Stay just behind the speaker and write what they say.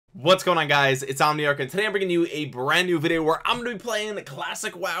What's going on, guys? It's Omniarch, and today I'm bringing you a brand new video where I'm going to be playing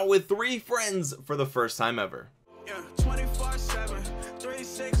Classic WoW with 3 friends for the first time ever. Yeah, 24/7,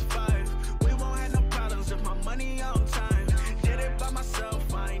 365. We won't have no problems if my money on time. Did it by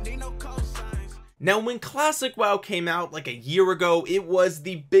myself, I ain't need no cosigns. Now, when Classic WoW came out like a year ago, it was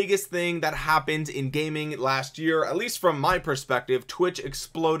the biggest thing that happened in gaming last year. At least from my perspective, Twitch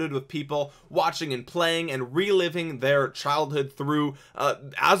exploded with people watching and playing and reliving their childhood through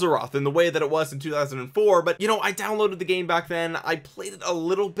Azeroth in the way that it was in 2004. But you know, I downloaded the game back then. I played it a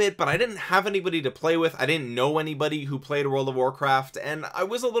little bit, but I didn't have anybody to play with. I didn't know anybody who played World of Warcraft, and I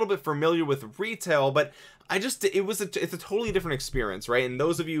was a little bit familiar with retail, but it's a totally different experience, right? And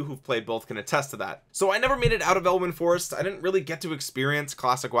those of you who've played both can attest to that. So I never made it out of Elven Forest. I didn't really get to experience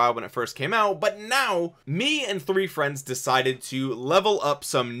Classic WoW when it first came out, but now me and 3 friends decided to level up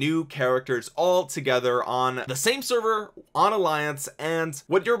some new characters all together on the same server on Alliance. And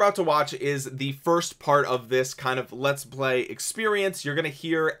what you're about to watch is the first part of this kind of let's play experience. You're gonna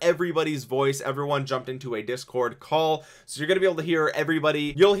hear everybody's voice. Everyone jumped into a Discord call, so you're gonna be able to hear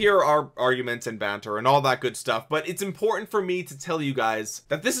everybody. You'll hear our arguments and banter and all that good stuff. But it's important for me to tell you guys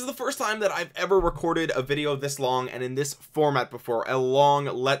that this is the first time that I've ever recorded a video this long and in this format before, a long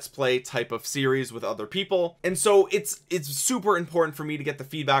let's play type of series with other people. And so it's super important for me to get the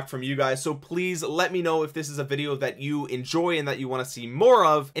feedback from you guys. So please let me know if this is a video that you enjoy and that you want to see more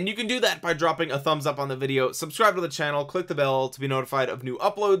of, and you can do that by dropping a thumbs up on the video, subscribe to the channel, click the bell to be notified of new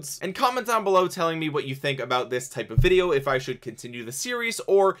uploads, and comment down below telling me what you think about this type of video, if I should continue the series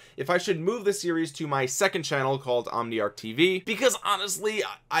or if I should move the series to my second channel called Omniarch TV, because honestly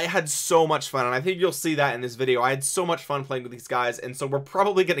I had so much fun, and I think you'll see that in this video. I had so much fun playing with these guys, and so we're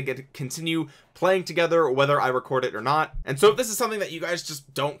probably going to continue playing together whether I record it or not. And so if this is something that you guys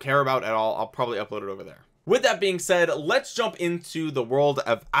just don't care about at all, I'll probably upload it over there. With that being said, let's jump into the world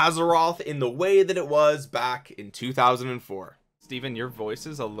of Azeroth in the way that it was back in 2004. Steven, your voice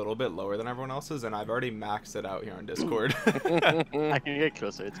is a little bit lower than everyone else's, and I've already maxed it out here on Discord. I can get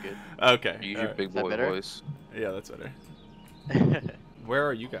closer, it's good. Okay. Use your big boy voice. Yeah, that's better. Where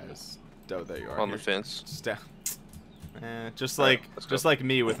are you guys? Oh, there you are. On the fence. Just like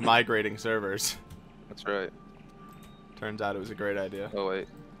me with migrating servers. That's right. Turns out it was a great idea. Oh wait.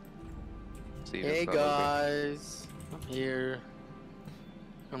 See, Hey guys, I'm here.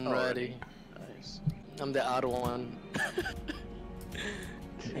 I'm ready. Nice. I'm the odd one.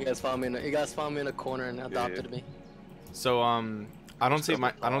 You guys found me in a corner and adopted me. So I don't see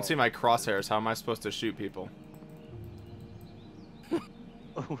my crosshairs. How am I supposed to shoot people?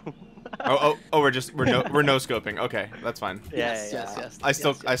 oh, we're no scoping. Okay, that's fine. Yes.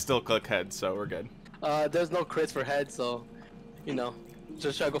 I still click head, so we're good. There's no crits for head, so you know,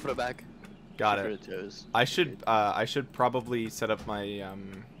 just try to go for the back. Got it. I should probably set up my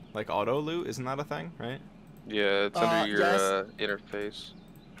like auto loot. Isn't that a thing, right? Yeah, it's under your interface.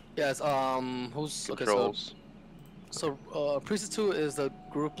 Yes. Who's Controls. Okay, so Priestess 2 is the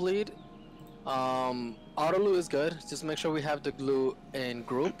group lead. Auto loot is good. Just make sure we have the glue in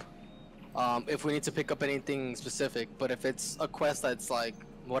group. If we need to pick up anything specific, but if it's a quest that's like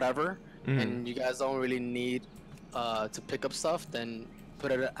whatever, and you guys don't really need to pick up stuff, then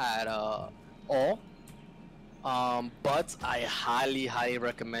put it at all. But I highly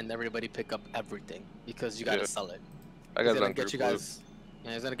recommend everybody pick up everything, because you gotta sell it. I got it's gonna get you guys.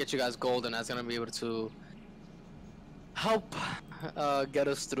 Yeah, it's gonna get you guys gold, and that's gonna be able to help get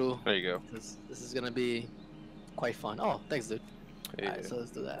us through. There you go. This is gonna be quite fun. Oh, thanks, dude. Yeah. Alright, so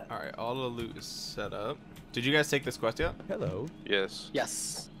let's do that. Alright, all the loot is set up. Did you guys take this quest yet? Hello. Yes.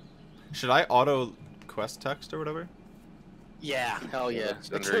 Yes. Should I auto quest text or whatever? Yeah, hell yeah.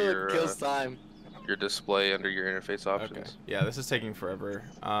 It's under your, kills time. Your display under your interface options. Okay. Yeah, this is taking forever.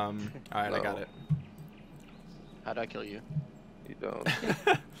 Alright, I got it. How'd I kill you? You don't.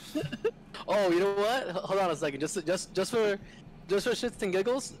 Oh, you know what? Hold on a second. Just for shits and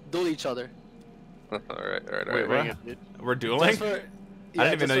giggles, duel each other. Alright. Wait, what? We're dueling? I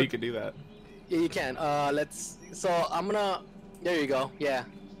didn't even know you could do that. Yeah, you can. So I'm gonna. There you go. Yeah.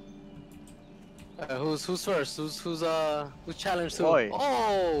 Who's first? Who's challenged who? Oi.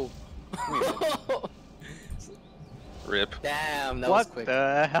 Oh. Rip. Damn, that What was quick.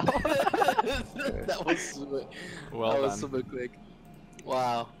 the hell? That was super. Well that was done. super quick.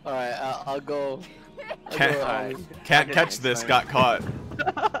 Wow. All right, I'll go. Can't catch this. Got caught.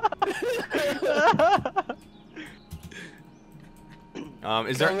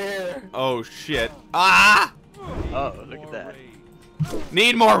 Is there? Come here. Oh shit! Ah! Oh, look at that.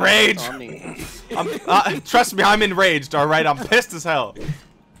 Need more rage. Omni. Trust me, I'm enraged. All right, I'm pissed as hell.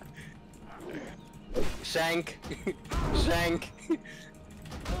 Shank. Shank.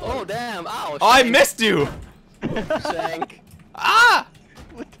 Oh, Oh damn! Ow! Oh, I Shank. missed you. Shank. Ah!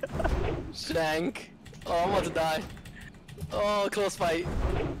 Shank. Oh, I'm about to die. Oh, close fight.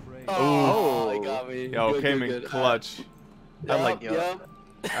 Oh, he got me. Yo, Good, came good, in good. clutch. I had like Yep.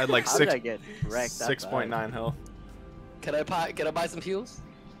 I had like How did I get wrecked that 6.9 health. Can I buy some heals?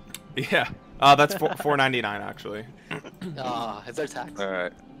 Yeah. That's 4.99 actually. Is there tax? All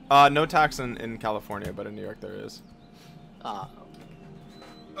right. No tax in California, but in New York there is. All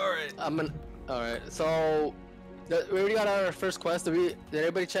Alright. Alright, so we already got our first quest. Did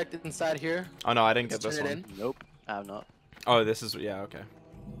everybody check inside here? Oh no, I didn't get Let's this turn it one. in. Nope, I have not. Oh, this is, yeah, okay.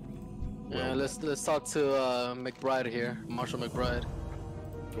 Yeah, let's talk to McBride here, Marshall McBride.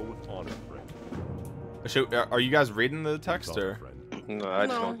 Are you guys reading the text or? No, I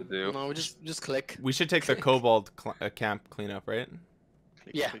just know what to do. No, we just click. We should take the kobold camp cleanup, right?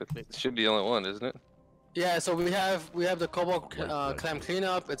 Yeah. It should be the only one, isn't it? Yeah, so we have the Cobalt clam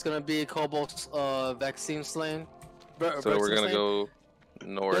cleanup. It's gonna be Cobalt's vaccine slaying. So we're gonna go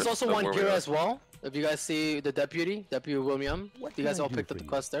north. There's also of one where we here are. as well. If you guys see the Deputy William, you guys all picked up the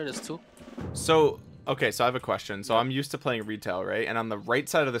quest there. There's 2. So, okay, so I have a question. So I'm used to playing retail, right? And on the right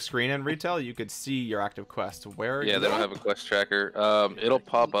side of the screen in retail, you could see your active quest. Where are Yeah, you they don't at? have a quest tracker. It'll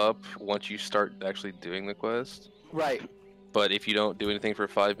pop up once you start actually doing the quest. Right. But if you don't do anything for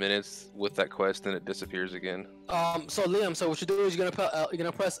 5 minutes with that quest, then it disappears again. So Liam, so what you do is you're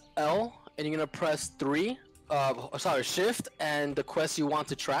gonna press L and you're gonna press 3. Shift and the quest you want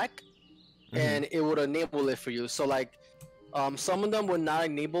to track, and it would enable it for you. So like, some of them will not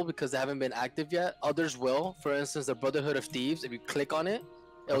enable because they haven't been active yet. Others will. For instance, the Brotherhood of Thieves. If you click on it,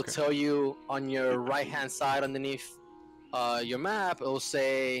 it'll tell you on your right-hand side underneath your map. It'll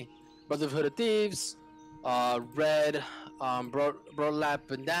say Brotherhood of Thieves, red. Burlap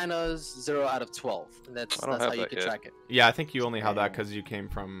bandanas 0 out of 12. And that's how you can track it. Yeah, I think you only have that because you came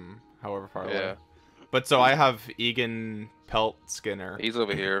from however far away. Yeah. But so I have Egan Pelt Skinner. He's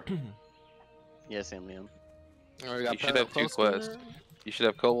over here. Yes, Liam. You should have 2 quests. You should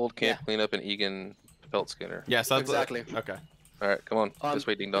have Kobold Camp Cleanup and Egan Pelt Skinner. Yes, that's exactly. Okay. All right, come on. This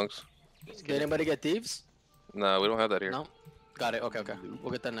way, ding dongs. Did anybody get thieves? No, we don't have that here. No. Got it. Okay.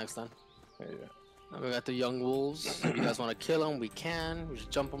 We'll get that next time. Yeah. We got the young wolves. If you guys want to kill them, we can. We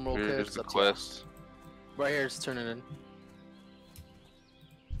just jump them real quick. Here's It's the up to you. quest. Right here, just turn it in.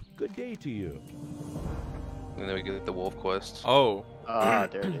 Good day to you. And then we get the wolf quest. Oh. Ah,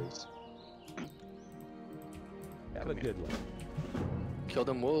 there it is. Have a good one. Kill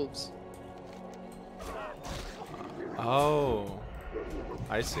them wolves. Oh.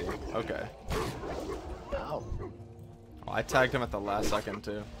 I see. Okay. Ow. Oh, I tagged him at the last second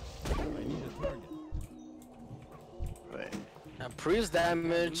too. I need a target. Wait. And priest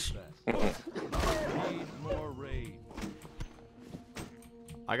damage. Need more raid.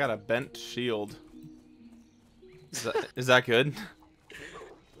 I got a bent shield. Is that good?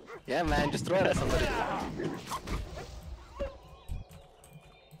 Yeah, man, just throw it at somebody.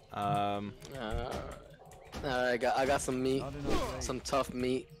 I got some meat, Not enough raid. some tough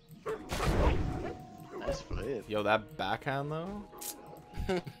meat. Nice flip. Yo, that backhand though?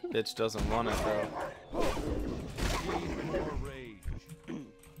 Bitch doesn't want it, bro. Need more rage.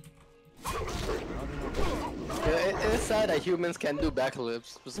 It's sad that humans can't do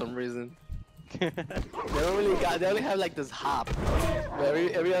backflips for some reason. They only have like this hop. But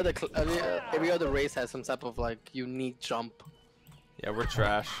every other race has some type of like unique jump. Yeah, we're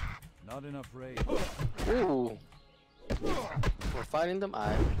trash. Not enough raid. Ooh. We're fighting them.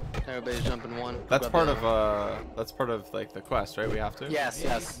 Everybody's jumping one. That's Grab part the of that's part of like the quest, right? We have to. Yes.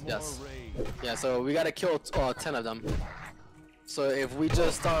 More raid. Yeah. So we gotta kill 10 of them. So if we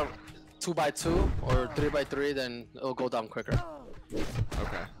just start 2 by 2 or 3 by 3, then it'll go down quicker.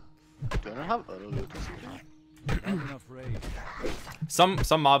 Okay. Do I not have auto loot? Not enough raid. Some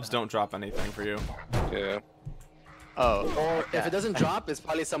mobs don't drop anything for you. Yeah. Oh. Or if it doesn't drop, it's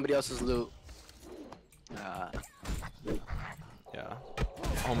probably somebody else's loot. Yeah.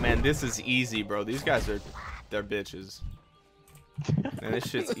 Oh man, this is easy, bro. These guys they're bitches. Man, this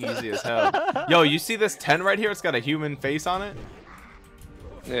shit's easy as hell. Yo, you see this 10 right here? It's got a human face on it.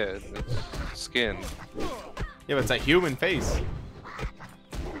 Yeah, it's skin. Yeah, but it's a human face.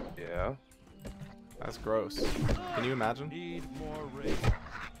 Yeah. That's gross. Can you imagine? Need more raid.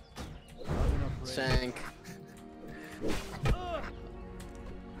 Not enough raid. Shank.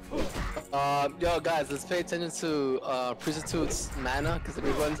 Yo guys, let's pay attention to Priesthood's mana, because if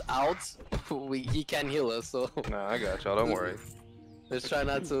he runs out, he can't heal us, so Nah, I got y'all. Don't worry. let's try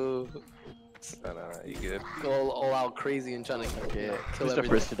not to Nah, you good. go all out crazy and trying to Yeah. kill Who's the everything.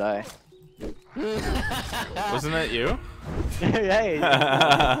 first to die? Wasn't it you? Hey.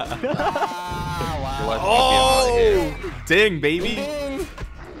 Ah, Your life wow. might be on the Oh, ding, baby! Ding.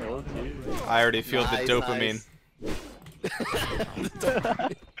 I already feel Nice, the dopamine.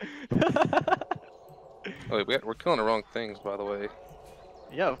 Oh, wait, we're killing the wrong things, by the way.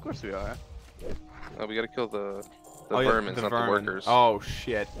 Yeah, of course we are. Oh, we gotta kill the Oh, vermin, the not vermin. the workers. Oh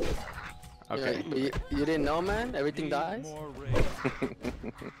shit. Okay. Yeah, you didn't know, man? Everything dies?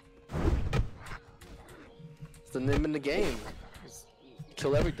 It's the name in the game. Just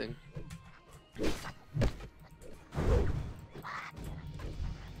kill everything.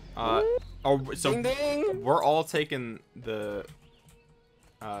 Oh, so Ding ding! we're all taking the.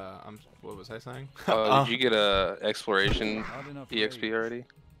 What was I saying? Did you get a exploration EXP already?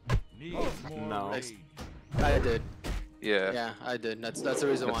 No. I did. Yeah. Yeah, I did. That's the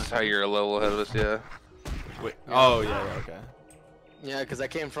reason why. That's how you're a level ahead of us, yeah. Wait. Oh yeah, okay. Yeah, because I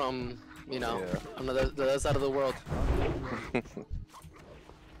came from, you know, Yeah. another the other side of the world.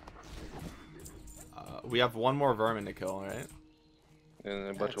 We have one more vermin to kill, right? And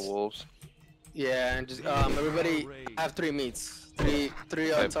a bunch of That's- wolves. Yeah, and just everybody have 3 meats. Three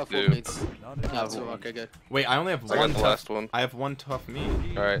I have tough 2. food meats. Not 2. Okay, good. Wait, I only have I got one the tough. last one. I have one tough meat.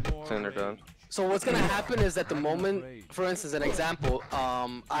 Alright, 10 are done. So what's gonna happen is that the moment, for instance, an example,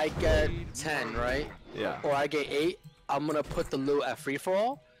 I get 10, right? Yeah. Or I get 8. I'm gonna put the loot at free for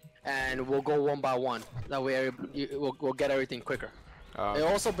all, and we'll go one by one. That way, we'll get everything quicker. It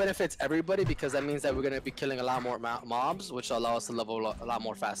also benefits everybody because that means that we're gonna be killing a lot more mobs, which will allow us to level a lot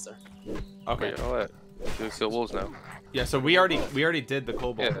more faster. Okay. Wait, all that. Do we kill wolves now? Yeah. So we already did the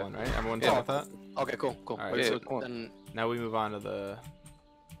kobold Yeah. one, right? Everyone's Yeah. done with that. Okay, cool. All right, Okay, yeah, so come on. then Now we move on to the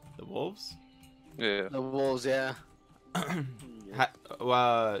wolves. Yeah. the wolves, yeah.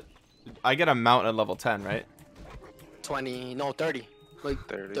 I get a mount at level 10, right? 20, no, 30. Like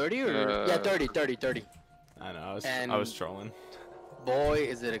 30. 30 or yeah, 30. I know. I And- was trolling. Boy,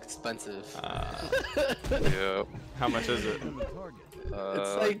 is it expensive. Yeah. How much is it?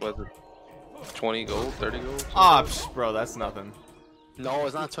 It's like- what is it? 20 gold? 30 gold? Ah, bro, that's nothing. No,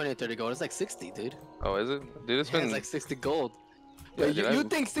 it's not 20 or 30 gold. It's like 60, dude. Oh, is it? Dude, it's Yeah, been... it's like 60 gold. Yeah, Yeah, dude, you I've-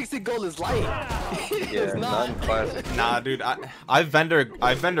 think 60 gold is light? yeah, It's not. in classic. Nah, dude, I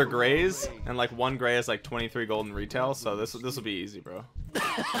vendor grays, and like one gray is like 23 gold in retail, so this will be easy, bro.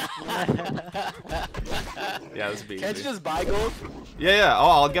 Yeah, this will be Can't you easy. just buy gold? Yeah. Oh,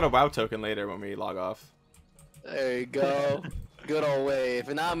 I'll get a WoW token later when we log off. There you go. Good old way. If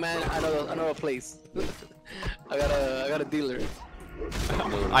not, man, I know a place. I got a dealer.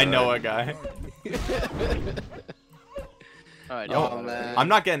 I know a guy. Alright, Oh, Oh, man. I'm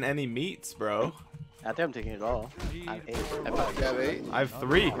not getting any meats, bro. I think I'm taking it all. I have 8. I have 5. You have 8? I have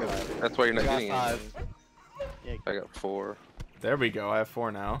 3. That's why you're I not got getting 5. it. I got 4. There we go. I have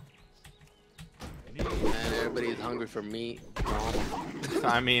 4 now. Man, everybody's hungry for meat.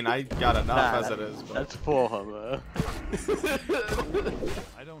 I mean, I got enough Nah, as it is. But... That's 4, Hummer.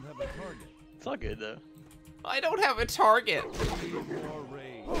 I don't have a target. It's all good though. I don't have a target.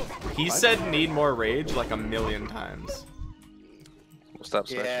 He said need more rage like a million times. Well, stop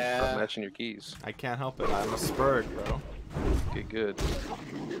smashing, Yeah. stop matching your keys. I can't help it. I'm a spurg, bro. Get good.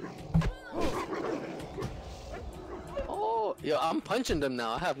 Oh, yo, I'm punching them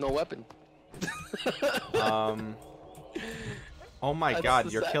now. I have no weapon. Oh my That's god,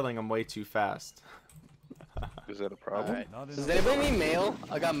 the you're sad- killing him way too fast. Is that a problem? Alright. Does anybody need mail?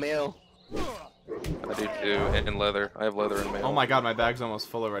 I got mail. I do too, and leather. I have leather and mail. Oh my god, my bag's almost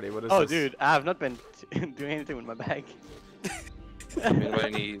full already. What is Oh, this? dude, I have not been doing anything with my bag. If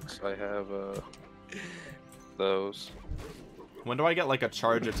anybody needs, I have those. When do I get like a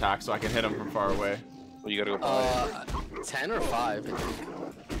charge attack so I can hit him from far away? Well, you gotta go buy 10 or 5, I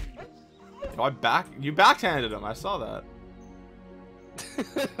think. Oh, you backhanded him. I saw that.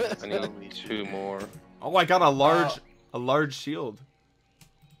 I need 2 more. Oh, I got a large shield.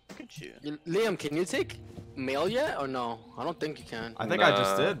 Look at you. Liam, can you take mail yet or no? I don't think you can. I think I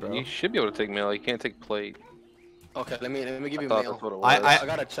just did, bro. You should be able to take mail. You can't take plate. Okay, let me give I you thought mail. that's what it was. I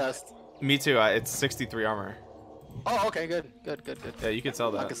got a chest. Me too. It's 63 armor. Oh, okay, good. Yeah, you could sell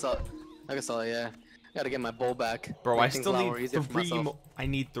I that. can sell it, yeah. Gotta get my bow back. Bro, Make I things still a lot more need easier for 3 myself. more. I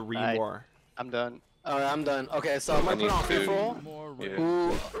need 3 Alright. more. I'm done. Alright, I'm done. Okay, so I'm I gonna put need on free 2. for all. Yeah,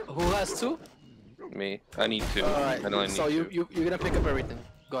 Who has 2? me. I need 2. I Alright, know I need so 2. you're gonna pick up everything.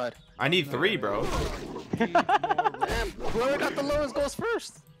 Go ahead. I need 3, bro. Damn, whoever got the lowest goes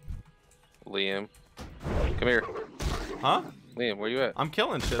first. Liam, come here. Huh? Liam, where you at? I'm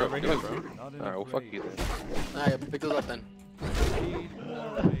killing shit over here, bro. Alright, well, fuck you then. Alright, pick those up then.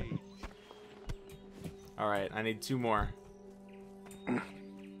 Alright, I need 2 more.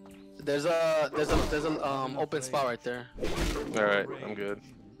 There's a open spot right there. All right, I'm good.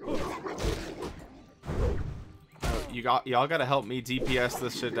 Y'all gotta help me DPS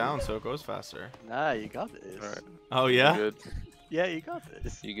this shit down so it goes faster. Nah, you got this. All right. Oh You yeah. good? Yeah, you got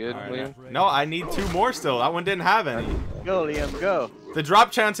this. You good, All right. Liam? No, I need 2 more still. That one didn't have any. Go, Liam, go. The drop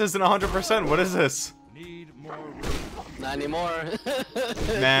chance isn't 100%. What is this? Need more. Not anymore.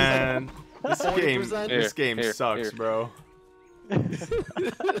 Man, this 40%? game Here, sucks, here. bro.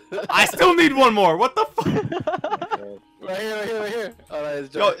 I still need 1 more. What the fuck? Right here. Oh, no,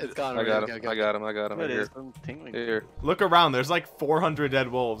 Yo, it's gone. I got already. him. Okay, I got him. I got him. What Here. is some tingling? Here. Look around. There's like 400 dead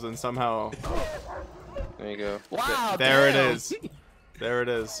wolves, and somehow There you go. Wow. there damn. it is. There it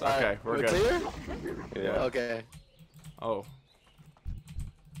is. All Okay, right, we're clear? good. Yeah. Okay. Oh.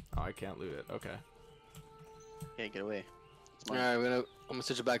 Oh, I can't loot it. Okay. Yeah, get away. It's All mine. right, I'm gonna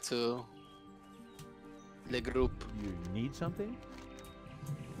switch it back to the group. You need something?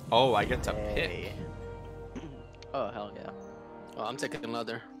 Oh, I get to pick. Hey. Oh, hell yeah. Oh, I'm taking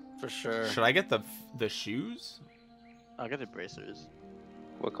leather for sure. Should I get the shoes? I'll get the bracers.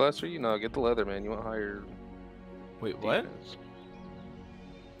 What class are you? No, get the leather, man. You want higher. Wait, what? defense.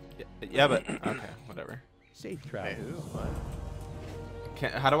 Yeah, but okay, whatever. Safe travel. Who?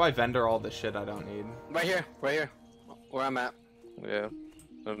 What? How do I vendor all the shit I don't need? Right here, where I'm at. Yeah.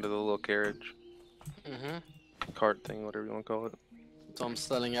 Under the little carriage, cart thing, whatever you want to call it. So I'm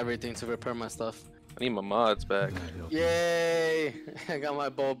selling everything to repair my stuff. I need my mods back. Yay! I got my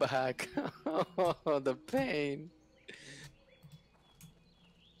bow back. Oh, the pain.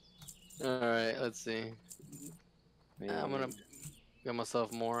 Alright, let's see. I'm gonna get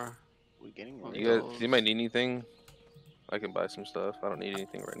myself more. We getting more. You guys, you might need anything. I can buy some stuff. I don't need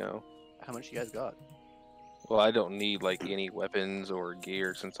anything right now. How much you guys got? Well, I don't need like any weapons or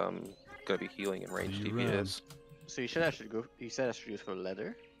gear since I'm gonna be healing in range You DPS. So you said I should go. You said I should use for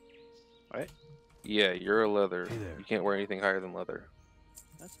leather. Yeah, you're a leather. Hey there. You can't wear anything higher than leather.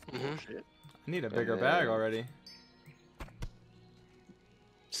 That's Mhm. bullshit. I need a bigger then- bag already.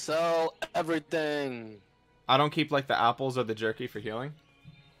 Sell everything. I don't keep like the apples or the jerky for healing.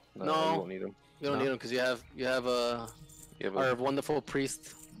 No, No. you won't need them. You don't No. need them because you have You have our a wonderful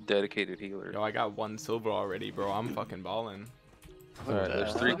priest. dedicated healer. Yo, I got 1 silver already, bro. I'm fucking balling. All right,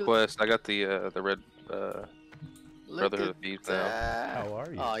 there's the 3 hell? quests. I got the red Look Brotherhood at of Thieves now. that. How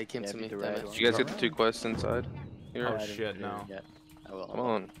are you? Oh, he came Yeah, to beat me. the Damn red it. one. Did you guys get the 2 quests inside? Here? Oh, I didn't shit, do it no. yet. I will.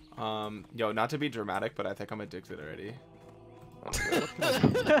 Come on. Yo, not to be dramatic, but I think I'm addicted already.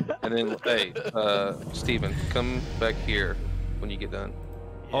 And then, hey, Steven, come back here when you get done.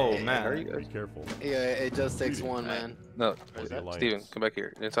 Oh, Yeah, man. How are you Be guys? careful. Yeah, it just takes one, man. No, Where's that? Steven, come back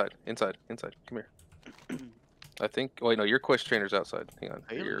here. Inside. Come here. I think. Wait, no, your quest trainer's outside. Hang on.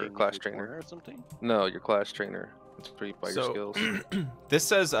 Are you Your looking class in the trainer. corner or something? No, your class trainer. It's where you buy your So- skills. This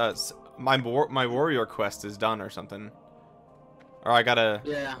says my warrior quest is done or something. Or I gotta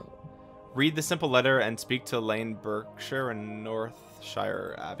Yeah. read the simple letter and speak to Lane Berkshire and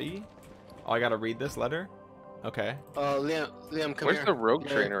Northshire Abbey. Oh, I gotta read this letter? Okay. Liam, come Where's here. the rogue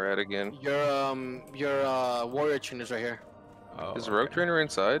Yeah. trainer at again? Your warrior trainer's right here. Oh, Is the rogue okay. trainer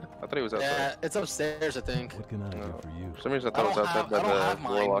inside? I thought he was outside. Yeah, it's upstairs, I think. What can I No. do for you? For some reason, I I thought it don't was outside have, I don't by have the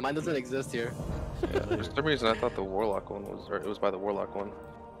mine. warlock. Mine doesn't exist here. For some reason, I thought the warlock one was, or it was by the warlock one.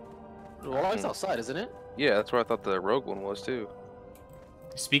 Well, it's outside, isn't it? Yeah, that's where I thought the rogue one was too.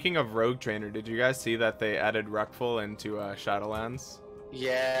 Speaking of rogue trainer, did you guys see that they added Wreckful into Shadowlands?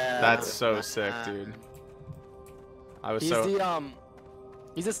 Yeah. That's so sick, dude. I was He's so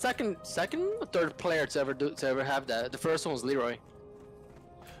he's the second or third player to ever have that. The first one was Leroy.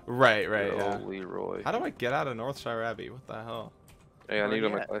 right, Good yeah. old Leroy. How do I get out of Northshire Abbey? What the hell? Hey, I Where need you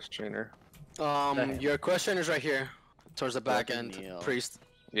on my at? class trainer. Your question is right here, towards the back end. Neil. Priest.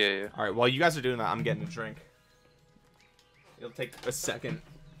 Yeah. All right, while you guys are doing that, I'm getting a drink. It'll take a second.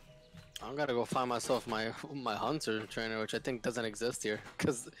 I'm gonna go find myself my hunter trainer, which I think doesn't exist here,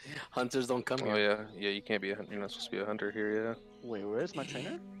 cause hunters don't come Oh here. yeah. You can't be a you're not supposed to be a hunter here. Wait, where is my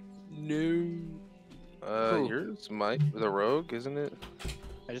trainer? No. Yeah. Who? Yours might the rogue, isn't it?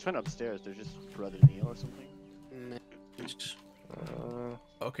 I just went upstairs. There's just Brother Neil or something.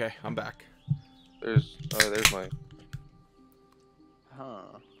 Okay, I'm back. There's my Huh.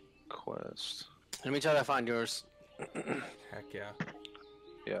 quest. Let me try to find yours. Heck yeah.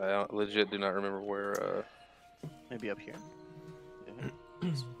 Yeah, I legit do not remember where. Maybe up here.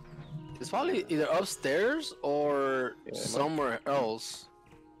 It's probably either upstairs or Yeah, it might- somewhere else.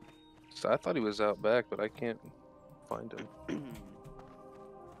 So I thought he was out back, but I can't find him.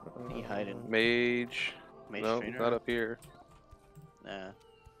 He hiding. Mage. Mage No, trainer? not up here. Nah.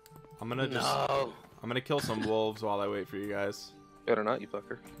 I'm gonna just No. I'm gonna kill some wolves while I wait for you guys. Better not, you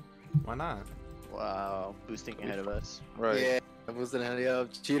fucker. Why not? Wow, boosting ahead of us. Right. Yeah, I boosted ahead of you.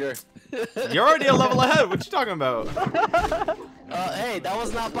 Cheater. You're already a level ahead. What you talking about? Hey, that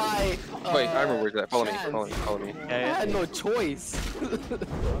was not by. Wait, I remember where's that. Follow me, chance. follow me, follow me. I had no choice. Not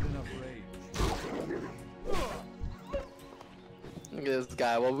enough rage. Look at this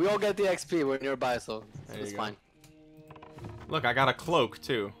guy. Well, we all get the XP. We're nearby, so There it's you go. fine. Look, I got a cloak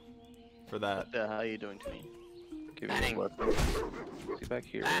too. For that. What the hell are you doing to me? Give me Bang. a weapon. See back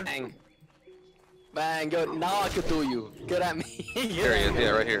here. Bang. Bang. Yo, now I can do you. Get at me. There he is. Yeah,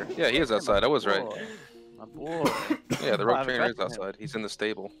 right here. Yeah, he is outside. I was right. My boy. Yeah, the I rogue have a trainer is question here. outside. He's in the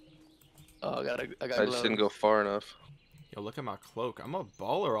stable. Oh, I got I just gloves. didn't go far enough. Yo, look at my cloak. I'm a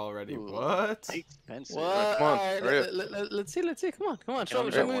baller already. Ooh. What? Expensive. What? Come on, Alright, hurry up. let's see. Let's see. Come on. Show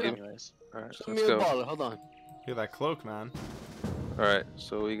me. show Show me. me. Anyways. Alright, Show let's me a go. baller. Hold on. Look at that cloak, man. Alright,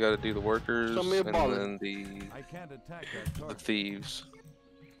 so we gotta do the workers Show me a and baller. then the I can't attack that target. thieves.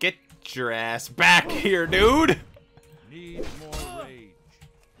 Get your ass back here, dude. Need more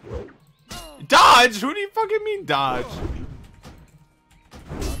rage. Dodge? Who do you fucking mean dodge?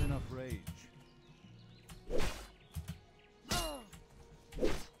 Not enough rage.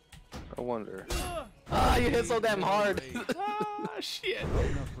 I wonder. Ah, you hit so damn hard. Ah, shit. Not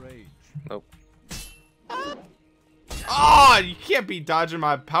enough rage. Nope. Oh, you can't be dodging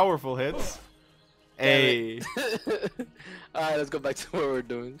my powerful hits. Hey. Alright, let's go back to what we're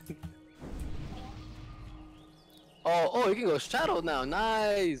doing. Oh, you can go shadow now.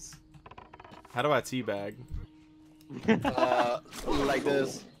 Nice. How do I teabag? Like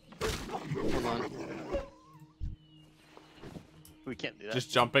this. Hold on. We can't do that.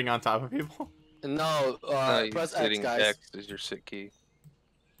 Just jumping on top of people? No, No, you're press X, sitting guys. X is your sit key.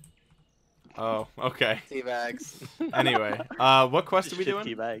 Oh, okay. T-bags. Anyway, what quest are we doing?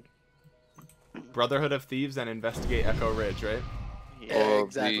 Teabag. Brotherhood of Thieves and investigate Echo Ridge, right? Yeah, Well,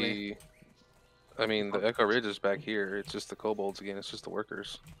 exactly. I mean, the Echo Ridge is back here. It's just the kobolds again. It's just the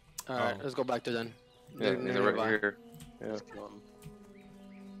workers. Alright, Oh. let's go back to then. Yeah, they're right here. Yeah. Let's kill him.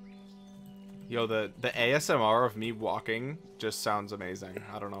 Yo, the ASMR of me walking just sounds amazing.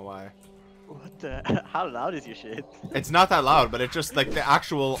 I don't know why. What the? How loud is your shit? It's not that loud, but it just, like, the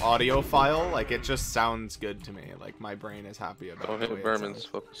actual audio file, like, it just sounds good to me. Like, my brain is happy about Don't the hit way it vermins. sounds.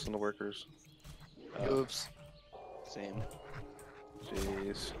 Focus on the workers. Oops. Same.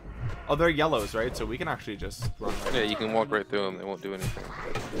 Jeez. Oh, they're yellows, right? So we can actually just run right Yeah, you can walk right through them. They won't do anything.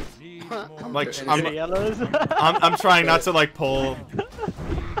 Need more Like, rage. I'm- Any yellows? I'm trying not to, like, pull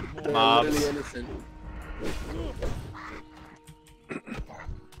They're mobs. literally innocent.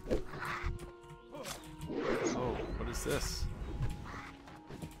 Oh, what is this?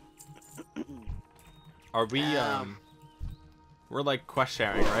 Are we, we're like quest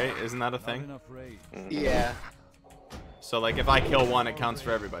sharing, right? Isn't that a Not thing? enough rage. Yeah. So like if I kill one, it counts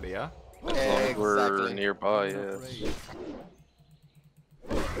for everybody, yeah? As long as we're Exactly. nearby, Not enough yes.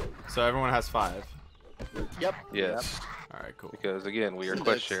 rage. So everyone has 5. Yep. Yes. Alright, cool. Because again, we are Six.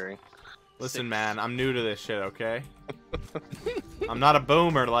 quest sharing. Listen, man, I'm new to this shit, okay? I'm not a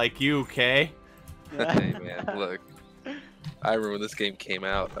boomer like you, okay? Hey man, look. I remember when this game came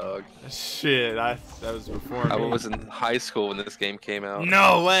out, dog. Shit, that was before me. I was in high school when this game came out.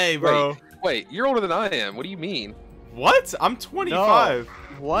 No way, bro. Wait, you're older than I am. What do you mean? What? I'm 25.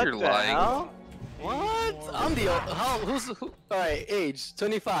 What You're the lying. hell? What? I'm the who? Alright, age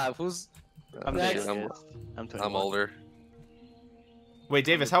 25. Who's? I'm the Next. youngest. I'm 21. I'm older. Wait,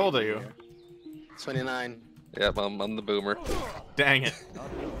 Davis, how old are you? 29. Yep, I'm the boomer. Dang it. Not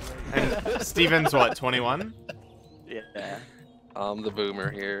enough rage. And Steven's what, 21? Yeah. I'm the boomer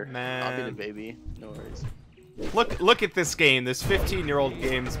here. I'll be the Man. baby. No worries. Look at this game. This 15-year-old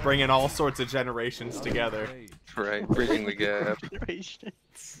game's bringing all sorts of generations Not together. enough rage. Right, bridging the gap.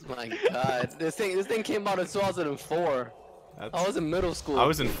 My God, this thing came out in 2004. I That's, was in middle school. I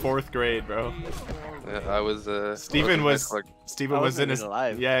was in 4th grade, bro. Yeah, I was Steven was like, Steven I was in wasn't his even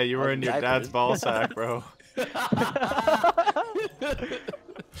alive. Yeah, you I were was in in your dad's diapers. ball sack, bro.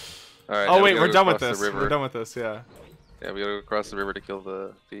 Alright, Oh now we wait, gotta we're go done with across this. the river. We're done with this, yeah. Yeah, we gotta go across the river to kill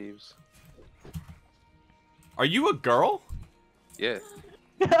the thieves. Are you a girl? Yeah.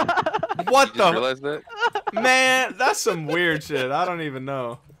 What You just the realized that? man? That's some weird shit. I don't even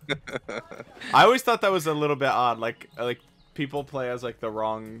know. I always thought that was a little bit odd. Like people play as like the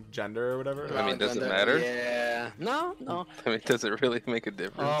wrong gender or whatever. I mean, does it Gender. matter? Yeah. No. I mean, does it really make a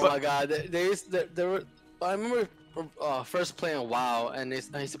difference? Oh my God, there were. I remember first playing WoW, and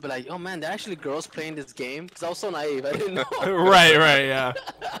I used to be like, oh man, there are actually girls playing this game. Cause I was so naive, I didn't know. Right, yeah.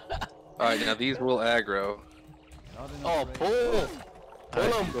 Alright, now these will aggro. Not enough Oh, rage. pull. Pull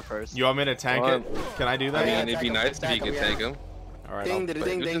Alright, him. you go first. You want me to tank Come it? Can I do I that? mean, Yeah, it'd be attack 'em, nice if you attack could 'em, take them. All right. Ding, I'll- ding,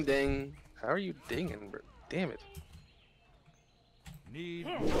 ding, ding, ding. How are you dinging, bro? Damn it. Need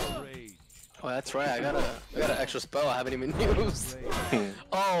more rage. Oh, that's right. I got an extra spell I haven't even used.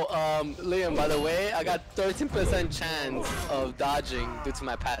 Oh, Liam, by the way, I got 13% chance of dodging due to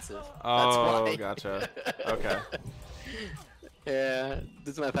my passive. That's Oh, why. gotcha. Okay. Yeah,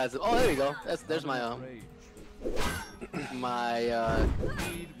 due to my passive. Oh, there you go. There's my Rage.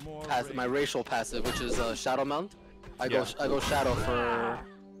 my racial passive, which is Shadow Mount. I Yeah. go Shadow for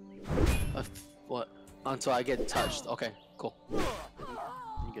what? Until I get touched. Okay, cool.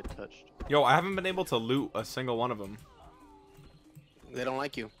 You get touched. Yo, I haven't been able to loot a single one of them. They don't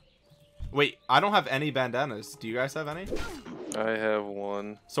like you. Wait, I don't have any bandanas. Do you guys have any? I have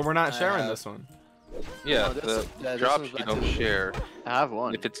one. So we're not I sharing have- this one. Yeah, Oh, the this drops one's you back don't to the- share. I have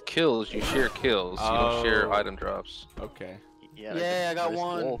one. If it's kills, you share kills. You don't share Oh. item drops. Okay. Yeah, Yeah, I got first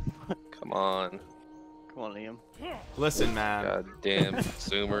one. wolf. Come on. Come on, Liam. Listen, man. God damn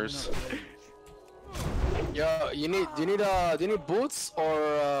consumers. Yo, do you need boots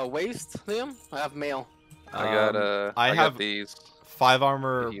or waist, Liam? I have mail. I got I have got these. 5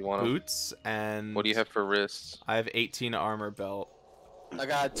 armor If you want 'em. boots and What do you have for wrists? I have 18 armor belt. I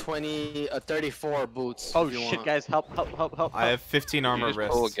got 34 boots. Oh if you shit, want. guys, help! I have 15 Did armor you just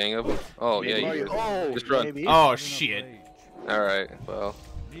pull a wrists. gang of them? Oh yeah, Maybe. you did. Oh, Just run. Maybe. Oh shit. All right. Well,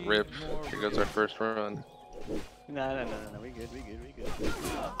 rip. Here goes our first run. No, we good.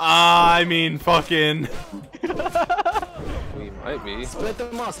 I mean, fucking. We might be. split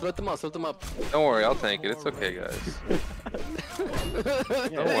them up. Don't worry, I'll tank it. It's okay, guys.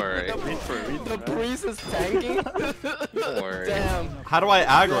 Don't worry. The priest is tanking. Don't worry. Damn. How do I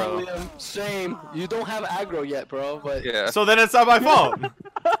aggro? Liam, shame. You don't have aggro yet, bro. But Yeah. So then it's not my fault.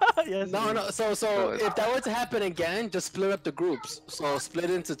 Yes. no. So it's- if that were to happen again, just split up the groups. So split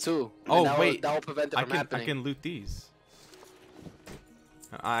into 2. and Oh, that wait. that will prevent it I from can happening. loot these.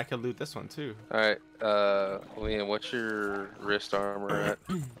 I can loot this one too. All right. Liam, what's your wrist armor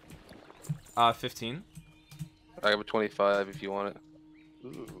at? 15. I have a 25 if you want it.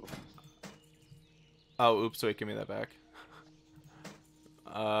 Ooh. Oh, oops! Wait, give me that back.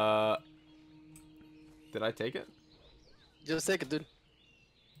 Did I take it? Just take it, dude.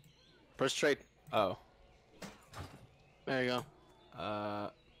 Press trade. Oh. There you go.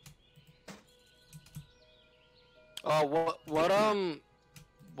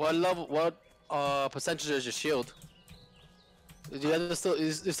 What percentage is your shield? Do you guys still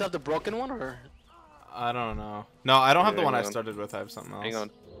have the broken one or? I don't know. No, I don't have the Yeah, one I hang on. started with. I have something else. Hang on.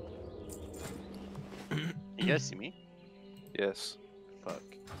 You guys see me? Yes. Fuck.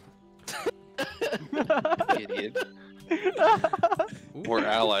 Idiot. We're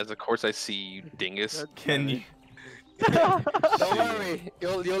allies. Of course I see you, dingus. Can you? Don't worry,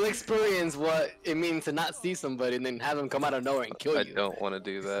 you'll experience what it means to not see somebody and then have them come out of nowhere and kill I you. don't want to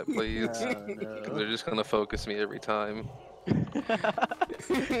do that, please. They're just gonna focus me every time. That's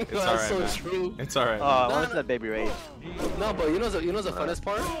alright, so man. true. It's alright. Oh, what's that baby rage? No, but you know the funnest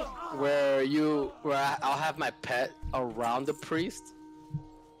part where I'll have my pet around the priest,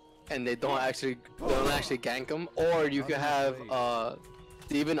 and they don't actually gank him, or you could have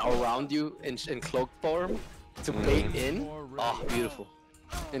Steven around you in cloak form to bait in. Oh, beautiful!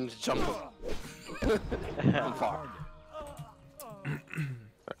 And just jump him from far.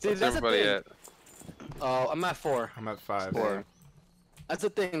 See, What's that's the everybody thing. at? I'm at 4. I'm at 5. Four. That's the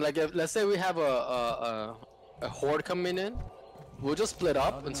thing. Like, if, let's say we have a horde coming in, we'll just split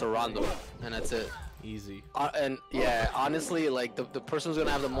up and surround them, and that's it. Easy. And yeah, honestly, like the person who's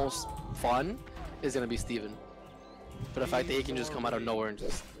gonna have the most fun is gonna be Steven. For the fact that he can just come out of nowhere and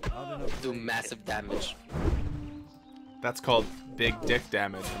just do massive damage. That's called big dick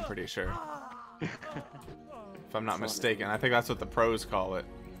damage. I'm pretty sure. If I'm not mistaken, I think that's what the pros call it.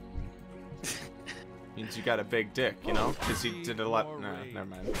 Means you got a big dick, you know? Because you did a lot. No, never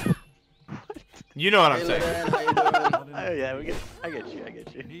mind. You know what I'm Hey, saying. Logan, how you doing? Oh yeah, I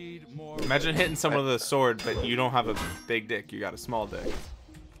get you. Need more Imagine hitting someone with a sword, but you don't have a big dick. You got a small dick.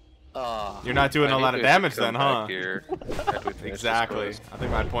 You're not doing I a think lot of we should damage come then, back huh? here after we finish this Exactly. quest. I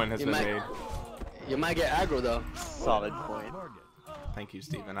think my point has You been might- made. You might get aggro though. Solid point. Thank you,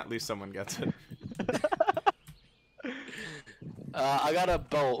 Steven. At least someone gets it. I got a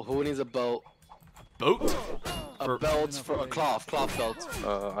belt. Who needs a belt? Boat? A belt for a cloth belt.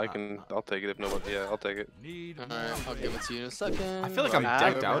 I'll take it if nobody. Yeah, I'll take it. Need Alright, I'll give it to you in a second. I feel like I'm Right.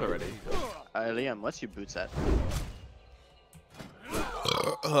 decked out already. Liam, what's your boots at?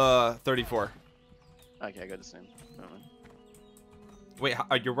 34. Okay, I got the same. Wait,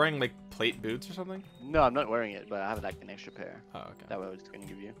 you're wearing like plate boots or something? No, I'm not wearing it, but I have like an extra pair. Oh, okay. That way I was gonna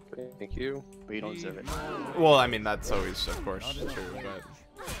give you, Thank you. but you don't deserve it. Well, I mean that's always, of course, true, but.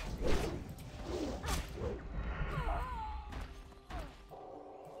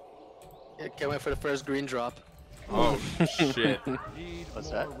 Yeah, can't wait for the first green drop. Oh shit. What's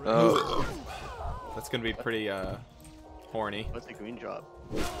that? Oh, That's gonna be pretty horny. What's the green drop?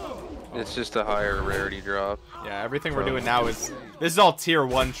 it's just a higher rarity drop. Yeah, everything we're doing now is this is all tier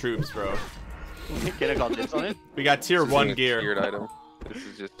 1 troops, bro. Can I call dibs on it? We got tier This isn't 1 a gear. tiered item. This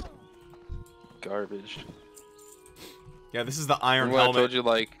is just garbage. Yeah, this is the iron Remember when I helmet, told you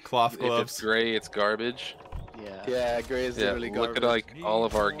like cloth if gloves. it's gray, it's garbage. Yeah. Yeah, gray is Yeah, literally look garbage. at like all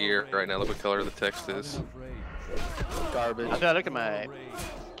of our gear right now. Look what color the text is. Garbage. After I look at my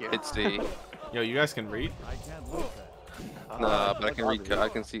gear. It's the Yo, you guys can read? nah, but I can read. I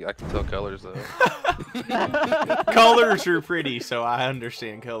can see. I can tell colors though. Colors are pretty, so I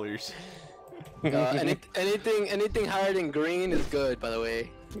understand colors. Anything higher than green is good, by the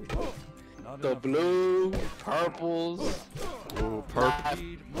way. The blue, purples. Ooh, purple.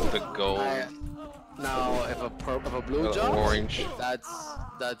 The gold, Now, if a blue the jumps, orange. that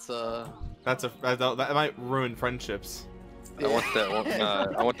That might ruin friendships. I want that one.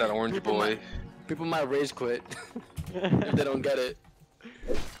 I want that orange boy. people might rage quit if they don't get it.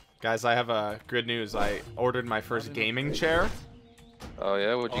 Guys, I have good news. I ordered my first gaming chair. Oh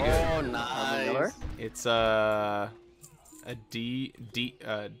yeah, what'd you get? Oh, nice. It's a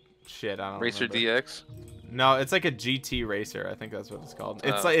shit, I don't Racer remember. DX. No, it's like a GT Racer. I think that's what it's called.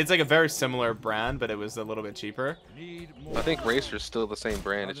 It's Oh. like a very similar brand, but it was a little bit cheaper. I think Racer's still the same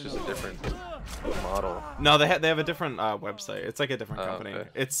brand. It's just a different model. No, they have a different website. It's like a different Oh, company. okay.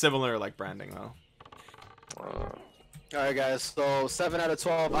 It's similar like branding though. Alright, guys, so 7 out of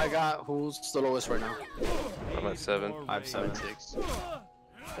 12 I got. Who's the lowest right now? I'm at 7. I have 7. 6.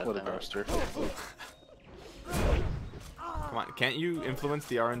 What a dumpster. Come on, can't you influence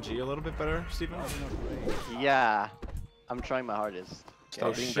the RNG a little bit better, Steven? Yeah. I'm trying my hardest.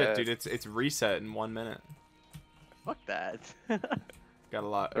 Oh being shit, bad. dude, it's reset in 1 minute. Fuck that. Got a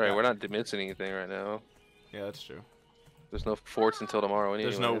lot. Alright, we're not diminishing anything right now. Yeah, that's true. There's no forts until tomorrow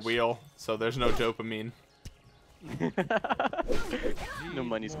anyways. There's no wheel, so there's no dopamine. No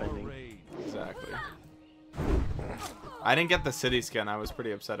money spending. Exactly. I didn't get the city skin. I was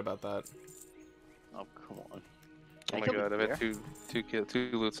pretty upset about that. Oh, come on. Oh my god, I've had two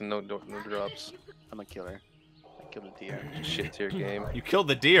loots and no drops. I'm a killer. I killed a deer. Shit tier game. You killed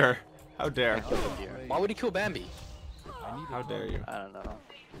the deer. How I dare? killed a deer. Why would he kill Bambi? How dare you? I don't know.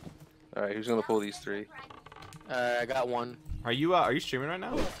 Alright, who's gonna pull these 3? I got one. Are you streaming right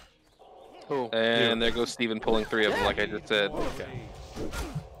now? Who? And there goes Steven pulling 3 of them, like I just said. Okay.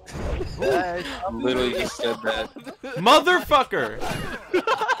 Literally just said that. Motherfucker!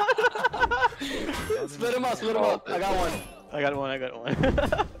 Split him up, split him up. I got one. I got one.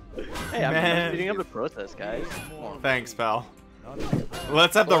 Hey, I'm Man. speeding up the process, guys. Come on. Thanks, pal.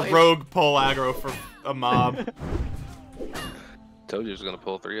 Let's have the Well, rogue pull aggro for a mob. Told you I was gonna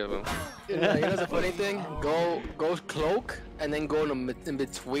pull 3 of them. You know the funny thing? Go cloak, and then go in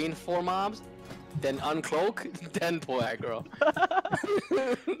between 4 mobs, then uncloak, then pull aggro.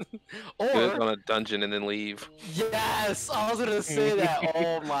 Good Or on a dungeon and then leave. yes, I was gonna say that.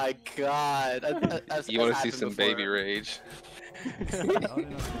 Oh my god, You want to see some baby rage?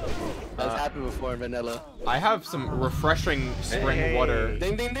 That's happened before in vanilla. I have some refreshing spring water.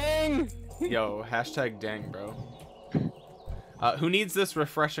 Ding ding ding! Yo, hashtag dang, bro. Who needs this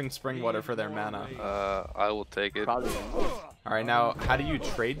refreshing spring water for their mana? I will take it. Probably. Alright, now, how do you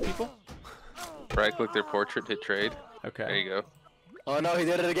trade people? Right click their portrait, hit trade. Okay. There you go. Oh no, he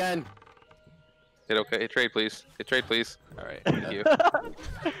did it again. Hit okay. Hit trade, please. Hit trade, please. Alright. Thank you.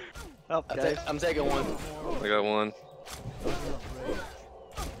 Help, guys. I'm taking one. I got one.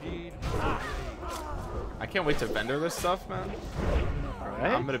 I can't wait to vendor this stuff, man.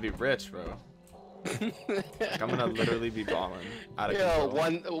 Alright. I'm gonna be rich, bro. Like, I'm gonna literally be balling out of Yo,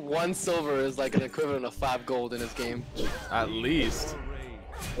 control. one silver is like an equivalent of 5 gold in this game. At least.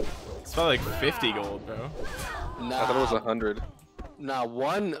 It's probably like 50 gold, bro. Nah, I thought it was 100. Nah,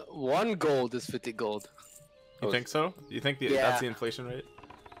 one gold is 50 gold. You think so? You think Yeah. that's the inflation rate?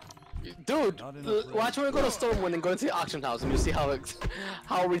 Dude, watch when we go to Stormwind and go into the auction house and you see how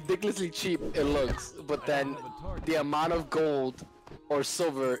ridiculously cheap it looks, but then the amount of gold or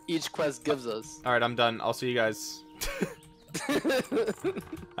silver each quest gives us. Alright, I'm done. I'll see you guys. I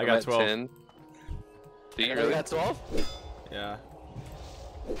I'm got at 12. 10. Do you You really? got 12? Yeah.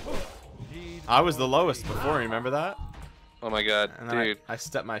 I was the lowest before, remember that? Oh my god, And then dude. I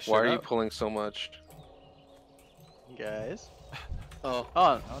stepped my shit Why are you up. pulling so much? Guys. Oh.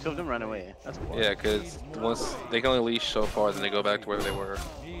 Oh, two of them ran away. That's cool. Yeah, because once they can only leash so far, then they go back to where they were.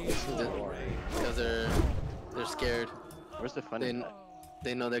 Because they're scared. Where's the fun?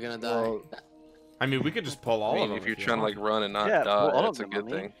 They know they're gonna die. Well, I mean, we could just pull all I of mean, them. if you're trying to like run and not Yeah, die, pull all that's of a them, good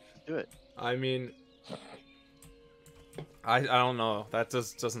homie. thing. Do it. I mean, I don't know. That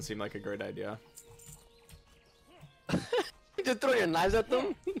just doesn't seem like a great idea. You just throw your knives at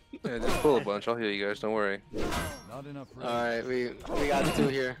them? Yeah, just pull a bunch. I'll heal you guys. Don't worry. Not enough room. Alright, we got 2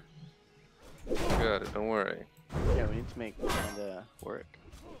 here. Got it. Don't worry. Yeah, we need to make kinda work.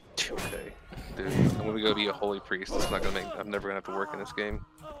 Okay, dude. I'm gonna go be a holy priest. It's not gonna make. I'm never gonna have to work in this game.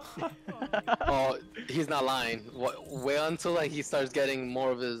 Oh, he's not lying. Wait until like he starts getting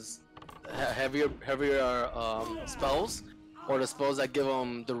more of his heavier spells, or the spells that give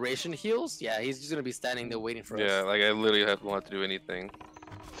him duration heals. Yeah, he's just gonna be standing there waiting for us. Yeah, like I literally won't have to do anything.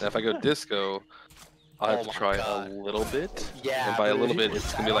 And if I go disco, I'll have to try a little bit. Yeah, And by a but little if you bit, go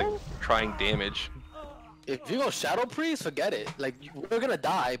it's gonna be like Shadow? trying damage. If you go Shadow Priest, forget it. Like we're gonna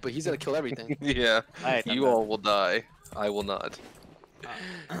die, but he's gonna kill everything. Yeah, Alright, you all will die. I will not.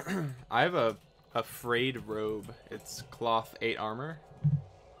 I have a frayed robe. It's cloth 8 armor.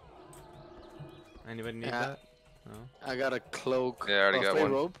 Anybody need Yeah. that? No. I got a cloak. Yeah, I already got frayed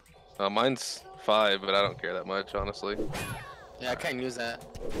one. robe. Mine's 5, but I don't care that much, honestly. Yeah, I can't use that.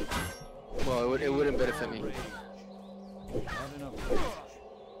 Well, it wouldn't benefit me. Not enough room.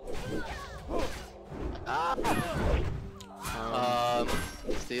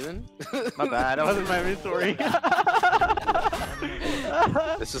 Steven? My bad. That wasn't my inventory.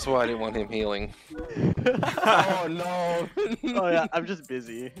 This is why I didn't want him healing. Oh no! Oh yeah, I'm just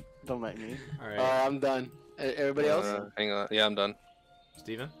busy. Don't mind me. All right, I'm done. Everybody else? Hang on. Yeah, I'm done.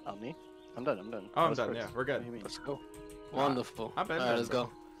 Steven? Me? I'm done. I'm done. Oh, I I'm was done. first. Yeah, we're good. What do you mean? Let's go. Wonderful. I bet Alright, let's that's go.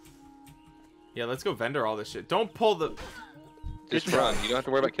 Yeah, let's go vendor all this shit. Don't pull the. Just run. You don't have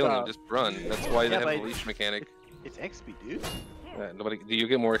to worry about killing him. Just run. That's why they Yeah, have the but- leash mechanic. It's XP, dude. Yeah, nobody. You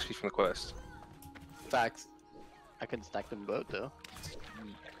get more XP from the quest. Facts. I can stack them both though.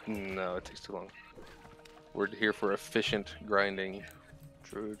 No, it takes too long. We're here for efficient grinding.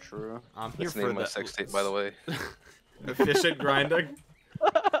 True, true. I'm here That's the for name of my the sex tape, by the way. efficient grinding.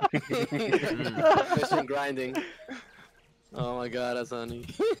 Efficient grinding. Oh my god, that's funny.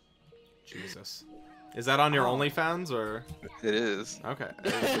 Jesus. Is that on your OnlyFans or? It is. Okay.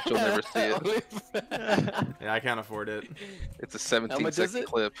 But you'll never see it. Yeah, I can't afford it. It's a 17 much is second it?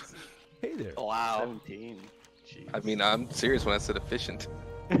 clip. Hey there. Wow. 17. Jeez. I mean, I'm serious when I said efficient.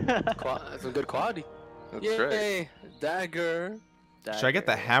 That's some good quality. That's Yay! right. Dagger. Should I get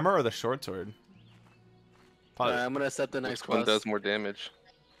the hammer or the short sword? Probably. Alright, I'm gonna set the next Which one quest. does more damage?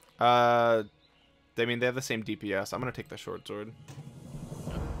 I mean, they have the same DPS. I'm gonna take the short sword.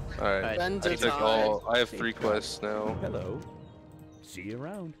 Alright. Alright. Vendor I took time. all. I have 3 quests now. Hello. See you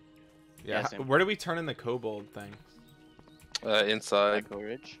around. Yeah. Yeah, same. Where do we turn in the kobold thing? Inside. Echo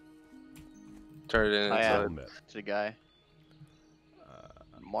Ridge. Turn it in Oh, yeah. inside. To the guy.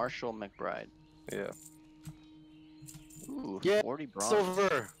 Marshall McBride. Yeah. Ooh, Yeah, 40 bronze.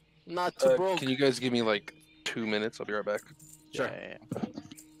 Silver. Not too broke. Can you guys give me like 2 minutes? I'll be right back. Sure. Yeah, yeah.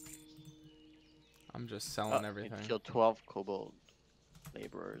 I'm just selling Oh, everything. it killed 12 kobold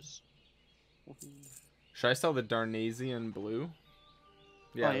laborers. Should I sell the Darnasian blue?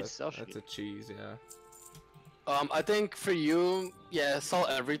 Yeah, yeah, that's, sell that's a shit. cheese. Yeah. I think for you, yeah, sell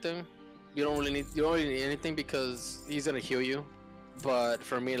everything. You don't really need anything because he's gonna heal you. But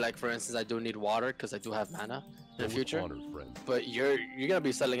for me, like for instance, I do need water because I do have mana in the future. Honor, friend. But you're gonna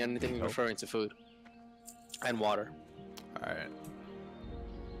be selling anything referring to food and water. All right.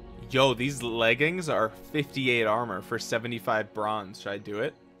 Yo, these leggings are 58 armor for 75 bronze. Should I do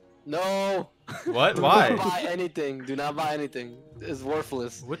it? No. What? Do Why? not buy anything. Do not buy anything. It's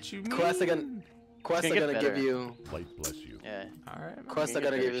worthless. What you mean? Quests are gonna gonna get give better. you. Light bless you. Yeah. All right. Man. Quests are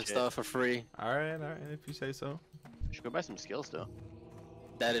gonna gonna get give you better shit. stuff for free. All right. All right. If you say so. You should go buy some skills though.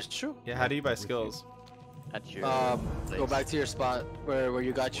 That is true. Yeah. How do you buy skills? At your Go place. back to your spot where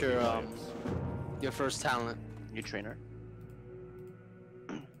you got your first talent. Your trainer.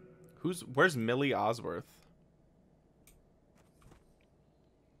 Where's Millie Osworth?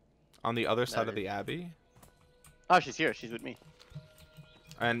 On the other side of the abbey. Oh, she's here. She's with me.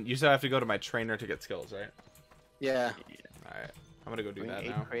 And you said I have to go to my trainer to get skills, right? Yeah. All right. I'm gonna go do Doing that 8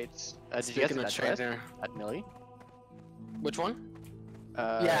 now. crates. Did you Speaking get of that quest trainer, at Millie? which one?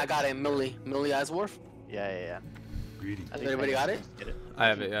 Uh, Yeah, I got it. Millie Asworth. Yeah. Greetings. I think Everybody got it? Get it. I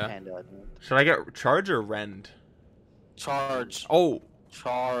have it, yeah. Panda, I think. Should I get charge or rend? Charge. Oh,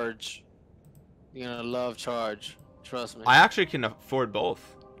 Charge. You're gonna love charge. Trust me. I actually can afford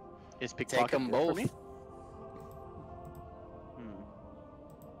both. Is pickpocket Take them good for both. me?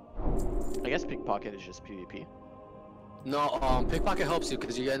 guess pickpocket is just PvP. No, pickpocket helps you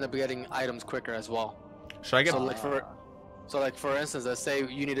because you end up getting items quicker as well. Should I get? So like for instance, let's say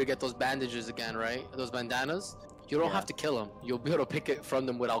you need to get those bandages again, right? Those bandanas. You don't have to kill them. You'll be able to pick it from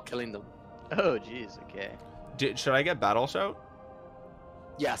them without killing them. Oh, jeez. Okay. Should I get battle shout?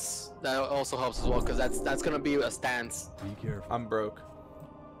 Yes, that also helps as well because that's gonna be a stance. Be careful. I'm broke.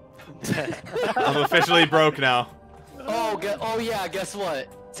 I'm officially broke now. Oh yeah, guess what?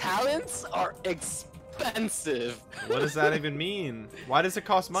 Talents are expensive. What does that even mean? Why does it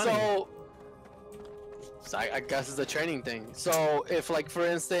cost money? So I guess it's a training thing. So if like for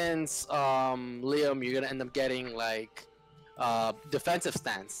instance, Liam, you're gonna end up getting like defensive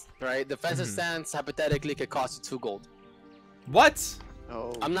stance, right? Defensive stance hypothetically could cost you 2 gold. What?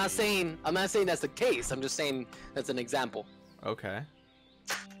 Oh. I'm not saying that's the case. I'm just saying that's an example. Okay.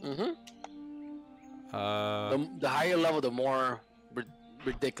 The higher level, the more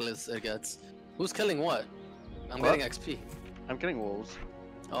ridiculous it gets. Who's killing what? I'm getting XP. I'm getting wolves.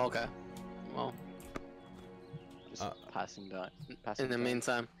 Oh, okay. Well, Just passing that. in the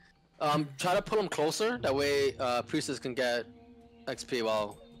meantime, try to pull them closer. That way, priestess can get XP.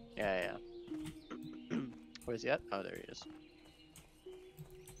 While Yeah. Where's he at? Oh, there he is.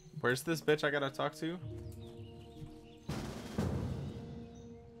 Where's this bitch I gotta talk to?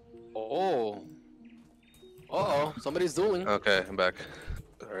 somebody's dueling. Okay, I'm back.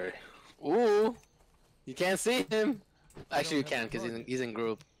 Alright. Ooh, you can't see him. Actually, you can because he's in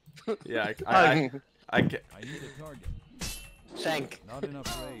group. Yeah, I get. I need a target. Shank. Not enough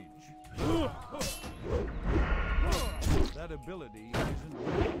rage. That ability isn't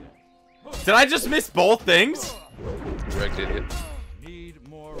ready yet. Did I just miss both things? Correct, idiot. Need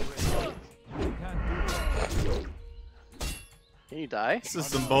more rage. You can't do that. Can you die? This is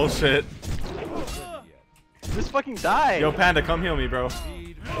some bullshit. Not ready yet. Just fucking die! Yo, Panda, come heal me, bro.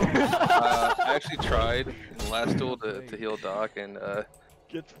 Need more I actually tried in the last duel to heal Doc, and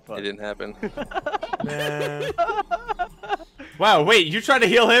Get the it fuck. didn't happen. Man. Wow, wait, you tried to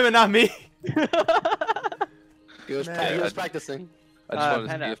heal him and not me? He was practicing. I just wanted to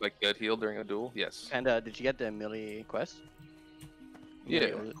Panda. see if I could heal during a duel. Yes. And did you get the melee quest? Yeah,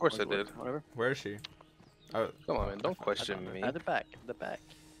 Melee, of course I or did. Whatever. Where is she? Oh, Come on, man. Don't question me. At the back. The back.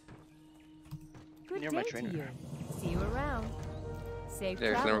 Good Near day my to trainer. you. See you around. Safe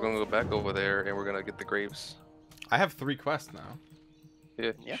Yeah, 'cause then we're travels. gonna go back over there and we're gonna get the graves. I have 3 quests now.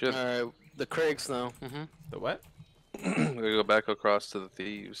 Yeah, Yeah. you should. Alright, the Craigs now. The what? We're gonna go back across to the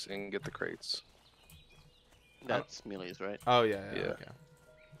thieves and get the crates. That's melees, right? Oh yeah. Yeah. Okay.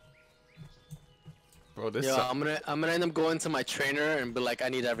 Bro, this. Yeah, I'm gonna end up going to my trainer and be like, I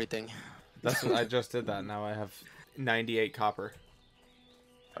need everything. That's what I just did that. Now I have 98 copper.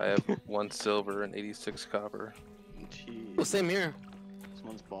 I have 1 silver and 86 copper. Jeez. Well, same here.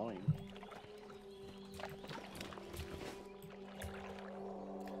 Someone's balling.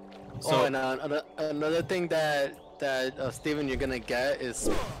 So And another thing that Steven, you're gonna get is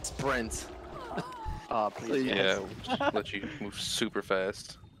sprint. Oh, please. Yeah. Yeah, just let you move super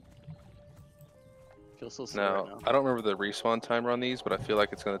fast. Feel so slow Now, right now. I don't remember the respawn timer on these, but I feel like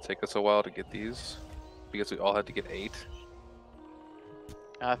it's gonna take us a while to get these because we all had to get 8.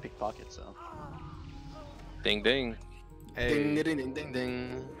 I have pickpocket, so. Ding ding. Ding hey, ding ding ding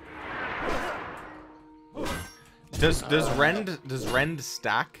ding. does Rend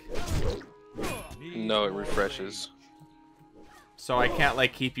stack? No, it refreshes. So I can't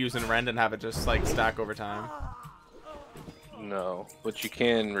like keep using Rend and have it just like stack over time. No, but you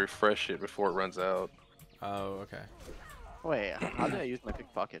can refresh it before it runs out. Oh, okay. Wait, how did I use my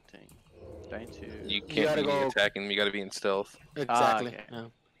pickpocket thing? Trying to. You can't gotta be go- attacking. You gotta be in stealth. Exactly. okay. Yeah.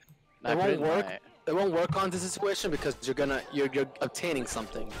 I It put won't in work. my- It won't work on this situation because you're obtaining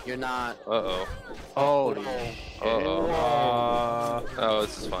something. You're not. Uh oh. Holy Oh. shit. Uh oh. Uh, Oh,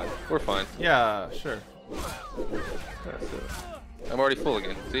 this is fine. We're fine. yeah, sure. That's it. I'm already full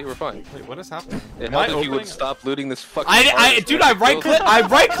again. See, we're fine. Wait, what is happening? It Am I helped if you would opening- stop looting this fucking. Dude, I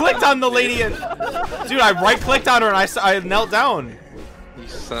right clicked on the lady and, dude, I right clicked on her and I knelt down. You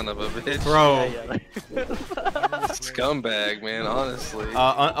son of a bitch. Bro, Scumbag, man. Honestly.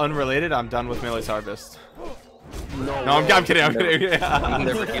 unrelated, I'm done with Meelee's Harvest. No. No, I'm kidding, I'm kidding. I'm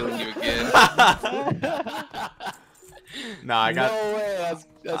never healing you again. Nah, I got, No way.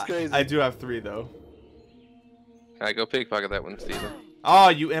 That's crazy. I do have 3 though. Alright, go pickpocket that one, Steven. Oh,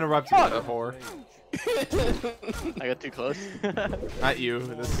 you interrupted me before. I got too close. Not you.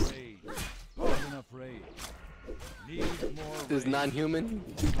 This. rage. Not enough rage. Need more This rage. non-human.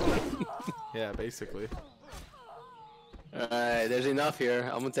 Yeah, basically. Alright, there's enough here.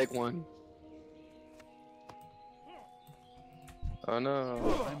 I'm gonna take one. Oh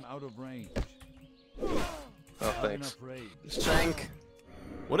no. I'm out of range. Oh, Not thanks. enough rage. Strength.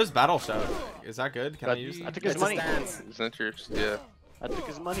 What is battle shout? Is that good? Can I That- use I that? took his It's a money. stance. It's interest, yeah. I took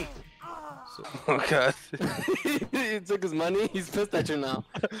his money. Oh god. He took his money. He's pissed at you now.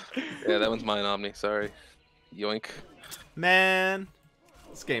 Yeah, that one's mine, Omni. Sorry. Yoink. Man,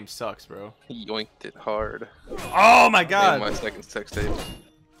 this game sucks, bro. He yoinked it hard. Oh my And god. my second sex tape.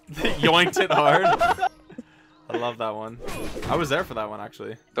 Yoinked it hard. I love that one. I was there for that one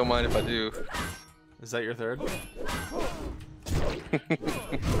actually. Don't mind if I do. Is that your third?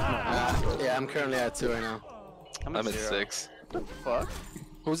 Yeah, I'm currently at 2 right now. I'm at 0. 6. Fuck.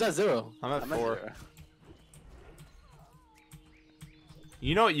 Who's at 0? I'm at I'm at 4. 0.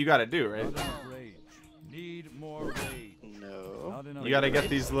 You know what you gotta do, right? Not enough rage. Need more rage. No. Not enough You gotta rage. get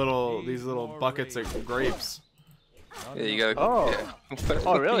these little buckets of grapes. Not Yeah, you enough- gotta. Oh. Yeah.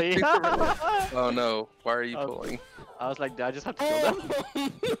 Oh, really? Oh no. Why are you Oh. pulling? I was like, do I just have to kill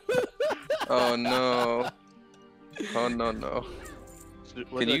them? Oh no. Oh no no.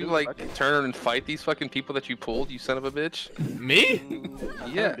 Can you like turn and fight these fucking people that you pulled, you son of a bitch? Me?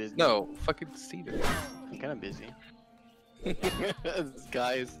 Yeah. busy. No. Fucking Steven. I'm kind of busy.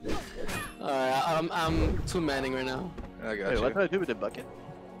 Guys. Alright, I'm 2-manning right now. I got Wait, you. what do I do with the bucket?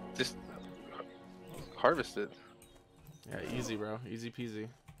 Just harvest it. Yeah, easy, bro. Easy peasy.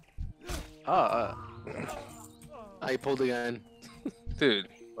 Oh, I pulled again. Dude.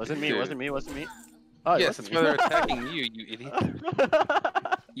 wasn't me, Dude. wasn't me, wasn't me. Oh, it Yes, wasn't that's why me. they're attacking you, you idiot.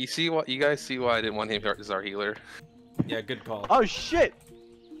 You see what? You guys see why I didn't want him as our healer? Yeah, good call. Oh shit!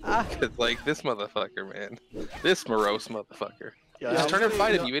 Ah, Cause like this motherfucker, man. This morose motherfucker. yeah, Just I'm turn and really-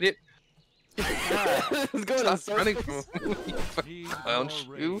 fight him, you idiot. It's going in Stop running circles. from him. You fucking Need clown more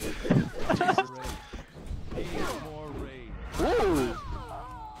shoe. rage. Need more rage. Whoa!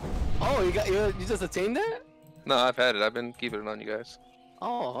 Oh, you just attained that? No, I've had it. I've been keeping it on you guys.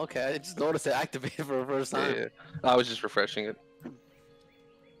 Oh, okay. I just noticed it activated for the first Yeah, time. yeah. I was just refreshing it.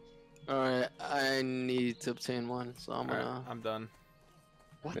 Alright, I need to obtain one, so I'm Alright, gonna. I'm done.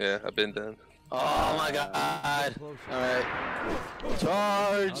 Yeah, I've been done. Oh my god! Alright.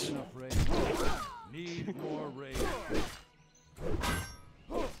 Charge! Not enough rage. Need more rage.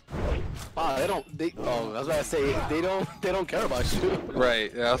 Wow, they don't. Oh, I was about to say they don't care about you.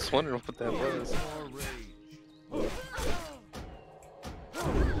 Right. Yeah, I was wondering what that was. More rage.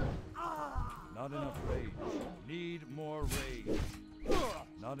 Not enough rage. Need more rage.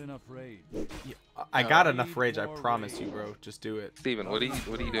 Not enough rage. I got enough rage, I promise you, bro. Just do it. Steven, what are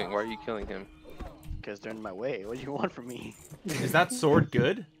you doing? Why are you killing him? Because they're in my way. What do you want from me? Is that sword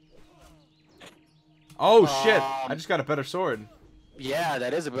good? Oh shit! I just got a better sword. Yeah,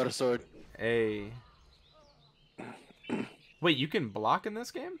 that is a better sword. Hey. Wait, you can block in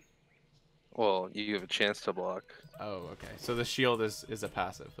this game? Well, you have a chance to block. Oh, okay. So the shield is a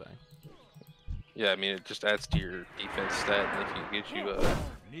passive thing. Yeah, I mean it just adds to your defense stat, and if you get you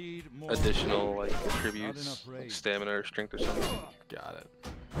Need more additional like enough attributes, like rage. stamina or strength or something. Got it.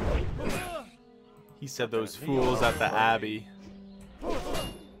 He said those fools at the Abbey.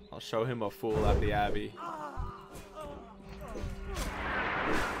 I'll show him a fool at the Abbey.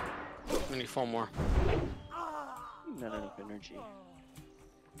 I need 4 more. Not enough energy.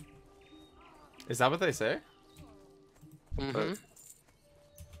 Is that what they say? Mm-hmm. Damn.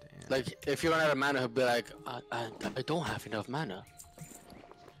 Like, if you run out of mana, he'll be like, I don't have enough mana.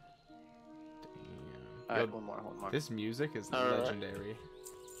 Alright, Yo, one more. this music is Alright. legendary.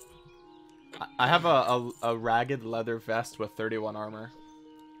 I have a ragged leather vest with 31 armor.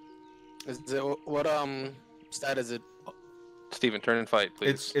 Is it what stat is it? Steven, turn and fight,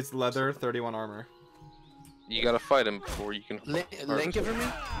 please. It's leather, 31 armor. You gotta fight him before you can. Link it for me,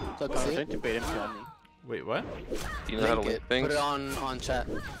 so I can I was see trying it. to bait him to me. Wait, what? Do you know how to Link link it. things? Put it on chat.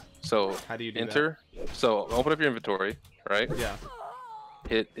 So How do you do enter. So open up your inventory, right? that? Yeah.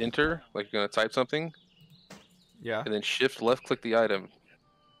 Hit enter, like you're gonna type something, Yeah. and then shift left click the item.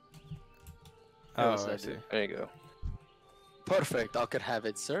 Oh, was I that, see. dude? There you go. Perfect. I could have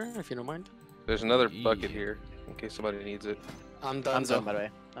it, sir, if you don't mind. There's another bucket Yeah. here in case somebody needs it. I'm done. I'm so. done, by the way.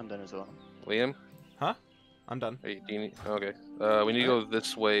 I'm done as well. Liam, Huh? I'm done. do you need? Okay. We need to go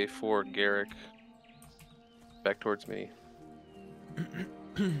this way for Garrick. Back towards me.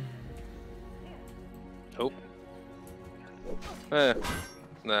 Hope. Nah,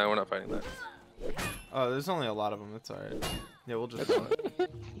 we're not fighting that. Oh, there's only a lot of them. It's alright. Yeah, we'll just.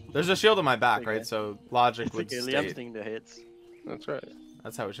 There's a shield on my back, Okay. right? So logic It's would okay, state Liam's thing the hits. That's right.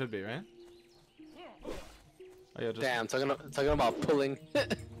 that's how it should be, right? Oh yeah, just. Damn, talking about pulling.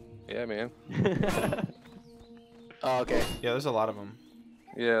 Yeah, man. Oh, okay. Yeah, there's a lot of them.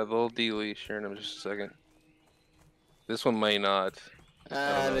 Yeah, they'll de-leash here in just a second. This one may not. They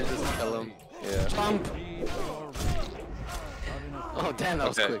just kill him. Yeah. Jump! Oh, damn, that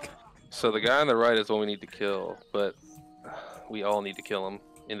was Okay. quick. So the guy on the right is the one we need to kill, but we all need to kill him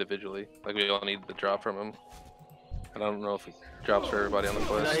individually. Like we all need the drop from him. And I don't know if he drops for everybody on the No,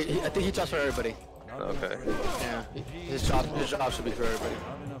 quest. I think he drops for everybody. Okay. Yeah, his job should be for everybody.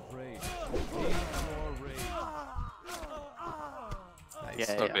 Not enough rage. Need more rage. Nice.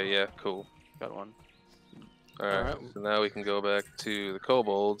 Yeah, Okay, yeah, cool. Got one. Alright, Alright. so now we can go back to the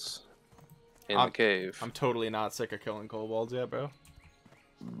kobolds in the cave. I'm totally not sick of killing kobolds yet, bro.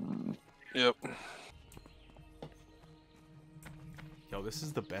 Yep. Yo, this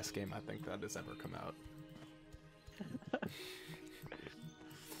is the best game I think that has ever come out.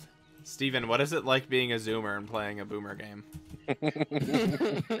 Steven, what is it like being a zoomer and playing a boomer game?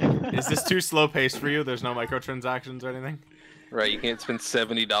 Is this too slow paced for you? There's no microtransactions or anything? Right, you can't spend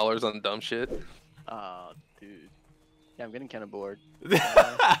 $70 on dumb shit. Oh, dude. Yeah, I'm getting kind of bored.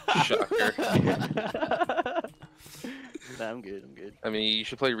 Shocker. Nah, I'm good. I'm good. I mean, you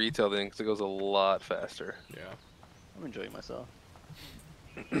should play retail then, because it goes a lot faster. Yeah. I'm enjoying myself.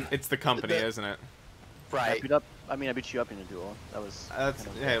 It's the company, isn't it? Right. I beat you up in a duel. That was. That's,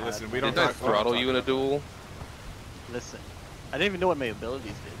 kind of hey, bad. listen, we don't Did I talk throttle you in a duel? Listen, I didn't even know what my abilities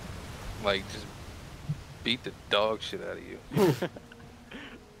did. Like, just beat the dog shit out of you.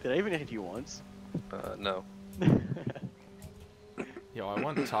 Did I even hit you once? No. Yo, I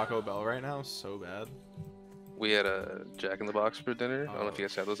want Taco Bell right now so bad. We had a Jack in the Box for dinner. I don't know if you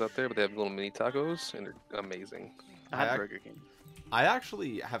guys have those out there, but they have little mini tacos, and they're amazing. I had I- Burger King. I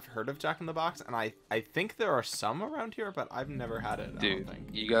actually have heard of Jack in the Box, and I think there are some around here, but I've never had it. I Dude, don't think.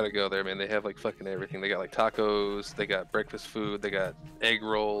 you gotta go there, man. They have like fucking everything. They got like tacos, they got breakfast food, they got egg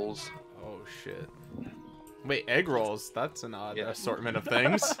rolls. Oh shit. Wait, egg rolls? That's an odd Yeah. assortment of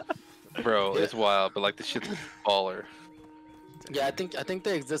things. Bro, it's wild, but like the shit's baller. Yeah, I think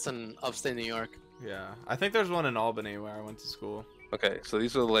they exist in upstate New York. Yeah, I think there's one in Albany where I went to school. Okay, so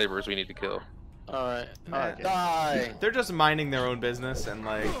these are the laborers we need to kill. Alright. Okay. Die! They're just minding their own business and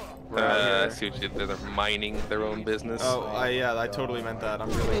like. we're out I here. see what you did. They're mining their own business. Oh, yeah, I totally meant that. I'm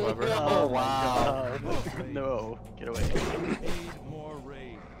really clever. Oh, wow. God. No, get away. Need more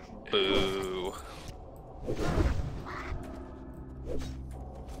rage. Boo.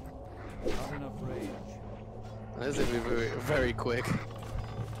 Not enough rage. This is gonna be very, very quick.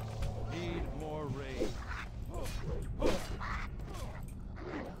 Need more rage.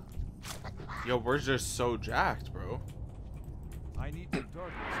 Yo, we're just so jacked, bro. I need to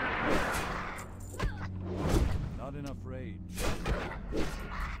target. Not enough rage.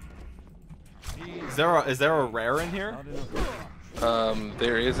 Need Is there a rare in here? not enough rage.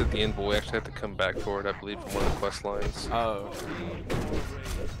 There is at the end, but we actually have to come back for it, I believe, from one of the quest lines. Oh. Need more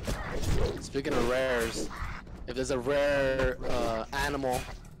rage. Speaking of rares, if there's a rare animal,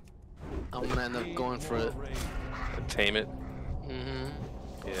 I'm gonna end up going for it. More rage. Tame it. Mm-hmm.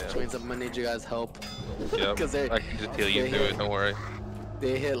 Which Yeah. means I'm gonna need you guys' help. Yep. 'Cause they- I can just heal you they through hit- it, don't worry.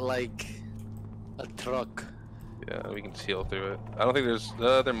 They hit like a truck. Yeah, we can heal through it. I don't think there's,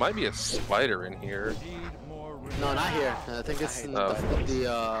 there might be a spider in here. Need more rage. No, not here. I think it's in Oh.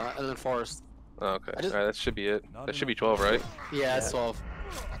 the Inland Forest. Oh, okay, I just- alright, that should be it. That should be 12, right? Yeah, it's 12.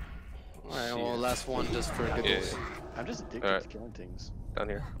 Alright, well, last one just for giggles. I'm just addicted Alright. to killing things. Down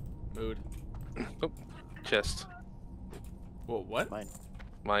here. Mood. Oh, chest. Whoa, what? Mine.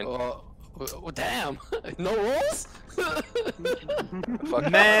 Mine. Oh, damn! No rolls? Fuck.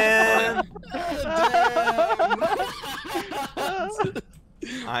 Man!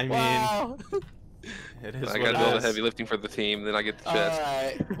 I mean, Wow. it is I what gotta it do all the is. heavy lifting for the team, then I get the chest.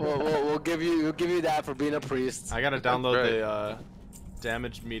 Alright, we'll give you that for being a priest. I gotta download right. the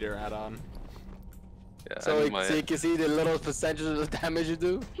damage meter add-on. Yeah, I So, need my, so you can see the little percentage of the damage you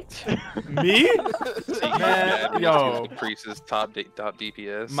do. Me? man, yo. increases top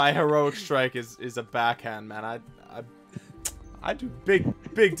DPS. My heroic strike is a backhand, man. I do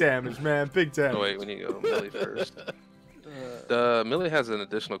big damage, man. Big damage. Oh wait, we need to go Millie first. Millie has an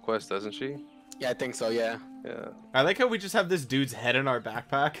additional quest, doesn't she? Yeah, I think so. Yeah. Yeah. I like how we just have this dude's head in our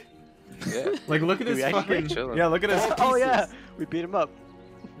backpack. Yeah. Like, look at We his actually fucking. chilling. Yeah, look at his. Oh pieces. yeah, we beat him up.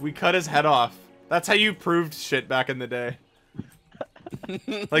 We cut his head off. That's how you proved shit back in the day.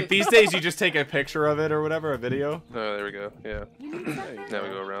 Like these days, you just take a picture of it or whatever, a video. Oh, there we go. Yeah. Now we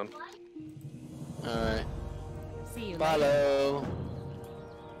go around. Alright. See you later. Follow.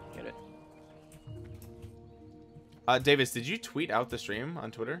 Get it. Davis, did you tweet out the stream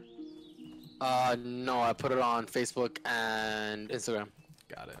on Twitter? No, I put it on Facebook and Instagram.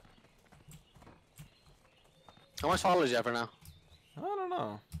 Got it. How much followers you have for now? I don't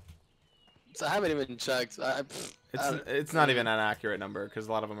know. So I haven't even checked. It's not even an accurate number because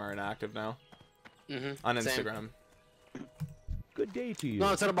a lot of them are inactive now on Instagram. Good day to you.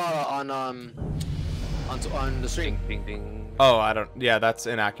 No, it's about on the stream. Ding, ding, ding. Oh, I don't. Yeah, that's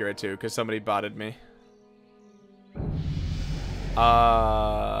inaccurate too because somebody botted me.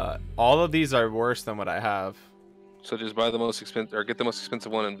 All of these are worse than what I have. So just buy the most expensive, or get the most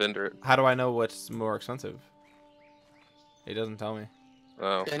expensive one and vendor it. How do I know what's more expensive? It doesn't tell me.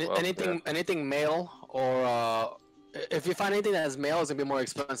 Oh, well, Anything male or if you find anything that has male, it's gonna be more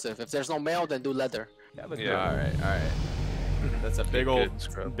expensive. If there's no male, then do leather. Yeah. All right. That's a big Good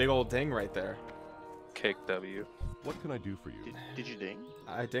scrub. old ding right there. Cake W. What can I do for you? Did you ding?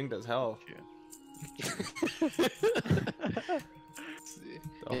 I dinged as hell.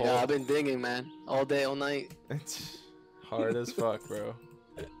 Yeah, I've been dinging, man, all day, all night. It's hard as fuck, bro.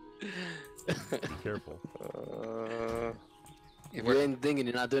 Be careful. If you ain't dinging,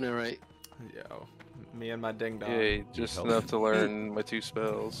 you're not doing it right. Yo, me and my ding dong. Yay, just enough to learn my 2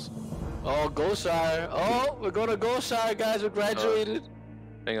 spells. Oh, Goldshire. Oh, we're going to Goldshire, guys. We graduated.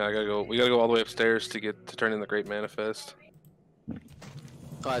 Hang on, I gotta go. We gotta go all the way upstairs to turn in the Great Manifest. Oh,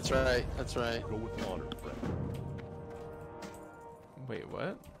 that's right. That's right. Go with honor, friend. Wait,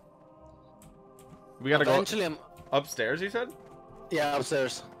 what? We gotta Eventually, go upstairs, you said? Yeah,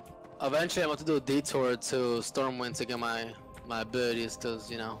 upstairs. Eventually, I'm going to do a detour to Stormwind to get my abilities, because,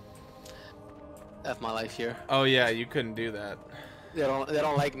 you know, F my life here. Oh yeah, you couldn't do that. They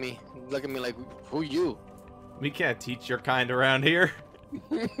don't like me. Look at me like, who you? We can't teach your kind around here.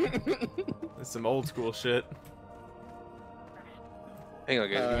 That's some old school shit. Hang on,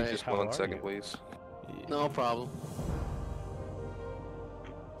 guys. Give me Alright. just How 1 are second, you? please. No problem.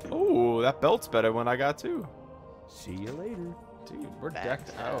 Oh, that belt's better when I got too. See you later. Dude, we're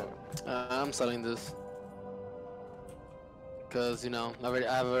decked out. I'm selling this. Because, you know, I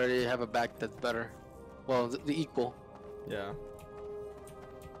already have a back that's better. Well, the equal. Yeah.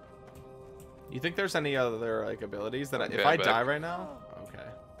 You think there's any other like abilities that if Yeah, I back. die right now? Okay.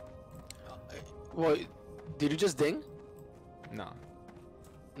 Well, did you just ding? No.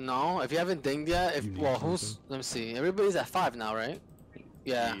 No, if you haven't dinged yet, You need let me something? see. Everybody's at 5 now, right?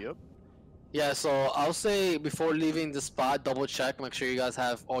 Yeah. Yep. Yeah, so I'll say before leaving the spot, double check, make sure you guys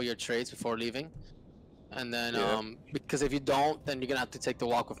have all your trades before leaving. And then, Yeah. because if you don't, then you're gonna have to take the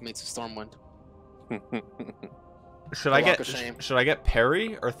walk with me to Stormwind. Should I Walk get of shame. should I get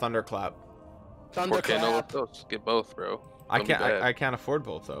parry or thunderclap? Okay, no, Thunderclap. those. Get both, bro. I Don't be can't. bad. I can't afford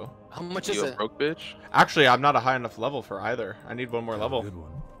both though. How much is You a it? broke bitch? Actually, I'm not a high enough level for either. I need one more level. Good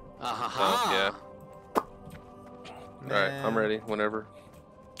one. Yeah. Alright, I'm ready. Whenever.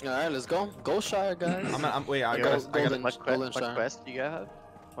 Alright, let's go. Go Shire, guys. Wait, I Yeah, gotta. golden- What golden quest shire. do you guys have?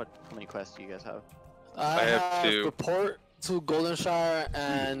 How many quests do you guys have? I have have 2. report to Golden Shire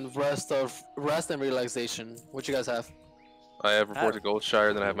and rest and realization. What you guys have? I have report Ah. to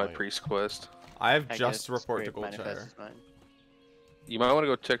Goldshire, then I have my Right. priest quest. I have I just guess report to Great Manifest Goldshire. is mine. You might want to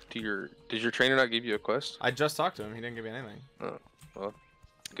go check to your. Did your trainer not give you a quest? I just talked to him. He didn't give me anything.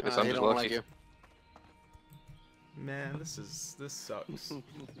 Guess I'm He just don't lucky. like you. Man, this sucks.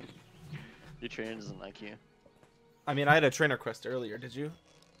 Your trainer doesn't like you. I mean, I had a trainer quest earlier. Did you?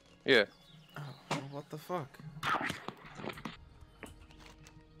 Yeah. Oh, well, what the fuck?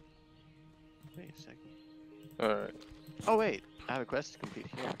 Wait a second. Alright. Oh wait, I have a quest to complete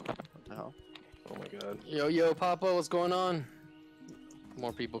here. What the hell? Oh my god. Yo, Papa, what's going on?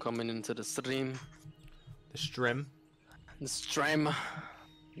 More people coming into the stream. The strim. The stream.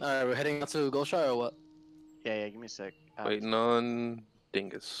 Alright, we're heading out to Goldshire or what? Yeah, give me a sec. I have Waiting on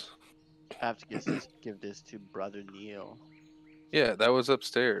Dingus. I have to give this to Brother Neil. Yeah, that was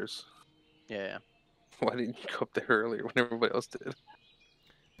upstairs. Yeah. Why didn't you go up there earlier when everybody else did?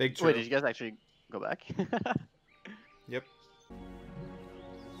 Big true. Wait, did you guys actually go back? Yep.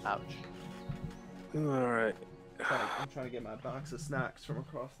 Ouch. Alright. I'm trying to get my box of snacks from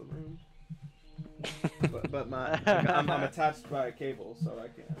across the room. but I'm attached by a cable, so I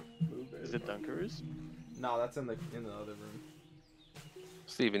can't move it. Is it Dunker's? No, that's in the other room.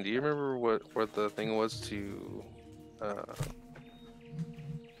 Steven, do you remember what the thing was to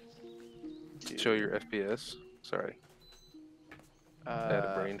show your FPS? Sorry, I had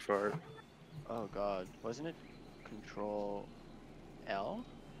a brain fart. Oh god, wasn't it Control L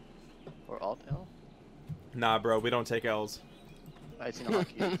or Alt L? Nah, bro, we don't take L's. I seen a lot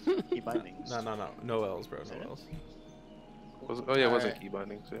of key bindings. No L's, bro, Is it? no L's. Oh yeah, it wasn't Alright. key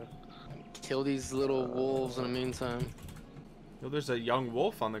bindings. Yeah. Kill these little wolves in the meantime. Yo, there's a young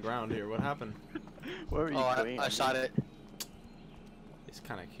wolf on the ground here. What happened? Where were you Oh, going? I shot it. It's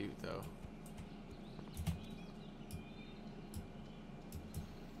kind of cute though.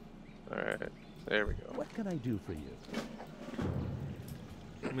 Alright, there we go. What can I do for you?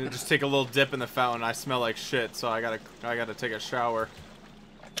 I'm gonna just take a little dip in the fountain. I smell like shit, so I gotta take a shower.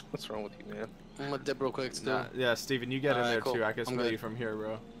 What's wrong with you, man? I'm gonna dip real quick, too. Nah, yeah, Steven, you get in Alright, there cool. too. I can I'm smell good. you from here,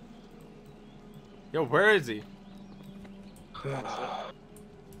 bro. Yo, where is he?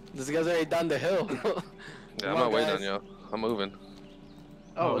 This guy's already down the hill. Yeah, Come I'm on, not waiting guys. on you. I'm moving.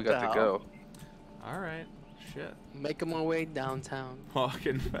 Oh, we what got the to hell? go. All right, shit. Making my way downtown.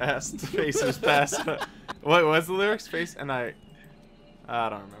 Walking fast, faces past. What was the lyrics? Face and I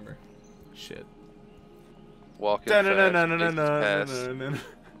don't remember. Shit. Walking fast, faces past, Da-na-na-na-na-na-na-na-na.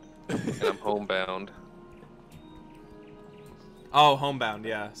 and I'm homebound. Oh, Homebound,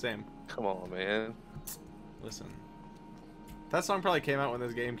 yeah, same. Come on, man. Listen, that song probably came out when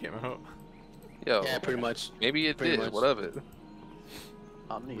this game came out. Yo, Yeah, pretty much. maybe it pretty did. much. What of it?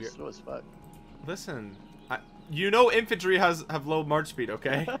 Omni's Weird. slow as fuck. Listen, you know infantry have low march speed,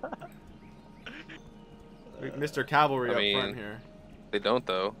 okay? Mr. Cavalry I up mean- front here. They don't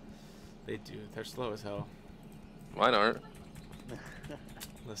though. They do. They're slow as hell. Mine aren't.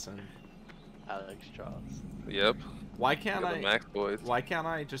 Listen, Alex Charles. Yep. why can't Got the I? max boys. Why can't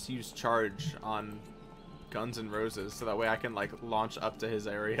I just use charge on Guns N' Roses so that way I can like launch up to his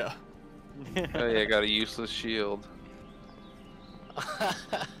area? Oh yeah, got a useless shield.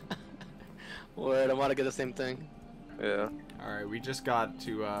 Word, I want to get the same thing. Yeah. All right, we just got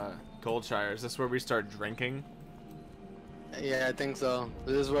to Goldshire. Is this where we start drinking? Yeah, I think so.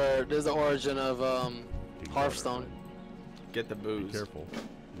 This is the origin of Hearthstone. Get the Be booze. careful.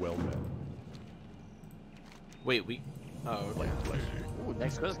 Well met. Wait, we. Oh, okay. Ooh,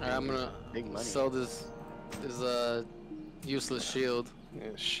 next question. Alright, I'm gonna Big money. sell this useless shield. Yeah,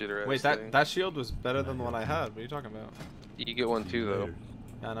 shitter ass Wait, thing. that shield was better than the one I had. What are you talking about? You get one too though.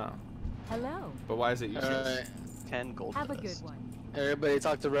 I know. Hello. But why is it useless? Alright, 10 gold Have a good dust. one. everybody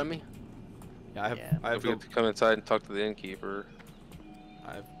talk to Remy. Yeah, I have. Yeah. I have. If we have to come inside and talk to the innkeeper,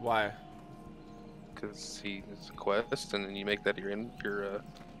 Why? because he's a quest, and then you make that your new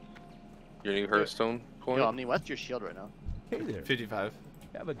Hearthstone point. Yo, Omni, what's your shield right now? Hey there. 55.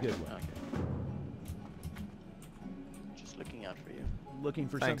 Have a good one. Okay. Just looking out for you. Looking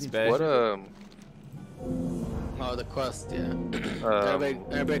for Thanks, something. babe. What Oh, the quest, yeah.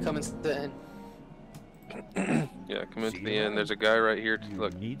 Everybody come and sit in. yeah, come into See the you inn. There's a guy right here. You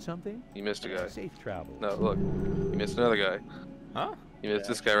Look, need something? you missed a guy. Safe travel. No, look, you missed another guy. Huh? You missed Yeah.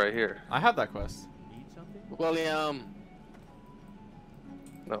 this guy right here. I had that quest. Need something? William.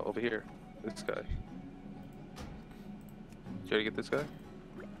 No, over here. This guy. Did you already get this guy?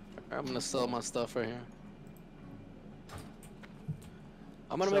 I'm gonna sell my stuff right here.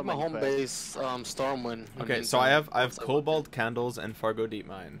 I'm gonna So make my many home quests. base Stormwind. Okay, so I have Once I Cobalt Candles and Fargo Deep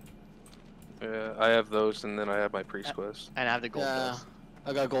Mine. Yeah, I have those, and then I have my priest quest. And I have the gold Yeah, dust.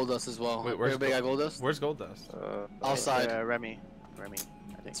 I got gold dust as well. Wait, where's Everybody got gold dust? Where's Gold Dust? Outside. Remy, I think.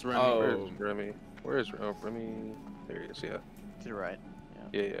 It's Remy. Oh. Where's Remy? Where's Remy? There he is. Yeah. To the right.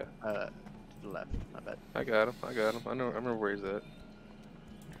 Yeah, yeah. To the left. My bad. I got him. I got him. I know. I remember where he's at.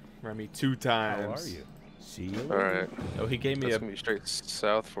 Remy 2 times. How are you? See you All later. right. Yo, he gave me That's a. gonna be straight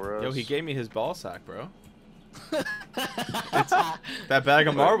south for us. Yo, he gave me his ball sack, bro. That bag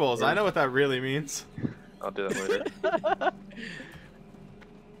of marbles. I know what that really means. I'll do that later.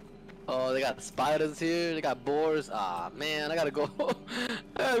 Oh, they got spiders here. They got boars. Ah, man, I gotta go. I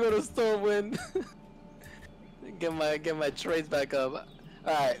gotta go to Stormwind. get my trades back up.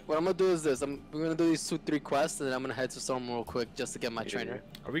 All right, what I'm gonna do is this. We're gonna do these 2-3 quests, and then I'm gonna head to Stormwind real quick just to get my trainer.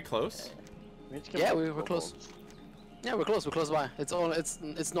 Are we close? We need to get Yeah, more we're gold close. bolts. Yeah, we're close. We're close by. It's north.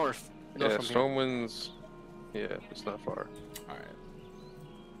 North Yeah, from here. Stormwind's. Yeah, it's not far. All right.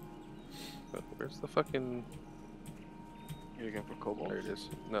 But where's the fucking? You're looking for cobalt. There it is.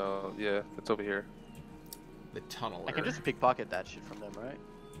 No, yeah, it's over here. The tunneler. I can just pickpocket that shit from them, right?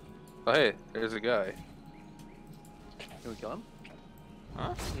 Oh hey, there's a guy. Can we kill him?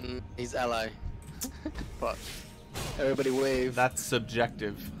 Huh? He's ally. Fuck. Everybody wave. That's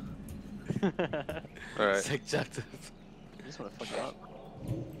subjective. All right. Subjective. I just wanna fuck him up.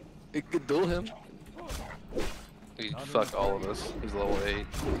 It could duel him. He fucked all of us. He's level 8.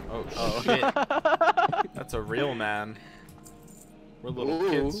 Oh shit. That's a real man. We're little Ooh.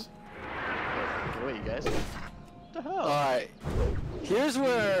 kids. Get away, you guys. What the hell? Alright. Here's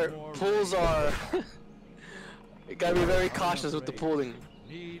where pools are. You gotta be very cautious with the pooling.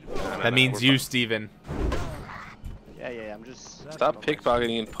 Need That means you, Steven. Yeah, I'm just. Stop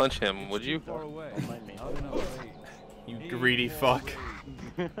pickpocketing and punch him, would you? far away. Don't mind me. Not enough raid. You Need greedy more fuck.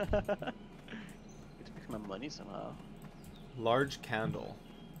 raid. Get to pick my money somehow. Large candle.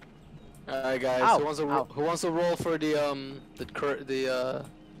 Alright guys, Ow, who wants to ow. who wants to roll for the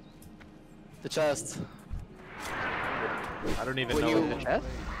The chest. I don't even When know. you- The chest?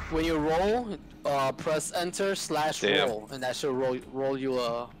 When you roll, press enter / Damn. roll, and that should roll you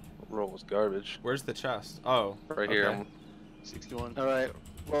a. Roll was garbage. Where's the chest? Oh, Right here. okay. 61. All right,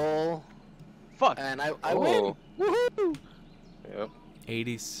 roll, Fuck. and I Oh. win. Woohoo! Yep.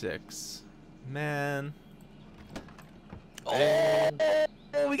 86. Man. Oh,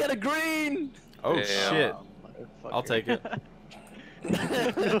 we got a green. Oh Damn. shit. Motherfucker. I'll take it.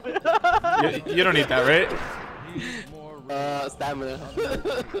 You don't need that, right? Need more raid. Stamina.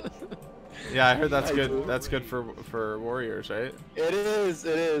 Yeah, I heard that's I good. do. That's good for warriors, right? It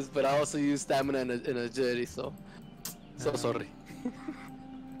is, but I also use stamina and agility, so sorry.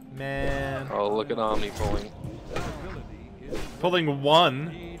 Man. Oh, look at Omni pulling. That ability is Pulling one.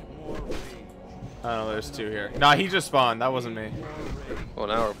 need more rage. I don't know, there's two here. Nah, he just spawned. That wasn't me. Well,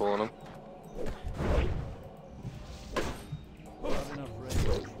 now we're pulling him. Not enough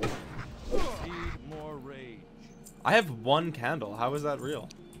rage. Need more rage. I have one candle. How is that real?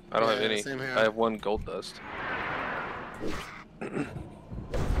 I don't have Yeah, any. same here. I have one gold dust.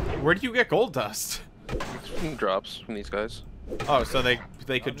 Where do you get gold dust? Drops from these guys. Oh, so they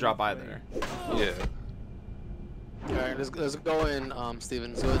could drop either. Yeah. All right, let's go in,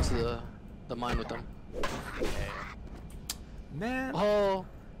 Steven. Let's go into the mine with them. Man. Oh,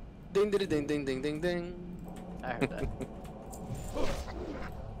 ding ding ding ding ding ding ding. I heard that.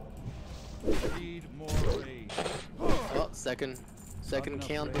 Need more rage. Oh, second enough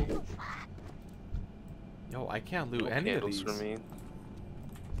candle. rage. Yo, I can't loot No any of candles these. for me.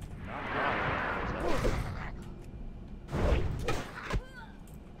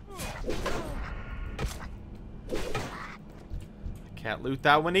 Can't loot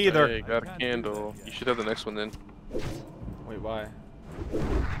that one either. Hey, got a candle. You should have the next one then, Wait, why?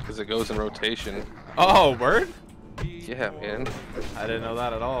 because it goes in rotation. Oh, word? Need Yeah, more man. I didn't know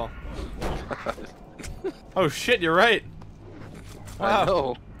that at all. Oh shit, you're right. I Wow.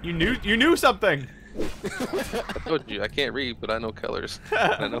 know. You knew something. I told you I can't read, but I know colors.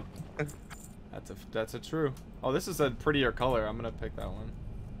 I know. That's a true. Oh, this is a prettier color. I'm gonna pick that one.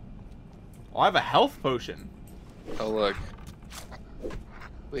 Oh, I have a health potion. Oh look.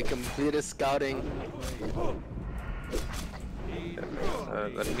 We completed scouting. I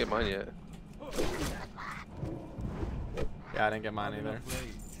didn't get mine yet. Yeah, I didn't get mine either.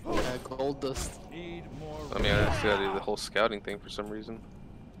 Gold dust. Need more I mean, I just gotta do the whole scouting thing for some reason.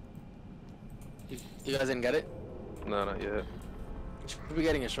 You guys didn't get it? No, not yet. We'll be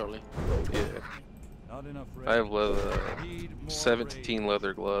getting it shortly. rage. Yeah. Not enough rage. I have leather, Need more 17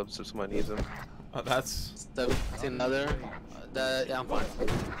 leather gloves if somebody needs them. Oh, that's 17 leather. Yeah, I'm fine.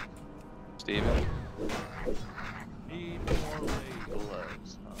 Steven? Need more rage.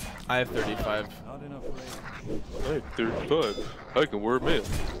 Gloves. I have 35. Not enough rage. Hey, 35. I can wear mail.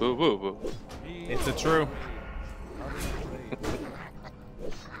 Whoa, whoa, whoa. Need It's a more true. rage. Not enough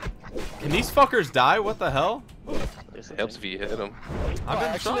rage. Can these fuckers die? What the hell? Yes, It helps if you hit them. I've been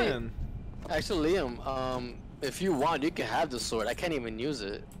actually- trying. Actually, Liam, if you want, you can have the sword. I can't even use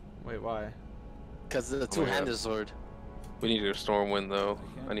it Wait, why? because it's a two-handed sword. We need a Stormwind though.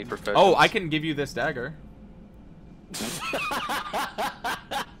 I need professions. Oh, I can give you this dagger.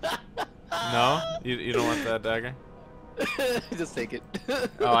 No? You don't want that dagger? Just take it.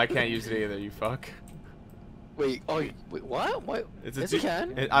 Oh, I can't use it either, you fuck. Wait, wait, what? What? It's a Yes, you two-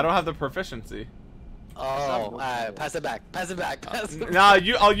 can. I don't have the proficiency. Oh, alright, pass it back. Pass it back. Pass it back. Nah,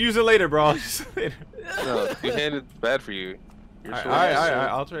 I'll use it later, bro. I'll use it later. No, two-handed bad for you. Your Alright, sword alright, is alright,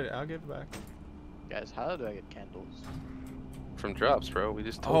 I'll trade it. I'll give it back. Guys, how do I get candles? from drops, bro. We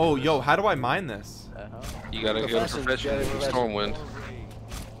just told Oh, you yo, this. how do I mine this? You gotta go to Professions, profession, you gotta go Stormwind.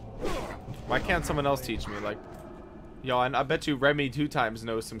 Why can't someone else teach me? Like, yo, I bet you Remy 2 times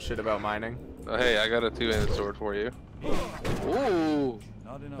knows some shit about mining. Oh, hey, I got a two-handed sword for you. Ooh,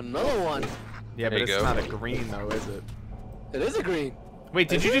 Not enough another one. Yeah, There but you it's go. not a green though, is it? It is a green. Wait,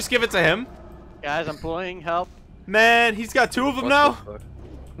 did you just give it to him? Guys, I'm pulling. Help. Man, he's got 2 of them What now. the fuck?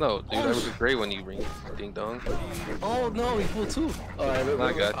 No, dude, that was a great one you ring. Ding dong. Oh no, he pulled two. Alright, wait, I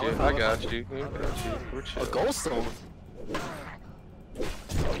wait, got wait, you. wait, I wait. got you. I got you. We're A chill. gold stone.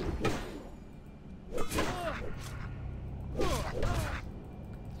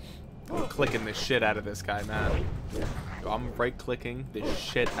 I'm clicking the shit out of this guy, man. Yo, I'm right clicking the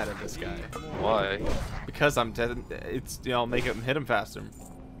shit out of this guy Why? because I'm dead. It's make him hit him faster.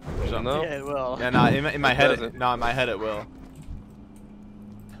 So, No. Yeah, well. Yeah, nah, in my head, doesn't. no, in my head it will.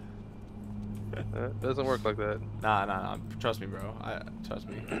 It doesn't work like that. Nah. Trust me, bro. Trust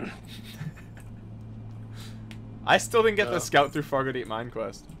me. I still didn't get the scout through Fargo Deep Mine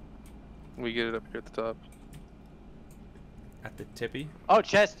quest. We get it up here at the top. At the tippy. Oh,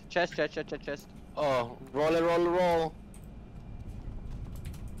 chest. Oh, roll it, roll it, roll.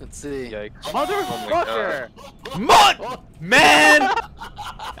 Let's see. Yikes. Motherfucker! Man!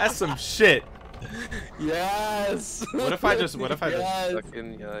 That's some shit. Yes. What if I just Yes.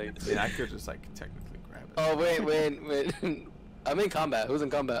 Fucking yikes. I mean, I could just like technically grab it. Oh wait. I'm in combat. Who's in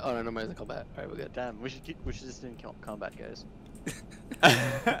combat? Oh no, nobody's in combat. All right, we're good. Damn, we should just in combat, guys.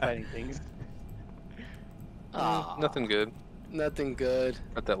 Fighting things. Ah, Nothing good. nothing good.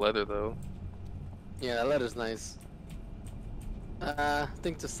 Got that leather though. Yeah, that letter's nice. I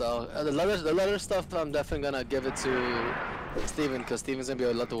think to sell. The leather stuff, I'm definitely gonna give it to Steven, because Steven's gonna be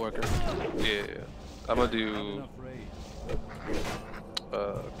a leather worker. Yeah. I'm gonna Not do enough raid.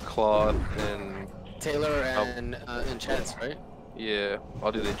 cloth and Taylor and enchants, right? yeah.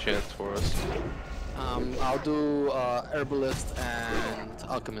 I'll do the enchants for us. I'll do herbalist and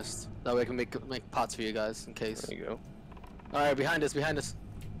alchemist. That way I can make pots for you guys in case. There you go. All right, behind us.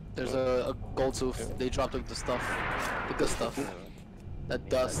 There's a gold tooth. Okay. They dropped the stuff, the good stuff. That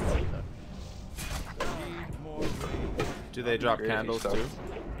dust. Need more raid. Do they drop Great candles stuff. too?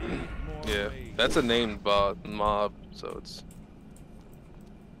 More Yeah. raid. That's a named mob, so it's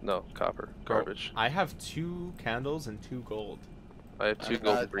no copper. Garbage. I have 2 candles and 2 gold. I have 2 I gold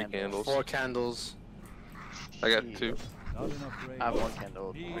got and 3 candles. 4 candles. I got Shit. 2. Not enough raid. I have 1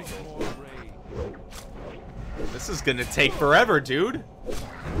 candle. Need 3 gold. more raid. This is gonna take forever, dude.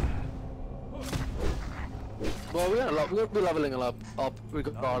 Well, we're leveling up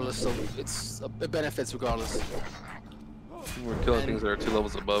regardless, so it benefits regardless. We're killing And- things that are 2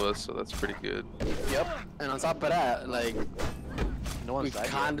 levels above us, so that's pretty good. Yep. And on top of that, like No we one's died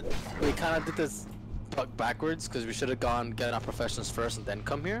yet. kind of did this backwards, because we should have gone get our professions first and then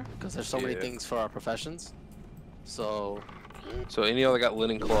come here, because there's so many Yeah. things for our professions. So So any other got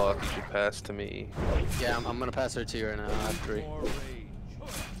linen cloth, you should pass to me. yeah, I'm gonna pass her to you right now. I have 3. More rage.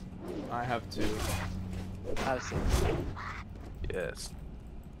 I have 2. I have 6. Yes.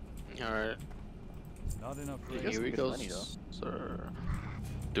 All right. Not enough You raid. got Here some we good go, money, though. sir.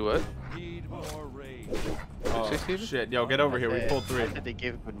 Do what? Need more raid. Oh say, Steven? shit! Yo, get over here. We Okay, pulled 3. I said they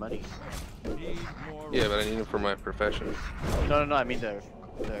gave good money. Need more Yeah, raid. but I need them for my profession. No, I mean the Need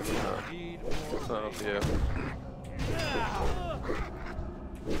more Oh, raid. yeah.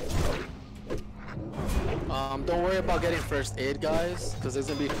 Don't worry about getting first aid, guys, because there's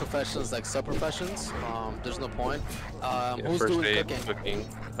gonna be professions like sub-professions. There's no point. Yeah, Who's first doing aid, cooking?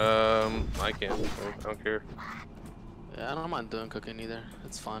 I can. I don't care. Yeah, I don't mind doing cooking either.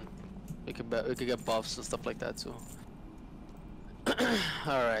 It's fun. We could get buffs and stuff like that too.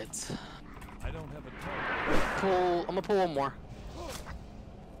 All right. I don't have a target. I'm gonna pull one more.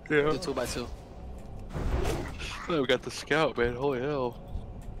 Yeah. Do 2x2. Oh, we got the scout, man. Holy hell.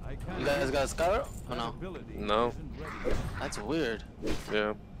 I can't. You guys got a scout? Oh That no, ability No. isn't ready. that's weird.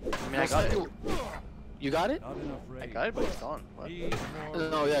 Yeah. I mean, I got it. You got it? Not enough I raid. got it, but it's gone. What? Need more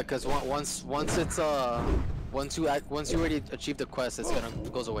No, yeah, because once it's once you already achieve the quest,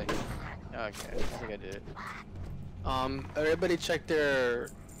 it goes away. Okay, I think I did it. Everybody check their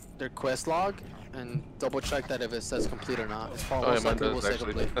quest log and double check that if it says complete or not. It's probably Oh, yeah, most mine likely will does say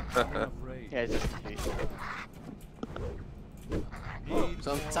actually. complete. enough raid. Yeah, it's just complete. Need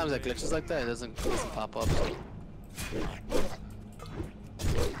Sometimes more it glitches like that. It doesn't pop up.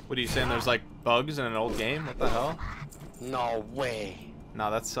 What are you saying? There's like bugs in an old game? What the hell? No way. No,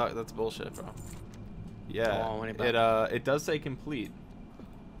 that's bullshit, bro. Yeah, Oh, when it back- it does say complete.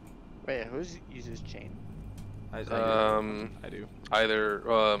 Wait, who's uses chain? I do.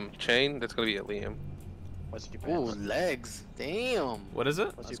 Either chain. That's gonna be at Liam. What's your Ooh, pants? legs. Damn. What is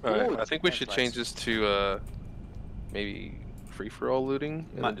it? What's your All right. pants? I think we should change this to maybe free for all looting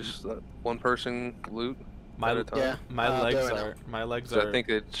and My- then just let one person loot My at a time. Yeah. my I'll do legs it now. are my legs So are I think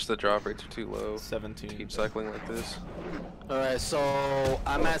it's the drop rates are too low to 17. keep cycling like this. All right, so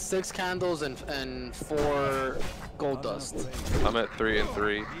I'm at 6 candles and 4 gold Not dust. enough raid. I'm at 3 and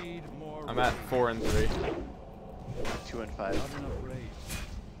 3. Need more I'm at 4 and 3. 2 and 5. Not enough raid.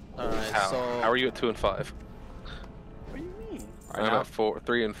 All right, How? so How are you at 2 and 5? What do you mean? Right I'm now, at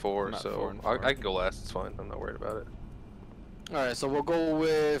 3 and 4, I'm at so 4 and I 4. can go last. It's fine. I'm not worried about it. all right, so we'll go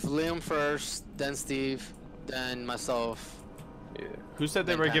with Liam first, then Steve, then myself. Yeah. who said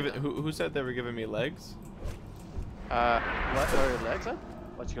they Then were kinda. giving who said they were giving me legs? What are your legs at?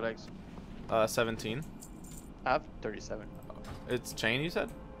 What's your legs? 17. I have 37. It's chain, you said?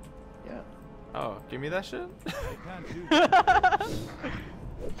 Yeah. Oh, give me that shit. I can't do that.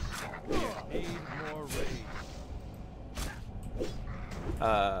 Need more raid.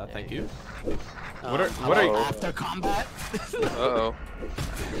 Thank you. Um, What are- how what are about you- after combat? Uh-oh.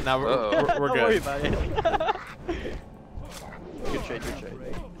 Now we're Uh-oh. we're Don't worry good. about it. trade, good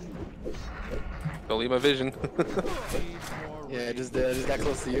trade. Don't leave my vision. Yeah, I just got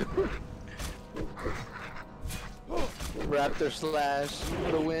close to you. Raptor slash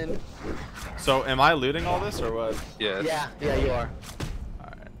for the win. So am I looting all this or what? Yes. Yeah, you are.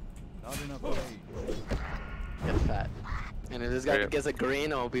 Alright. Not enough rage. Get fat. And if this guy Great. gets a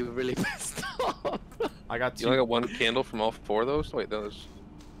green, I'll be really pissed off. I got You only two. got one candle from all 4 of those? Wait, those.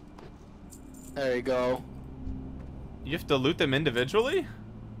 There you go. You have to loot them individually?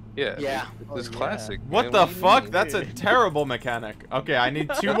 Yeah. Yeah. This is Oh, yeah. classic. What man. the do you fuck? mean? That's a terrible mechanic. Okay, I need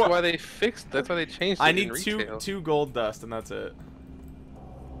two That's more. why they fixed. That's why they changed it I in need retail. two gold dust and that's it.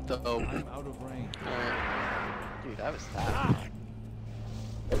 Dope. I'm out of range. Dude, that was that.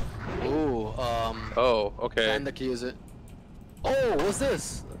 Ooh, Oh, okay. Panda can use it. Oh, what's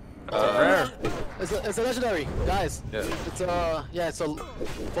this? Rare. It's a legendary, guys. Yeah. It's yeah. So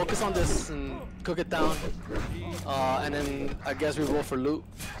focus on this and cook it down. And then I guess we roll for loot.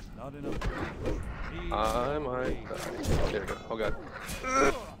 Not enough rage. I might die. Oh, there we go. Oh god.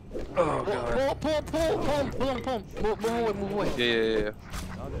 Oh god. Move away. Yeah.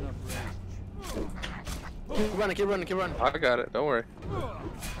 Not enough rage. Keep running. I got it. Don't worry.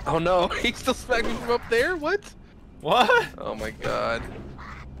 Oh no, he still smacked me from up there? What? What? Oh my god.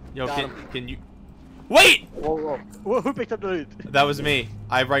 Yo, Got can you... Wait! Whoa, whoa. Who picked up the loot? That was me.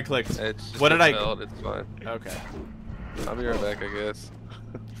 I right clicked. It's just What did I... misspelled, It's fine. Okay. I'll be right back, I guess.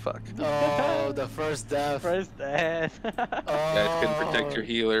 Fuck. Oh, the first death. First death. Guys couldn't protect your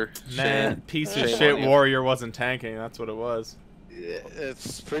healer. Man, Shame. piece of Shame shit on you. warrior wasn't tanking. That's what it was.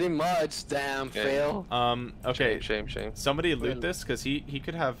 It's pretty much damn Yeah. fail. Okay. Shame. Somebody loot Really? this because he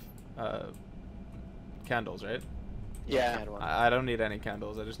could have candles, right? Yeah. I don't need any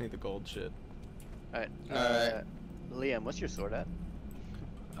candles. I just need the gold shit. Alright. Alright. Liam, what's your sword at?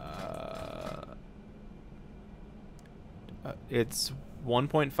 It's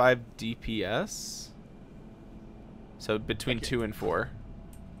 1.5 DPS. So between Okay. 2 and 4.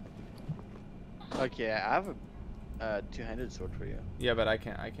 Okay, I have a two-handed sword for you. Yeah, but I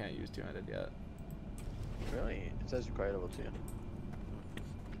can't use two-handed yet. Really? It says required level 2.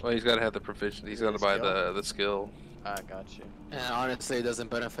 Well, he's got to have the proficiency. He's got to buy the skill. Ah, got you. And honestly, it doesn't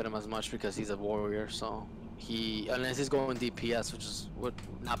benefit him as much because he's a warrior. So unless he's going DPS, which would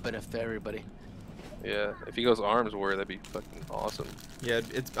not benefit everybody. Yeah. If he goes arms warrior, that'd be fucking awesome. Yeah,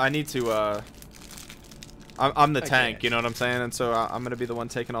 I need to I'm the Okay. tank, you know what I'm saying? And so I'm gonna be the one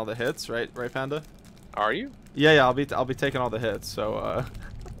taking all the hits, right, Panda? Are you? Yeah, I'll be taking all the hits. So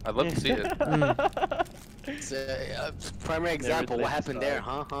I'd love to see it. It's a primary example. What happened there?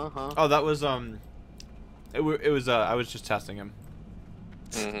 Huh? Oh, that was it was I was just testing him.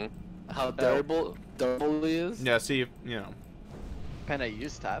 Mm-hmm. How durable he is? Yeah, see if you know. Can I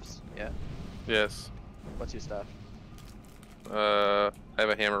use staffs? Yeah. Yes. What's your staff? I have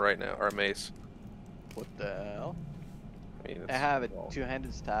a hammer right now, or a mace. What the hell? I mean, I have a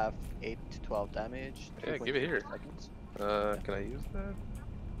two-handed staff, 8 to 12 damage. Yeah, give it 3.3 here. seconds. Can I use that?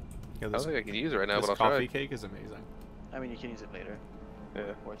 Yeah, I this, don't think I can use it right now, this but I'll coffee try. cake is amazing. I mean, you can use it later. Yeah.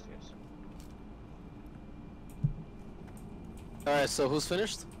 Worst case. All right. So who's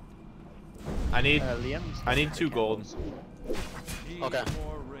finished? I need Liam. I need 2 gold. Need Okay.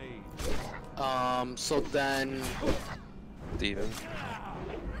 more rage. So then, Steven.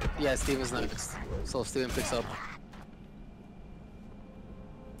 yeah, Steven's next. So Steven picks up.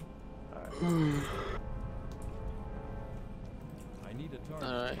 I need a All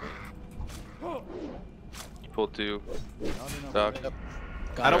target. right. You pulled 2. Not enough Doc. rage.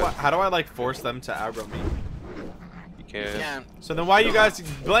 how do I like force them to aggro me? You can. Can't. So then why you guys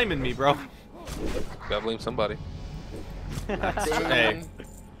blaming me, bro? Gotta blame somebody. Hey.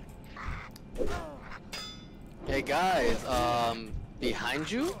 Hey guys, behind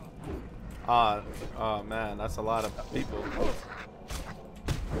you? Oh man, that's a lot of people.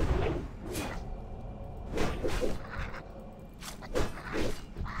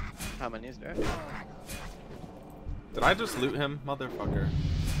 How many is there? Did I just loot him, motherfucker?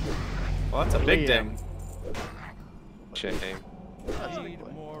 Well, that's a big ding. Shame. That's a big Need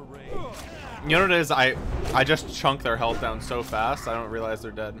boy. more rage. You know what it is? I just chunk their health down so fast I don't realize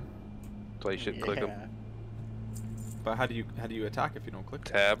they're dead. That's why you shouldn't click him. But how do you attack if you don't click?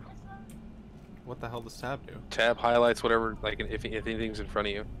 Tab. What the hell does tab do? Tab highlights whatever, like if anything's in front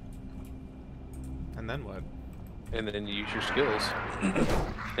of you. And then what? And then you use your skills.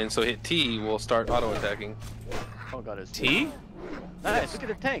 And so hit T will start auto attacking. Oh god, it's T? Nice, look at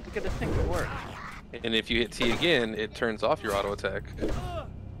the tank, look at the tank, it worked. And if you hit T again, it turns off your auto attack.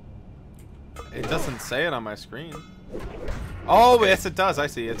 It doesn't say it on my screen. Oh, yes it does. I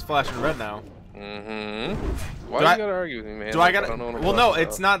see. It's flashing red now. Why Do you I- gotta argue with me, man? Do Like, I gotta? don't know what I'm Well, no, talking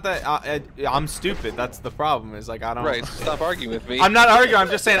it's about. not that I'm stupid. That's the problem. Is like I don't. Right, so stop arguing with me. I'm not arguing. I'm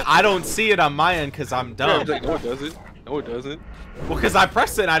just saying I don't see it on my end because I'm Yeah, dumb. I'm like, no, it doesn't. No, it doesn't. Well, because I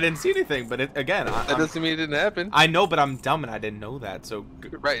pressed it and I didn't see anything. But again, That doesn't mean it didn't happen. I know, but I'm dumb and I didn't know that. So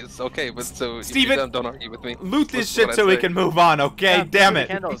Right, it's okay, but so if Steven, you're dumb, don't argue with me. loot this Listen to shit what so I we say. can move on. Okay, Yeah, damn the it.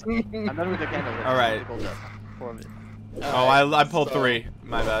 Candles. I'm done with the candles. All right. Four of it. Oh, I pulled 3.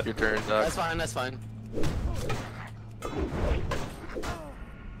 My bad. Your turn, Doc. That's fine. That's fine.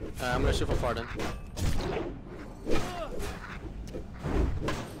 I'm gonna shoot for pardon.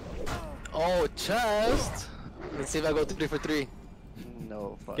 Oh, chest. Let's see if I go 3 for 3.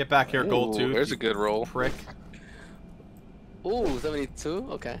 No. Fuck. Get back here, gold Ooh, tooth. there's a good roll. Prick. Ooh, 72.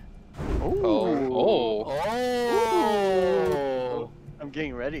 Okay. Oh. Oh. I'm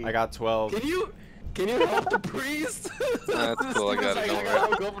getting ready. I got 12. Can you help the priest? That's cool, I got it, don't worry.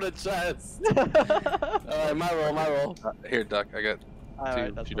 I'll go for the chest. Alright, my roll. Here, Doc, I got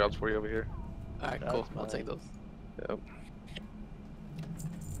Alright, two drops for you over here. Alright, That's cool. I'll fine. take those. Yep.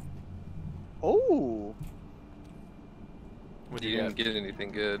 Oh. What do You you didn't get? get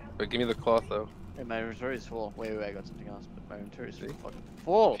anything good, but give me the cloth though. Hey, my inventory is full. Wait, I got something else, but my inventory is fucking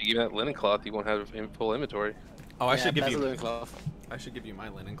full. If you give me that linen cloth, you won't have full inventory. Oh, I Yeah, should give pass the you. linen cloth. I should give you my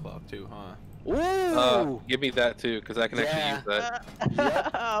linen cloth too, huh? Ooh. Give me that too, because I can actually use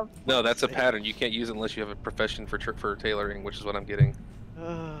that. No, that's a pattern. You can't use it unless you have a profession for tailoring, which is what I'm getting.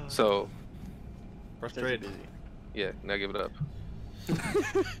 So, Frustrated. yeah, now give it up.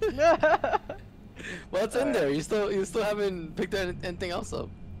 What's in there? You still haven't picked anything else up.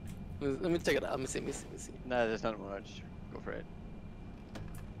 Let me check it out. Let me see. No, there's not much. Go for it.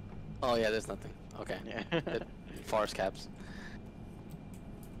 Oh yeah, there's nothing. Okay. Yeah. Forest caps.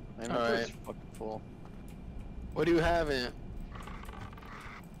 My inventory is Alright. fucking full. What do you have in it?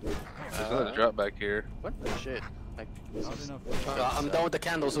 There's another drop back here. What the shit? Like, this Not is enough I'm done with the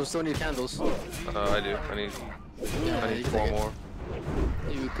candles, so we still need candles. I do. I need Yeah, you can 4 take more.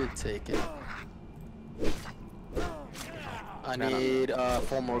 it. You could take it. I need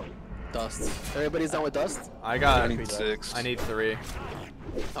 4 more dust. Everybody's done with dust? I I got. need 6. I need 3.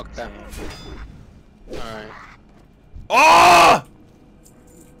 Okay. Alright. Oh!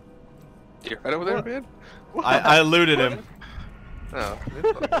 You're right over there, man. I looted him. Oh, it's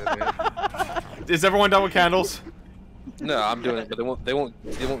all good, man. Is everyone done with candles? No, I'm doing it, but they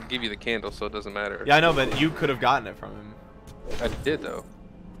won't give you the candle, so it doesn't matter. Yeah, I know, but you could have gotten it from him. I did though.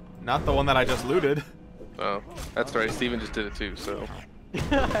 Not the one that I just looted. Oh, that's right. Steven just did it too. So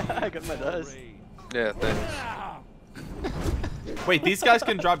I got my dust. yeah, thanks. Wait, these guys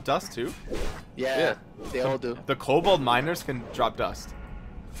can drop dust too? Yeah, they all do. The kobold miners can drop dust.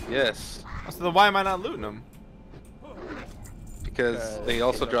 Yes, So then why am I not looting them? because they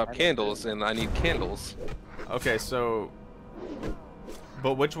also drop candles, and I need candles. Okay, so...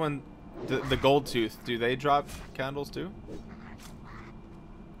 But which one... The gold tooth, do they drop candles too?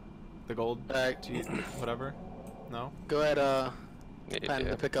 The gold teeth, whatever? No? Go ahead, plan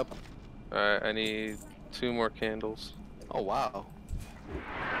Yeah. to pick up. Alright, I need 2 more candles. Oh wow.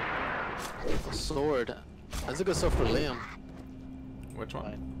 A sword. That's a good sword for Liam. Which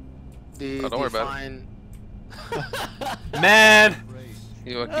one? The Oh, don't worry about it. fine. Man!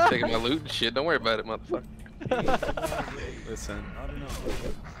 You want to keep taking my loot and shit? Don't worry about it, motherfucker. Listen, Not enough.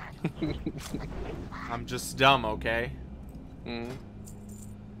 I'm just dumb, okay?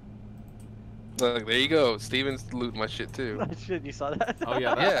 Look, there you go. Steven's looting my shit too. Shit, you saw that? Oh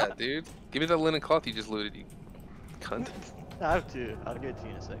yeah, Yeah, dude. Give me that linen cloth you just looted, you cunt. I have to. I'll give it to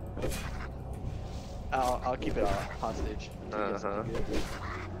you in a sec. I'll keep it hostage. until you get something good.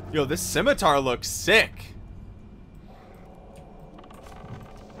 Yo, this scimitar looks sick.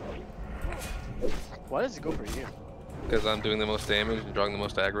 Why does it go for you? Because I'm doing the most damage and drawing the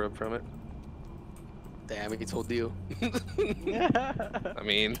most aggro from it. Damn, he told you. I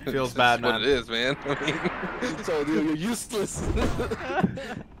mean, Feels it's bad, what man. it is, man. I mean, He told you you're useless.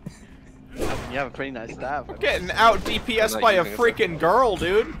 You have a pretty nice staff. Getting out DPS I'm not by a using it, freaking girl,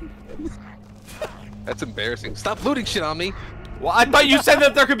 dude. that's embarrassing. Stop looting shit on me. Well, I thought you said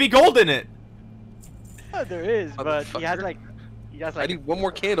that there could be gold in it. Yeah, there is, but he has Motherfucker. like, he has I like, need 1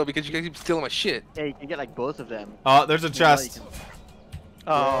 more candle because you guys keep stealing my shit. yeah, you can get like both of them. Oh, there's a You know, you chest. can-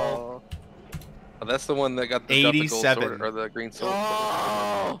 Oh, Oh, that's the one that got the, drop the gold 87. sword, or the green sword.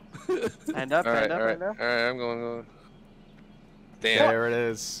 Oh! hand up, Alright, hand up, alright, hand up. alright, I'm going. Damn. There it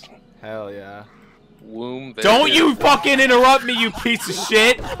is. Hell yeah. Womb. there Don't it you is. fucking interrupt me, you piece of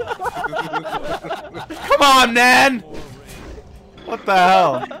shit! Come on, man! What the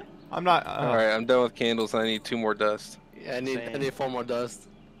hell? I'm not. Alright, I'm done with candles. I need 2 more dust. Yeah, I need 4 more dust.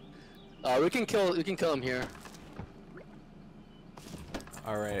 We can kill him here.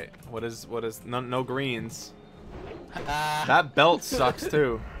 All right. What is no greens? Ah. That belt sucks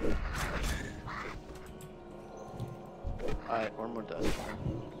too. Alright, one more dust.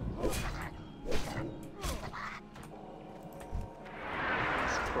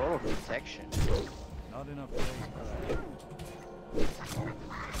 Scroll of protection. Not enough raid.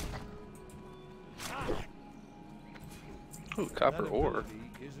 Ooh, copper That ore. ability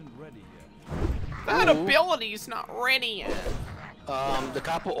isn't ready yet. That ability's not ready yet. The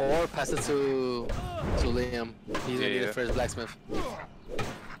copper ore, pass it to Liam. He's gonna need it for his blacksmith.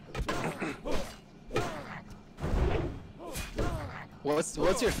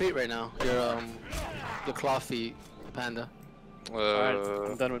 What's your feet right now? Your claw feet, Panda. Alright,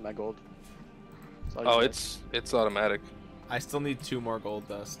 I'm done with my gold. Oh, it's automatic. I still need 2 more gold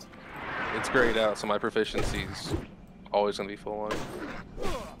dust. It's grayed out, so my proficiency's always gonna be full on.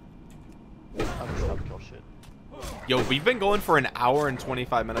 I'm just gonna kill shit. Yo, we've been going for an hour and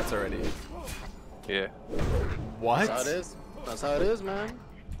 25 minutes already. Yeah. What? That's how it is. That's how it is, man.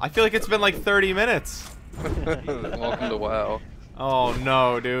 I feel like it's been like 30 minutes. Welcome to WoW. Oh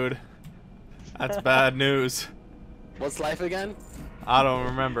no, dude. That's bad news. What's life again? I don't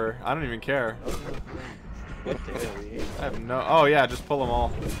remember. I don't even care. Daily. I have no. Oh yeah, just pull them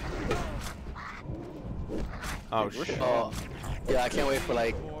all. Oh Dude, we're shit. Oh, yeah, I can't wait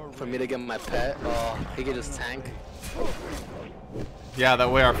for me to get my pet. Oh, he can just tank. Yeah,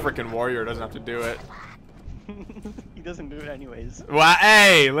 that way our freaking warrior doesn't have to do it. He doesn't do it anyways. Well,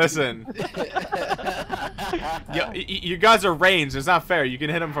 hey, listen. Yo, you guys are ranged. It's not fair. You can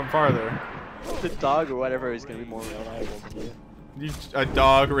hit him from farther. The dog or whatever is gonna be more reliable than you. A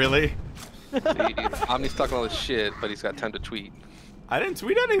dog, really? Omni's talking all this shit, but he's got time to tweet. I didn't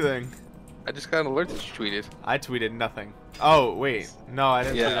tweet anything. I just got an alert that you tweeted. I tweeted nothing. Oh wait, no, I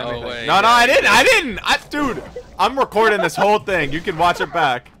didn't Yeah, tweet oh, anything. wait, No, yeah. I didn't. Dude, I'm recording this whole thing. You can watch it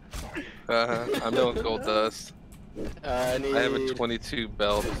back. I'm done with gold dust. I need. I have a 22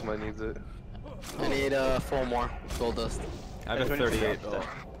 belt if somebody needs it. I need 4 more gold dust. I have a 38 belt.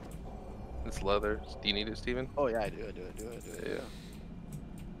 It's leather. Do you need it, Steven? Oh yeah, I do it. Yeah.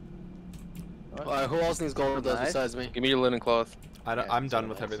 Alright, who else needs gold dust Nice. besides me? Give me your linen cloth. I'm done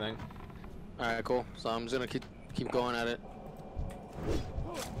with everything. Alright, cool. So I'm just gonna keep going at it.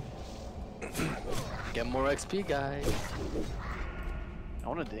 Get more XP, guys. I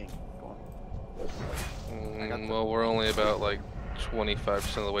want a ding. Go on. Well, we're only about like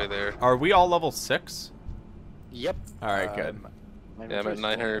 25% of the way there. Are we all level 6? Yep. All right, good. My Yeah, I'm at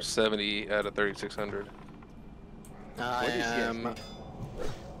inventory's full. 970 out of 3600. I What is he am. at?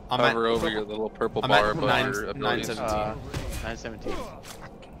 I'm at, Hover over your little purple I'm bar at above your abilities. 917. 917.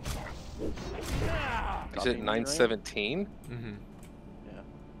 Is it 917? Mm-hmm.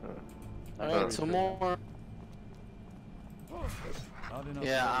 Alright, 2 more. Not enough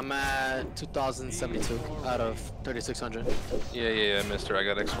Yeah, raid. I'm at 2072 out of 3600. Yeah, mister. I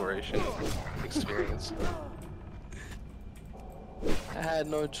got exploration experience. I had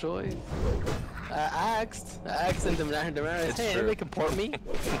no choice. I asked and demand, It's hey, true. anybody can port me?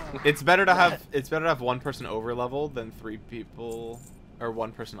 It's better to have 1 person over leveled than 3 people or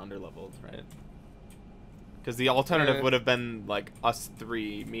 1 person under leveled, right? Because the alternative Yeah. would have been like us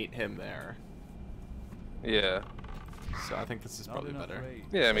 3 meet him there. Yeah. So I think this is Not probably enough better. raid.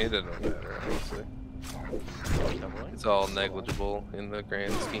 Yeah, I mean, it doesn't matter, honestly. It's all negligible in the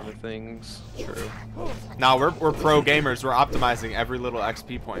grand scheme of things. True. Now we're pro gamers. We're optimizing every little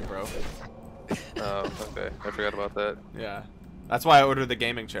XP point, bro. Oh, okay. I forgot about that. Yeah. That's why I ordered the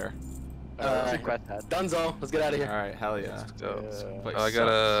gaming chair. Request that. Dunzo, let's get out of All here. right, hell yeah. So, This place I got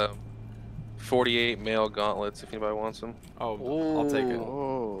sucks. a 48 male gauntlets if anybody wants them. Oh, I'll take it.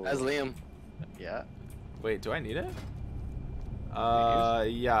 Oh. That's Liam. Yeah. Wait, do I need it?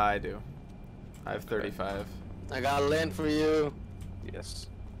 Yeah, I do. I have 35. I got lint for you. Yes.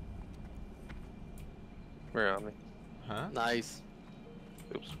 Where on me? Huh? Nice.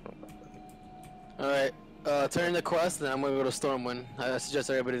 Oops. Alright, turn the quest, then I'm gonna go to Stormwind. I suggest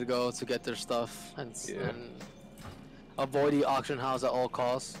everybody to go to get their stuff and avoid the auction house at all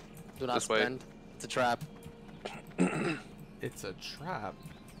costs. Do not This way. spend. It's a trap. It's a trap.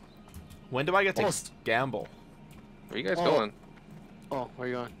 When do I get to Almost. gamble? Where you guys Oh. going? Oh, where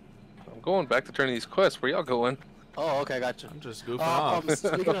you going? I'm going back to turning these quests. Where y'all going? Oh, okay, gotcha. I'm just goofing off.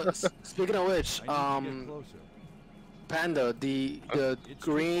 Speaking of which, I need to get closer. Panda, the It's too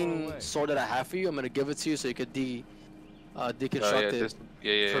green far away. sword that I have for you, I'm gonna give it to you so you could deconstruct yeah,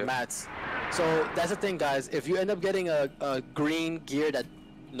 it yeah. for mats. So that's the thing, guys. If you end up getting a green gear that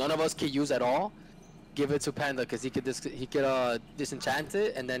none of us can use at all, give it to Panda because he could disenchant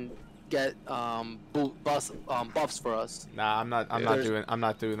it and then get buffs for us. Nah, I'm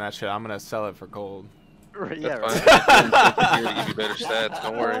not doing that shit. I'm gonna sell it for gold. Yeah, That's right. fine. To give you better stats.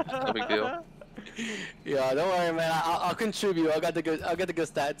 Don't worry. No big deal. Yeah, don't worry, man. I'll contribute. I got the good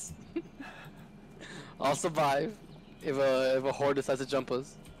stats. I'll survive if a horde decides to jump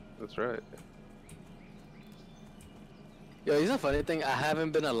us. That's right. Yo, here's a funny thing. I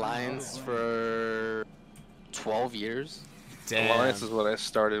haven't been Alliance for 12 years. Damn. Alliance is what I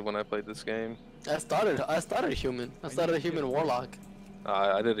started when I played this game. I started human. I started a human warlock.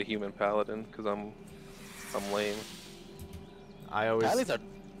 I did a human paladin because I'm lame. I always.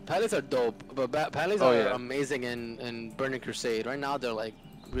 Pallies are dope, but pallies Oh, are yeah. amazing in Burning Crusade. Right now they're like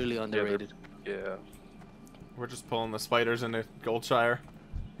really underrated. Yeah. We're just pulling the spiders into Goldshire.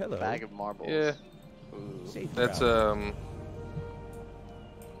 Hello. Bag of marbles. Yeah. Ooh. Safe That's travel.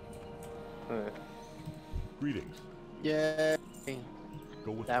 Greetings. Yeah.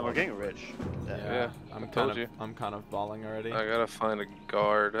 Go with Damn, we're honor. getting rich. Yeah, I'm told kind you. of I'm kind of balling already. I gotta find a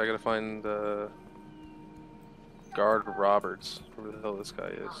guard. I gotta find Guard Roberts. Whoever the hell this guy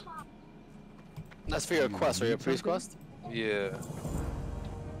is. That's for your quest or your priest quest. Yeah.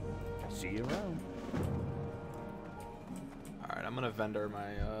 See you around. All right, I'm gonna vendor my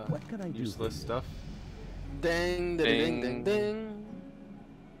What can I do useless for you? stuff. Ding, ding, ding, ding, ding.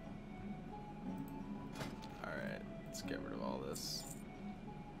 All right, let's get rid of all this.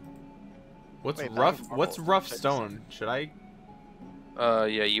 What's Wait, rough? Bag of What's Marbles. rough Should I just- stone? Should I?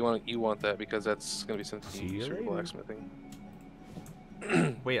 Yeah. You want that because that's gonna be something See you you use for later. blacksmithing.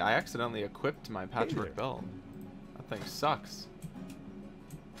 Wait, I accidentally equipped my there. patchwork belt. That thing sucks.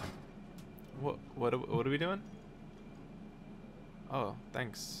 What are we doing? Oh,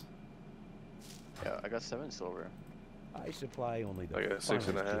 thanks. Yeah, I got 7 silver. I supply only the I got 6.5. finest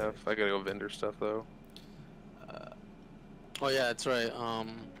jewelry. I gotta go vendor stuff though. Oh yeah, that's right.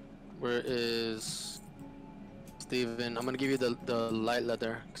 Where is Steven? I'm gonna give you the light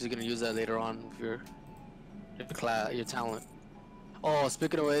leather because you're gonna use that later on with your talent. Oh,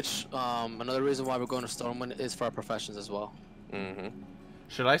 speaking of which, another reason why we're going to Stormwind is for our professions as well. Mm-hmm.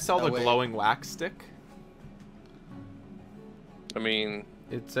 Should I sell No, the wait. glowing wax stick? I mean,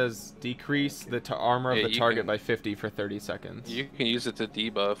 It says decrease the armor Yeah, of the you target can- by 50 for 30 seconds. you can use it to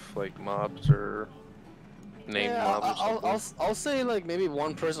debuff like mobs or name Yeah, mobs or something. I'll say like maybe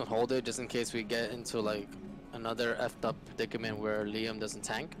one person hold it just in case we get into like another effed up predicament where Liam doesn't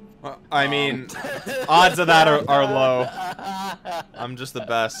tank. I mean, odds of that are low. I'm just the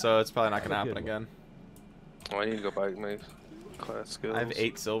best, so it's probably not gonna Have a happen good one. again. Oh, I need to go buy my class skills. I have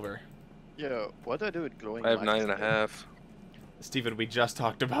 8 silver. Yo, what do I do with glowing I have wax? 9.5. Steven, we just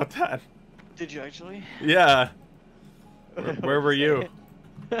talked about that. Did you actually? Yeah. Where were you?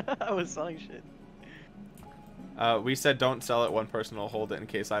 I was selling shit. We said don't sell it. One person will hold it in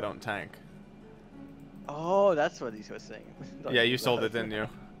case I don't tank. Oh, that's what he was saying. Yeah, you sold it, didn't you?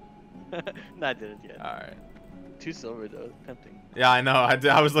 No, I didn't yet. All right. 2 silver though, tempting. Yeah, I know.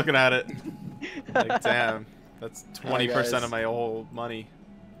 I was looking at it. Like, damn, that's Alright, 20% guys. of my whole money.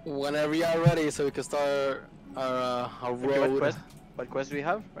 Whenever you are ready, so we can start our Okay, road. what quest do we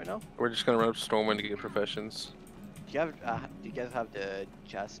have right now? We're just gonna run up Stormwind to get professions. Do you guys have the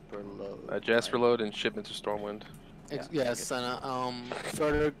Jasper load? Jasper right? load and shipment to Stormwind. Yes,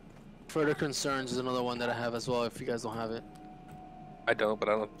 and further concerns is another one that I have as well. If you guys don't have it. I don't, but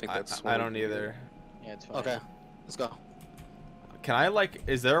I don't think that's. I one don't we- either. Yeah, it's fine. Okay, let's go. Can I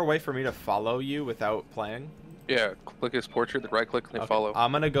is there a way for me to follow you without playing? Yeah, click his portrait, right click, and then Okay, follow.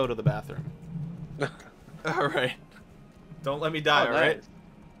 I'm gonna go to the bathroom. All right. Don't let me die, Oh, all right? nice.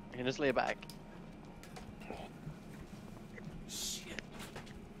 You can just lay back.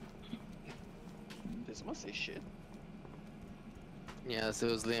 Did someone say shit? Yes,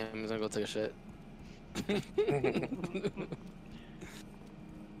 it was Liam. He's gonna go take a shit.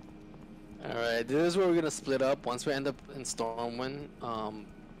 Alright, this is where we're gonna split up. Once we end up in Stormwind,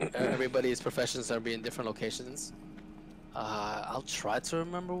 everybody's professions are be in different locations. I'll try to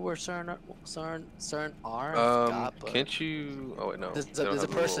remember where certain are. I forgot, but Can't you? Oh wait, no. there's they don't a have the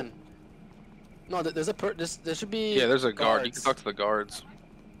rule. person. No, there's a there should be. Yeah, there's a guard. You can guards, talk to the guards.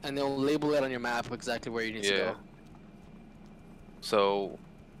 and they'll label it on your map exactly where you need to Yeah. go. So,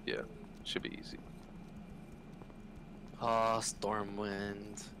 yeah, should be easy. Oh,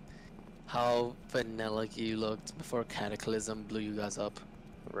 Stormwind. How vanilla you looked before Cataclysm blew you guys up.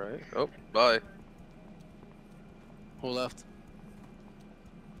 Right. Oh, bye. Who left?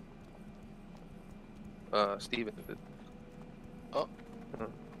 Steven did. Oh. Uh,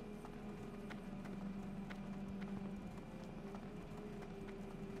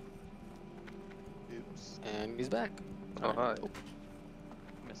 Oops. And he's back. Oh, hi.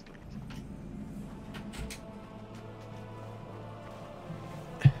 Missed it.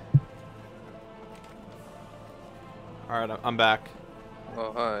 All right, I'm back.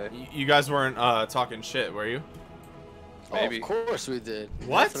 Oh, hi. You guys weren't talking shit, were you? Maybe. Oh, of course we did.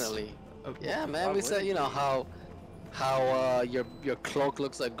 What? Definitely. Uh, Yeah, man. why We said, wouldn't you know, how your cloak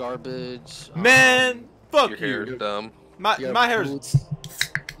looks like garbage. Man, fuck Your hair's you. dumb. Your My hair's boots,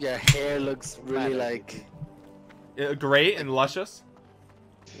 your hair looks really Matter. like. great and luscious.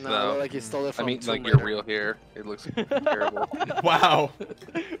 No. Like you stole it I from mean, Tomb like your Raider. real hair. It looks terrible. Wow.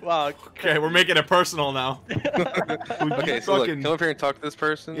 Wow. Okay, we're making it personal now. Okay, so look, come up here and talk to this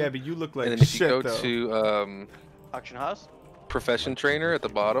person. Yeah, but you look like and then if shit, you go though. to Auction house. profession trainer at the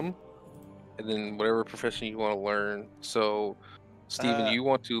bottom, and then whatever profession you want to learn. So, Steven, you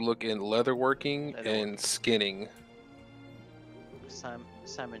want to look in leatherworking and skinning.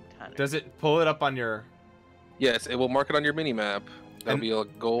 Simon Tanner. Does it pull it up on your? Yes, it will mark it on your mini map. There'll And- be a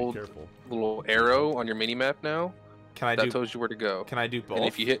gold Careful. little arrow on your mini map now. Can I That do? tells you where to go. Can I do both? And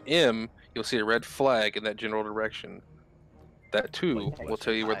if you hit M, you'll see a red flag in that general direction. That too will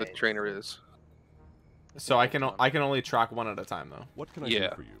tell you where the trainer is. So I can only track one at a time though. What can I Yeah.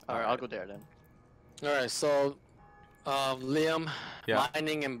 do for you? Alright, I'll go there then. All right, so Liam, Yeah.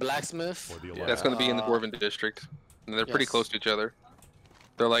 mining and blacksmith. For the Yeah. That's going to be in the Uh, Dwarven district, and they're pretty yes. close to each other.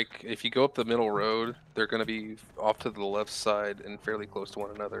 They're like, if you go up the middle road, they're going to be off to the left side and fairly close to one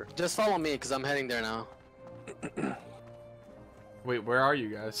another. Just follow me, cause I'm heading there now. Wait, where are you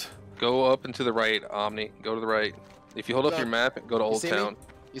guys? Go up and to the right, Omni. Go to the right. If you hold up Look, your map, go to Old see me? Town.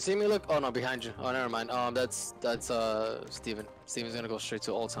 You see me? Look. Oh no, behind you. Oh, never mind. That's Steven. Steven's gonna go straight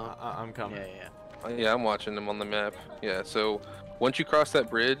to Old Town. I'm coming. Yeah, yeah. Yeah, I'm watching them on the map. Yeah, so once you cross that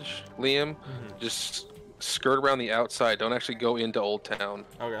bridge, Liam, Mhm. just skirt around the outside. Don't actually go into Old Town.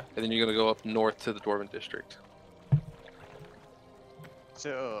 Okay. And then you're going to go up north to the Dwarven district.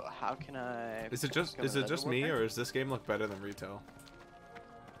 So how can I? Is it just me, or does this game look better than retail?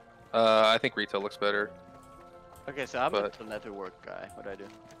 I think retail looks better. Okay, so I'm but- the leatherwork guy. What do I do?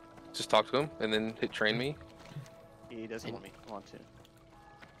 Just talk to him and then hit train me. He doesn't want to.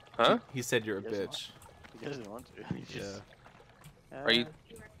 Huh? He said you're a Yes, bitch. He doesn't want to. He just, Are you?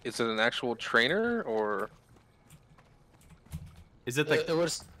 Is it an actual trainer or? Is it like? It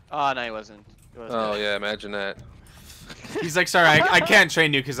was. Oh no, he wasn't. It wasn't. Oh yeah, imagine that. He's like, sorry, I can't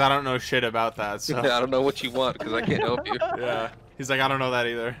train you because I don't know shit about that. So I don't know what you want because I can't help you. yeah. He's like, I don't know that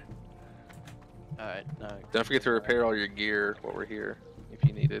either. All right, no. Don't forget to repair all your gear while we're here if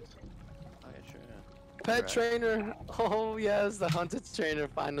you need it. Okay, sure. Yeah. Pet Alright. trainer. Oh yes, the hunted trainer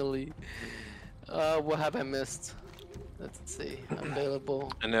finally. What have I missed? Let's see.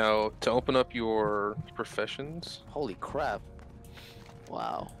 Available. And now to open up your professions. Holy crap.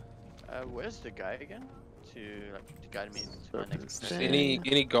 Wow. Where's the guy again? To guide me to my next. Just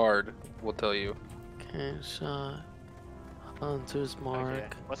any guard will tell you. Can't shot. Hunter's mark. Okay.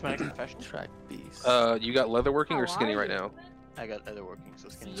 What's my next profession? Track beast. You got leatherworking or How skinning are right you? now? I got leatherworking, so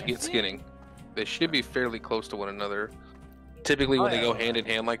skinny. You get skinning. They should be fairly close to one another. Typically, when they go hand in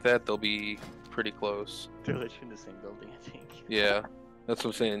hand like that, they'll be pretty close. They're literally in the same building, I think. Yeah, that's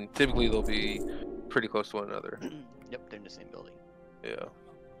what I'm saying. Typically, they'll be pretty close to one another. Yep, they're in the same building. Yeah.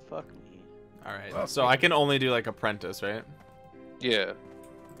 Fuck me. All right. So I can only do like apprentice, right? Yeah.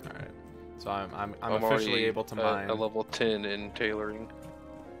 All right. So I'm I'm officially already able to at mine. a level 10 in tailoring.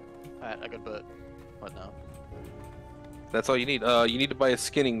 Alright, I got but what now? That's all you need. You need to buy a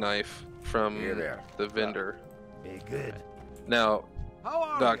skinning knife from Here there. the vendor. Be good. Now, How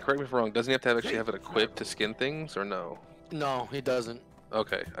are Doc, you? correct me if I'm wrong. Doesn't he have to actually have it equipped to skin things, or no? No, he doesn't.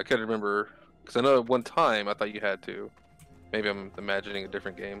 Okay, I couldn't remember because I know at one time I thought you had to. Maybe I'm imagining a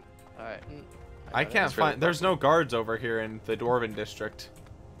different game. Alright. I got it. can't That's fairly find. There's no guards over here in the Dwarven district.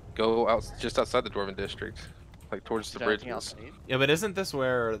 Go out just outside the Dwarven district, like towards Is the there anything else bridges. I need? Yeah, but isn't this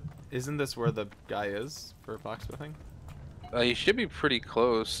where the guy is for blacksmithing? You should be pretty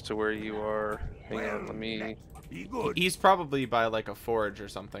close to where you are. Hang on, let me. Be good. He's probably by like a forge or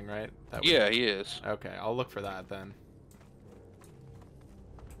something, right? That would- Yeah, he is. Okay, I'll look for that then.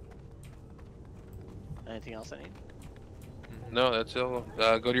 Anything else I need? No, that's all.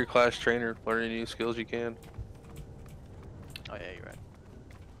 Go to your class trainer, learn any new skills you can. Oh yeah, you're right.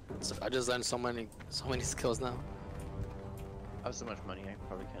 So I just learned so many skills now. I have so much money, I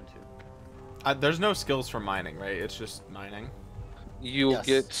probably can too. There's no skills for mining, right? It's just mining. You'll Yes.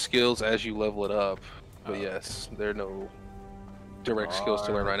 get skills as you level it up, but Oh. yes, there are no direct skills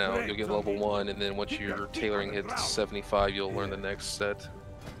to learn right now. You'll get level 1, and then once your tailoring hits 75, you'll learn the next set.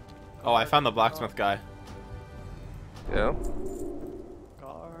 Oh, I found the blacksmith guy. Yeah.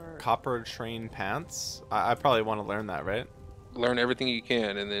 Guard. Copper train pants. I probably want to learn that, right? Learn everything you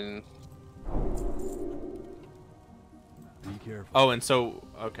can, and then Be careful. Oh, and so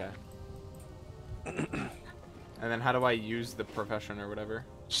okay. And then how do I use the profession or whatever?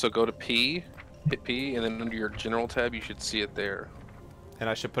 So go to P, hit P, and then under your general tab, you should see it there. And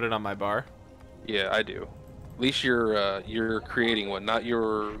I should put it on my bar? Yeah, I do. At least you're creating one, not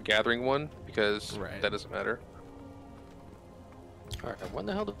you're gathering one, because that doesn't matter. All right, when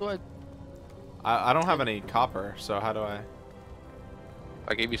the hell do I don't have any copper, so how do I?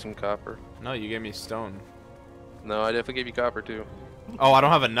 I gave you some copper. No, you gave me stone. No, I definitely gave you copper too. Oh, I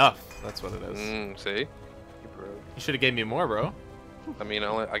don't have enough. That's what it is. See? You should have gave me more, bro. I mean,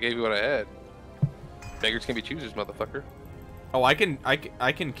 I gave you what I had. Beggars can be choosers, motherfucker. Oh, I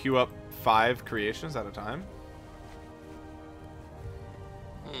can queue up 5 creations at a time.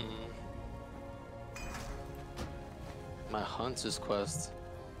 My Hunter's quest?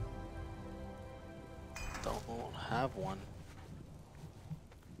 Don't have one.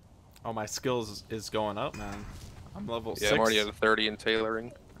 Oh, my skills is going up, man. I'm level 6. Yeah, I'm already at a 30 in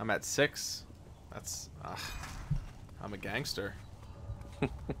tailoring. I'm at 6. That's I'm a gangster.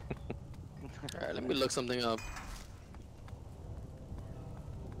 Alright, let me look something up.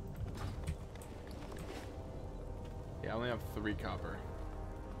 Yeah, I only have 3 copper.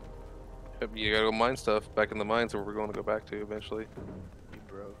 You gotta go mine stuff back in the mines where we're going to go back to eventually. You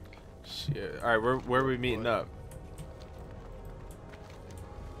broke. Shit. All right, where are we meeting up?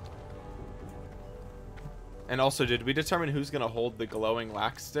 And also, did we determine who's gonna hold the glowing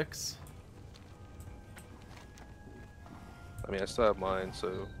lax sticks? I mean, I still have mine,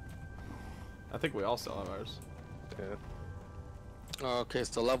 so. I think we all still have ours. Yeah. Okay,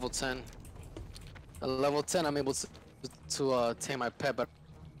 so level 10. At level 10, I'm able to tame my pet, but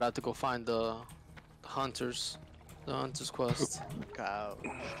I have to go find the hunter's quest. Cow.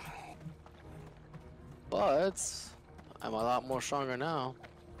 But I'm a lot more stronger now.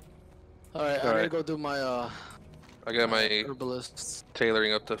 All right, I gotta go do my I got my herbalist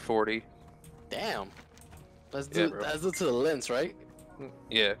tailoring up to 40. Damn. Let's do to the lens, right?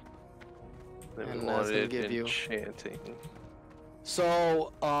 Yeah. Then And we that's gonna wanted give you. enchanting.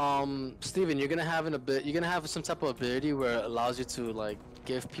 So, Steven, you're gonna have some type of ability where it allows you to like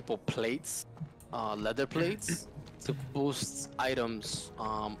give people plates, leather plates, to boost items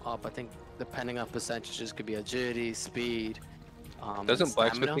up. I think depending on percentages, could be agility, speed. Doesn't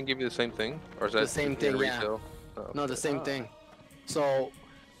blacksmithing give you the same thing, or is that the same thing? Yeah. resale? Oh, No, the okay. same thing. So,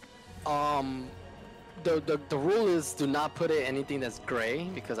 the rule is do not put it anything that's gray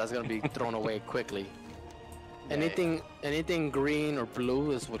because that's gonna be thrown away quickly. Anything green or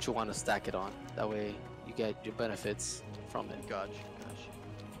blue is what you want to stack it on. That way you get your benefits from it. Gotcha.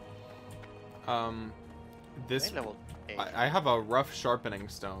 This Level 8. I have a rough sharpening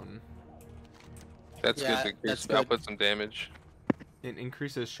stone. That's Yeah, good. that's I'll good. put some damage. It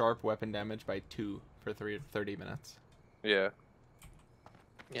increases sharp weapon damage by 2 for 30 minutes. Yeah.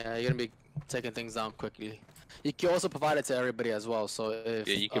 Yeah, you're gonna be taking things down quickly. You can also provide it to everybody as well. So if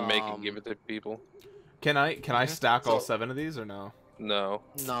Yeah, you can make and give it to people. Can I stack all So- 7 of these or no? No.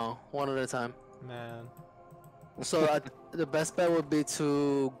 No, one at a time. Man. So the best bet would be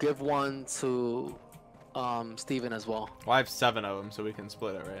to give one to Steven as well. Well, I have 7 of them, so we can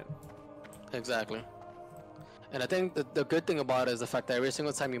split it, right? Exactly. And I think the good thing about it is the fact that every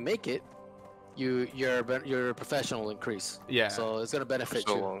single time you make it, your professional will increase. Yeah. So it's gonna For benefit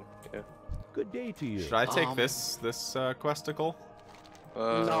so you. long. Yeah. Good day to you. Should I take this questicle? No.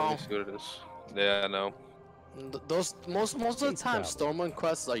 Let me see what it is. Yeah, no. Those most of the time, Travel. Stormwind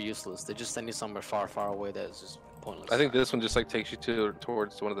quests are useless. They just send you somewhere far, far away that is just pointless. I think this one just like takes you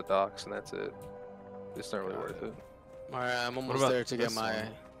towards one of the docks, and that's it. It's not really worth it. All right, I'm almost about there to get this my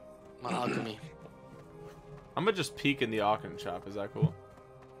alchemy. I'm gonna just peek in the auction shop. Is that cool?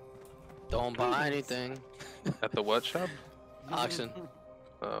 Don't buy anything. At the what shop? Auction.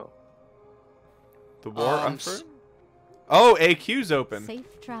 Oh. The war Um, effort? Oh, AQ's open.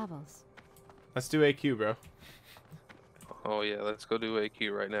 Safe travels. Let's do AQ, bro. Oh yeah, let's go do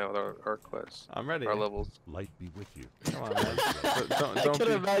AQ right now with our quests. I'm ready. Our levels. Light be with you. Come on, man. don't I don't could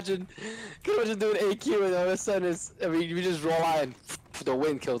be... imagine doing AQ and all of a sudden we just roll out and the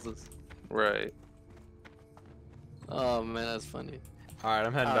wind kills us. Right. Oh man, that's funny. All right,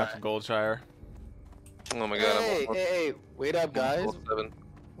 I'm heading back to Goldshire. Oh my god, Hey, I'm hey, wait up, guys. level 7.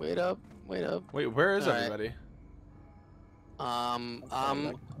 Wait up. Wait, where is All right. everybody?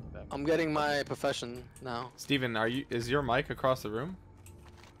 I'm getting my profession now. Steven, is your mic across the room?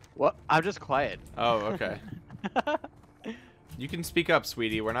 What? I'm just quiet. Oh, okay. You can speak up,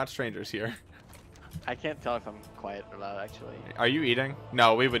 sweetie. We're not strangers here. I can't tell if I'm quiet or loud, actually. Are you eating?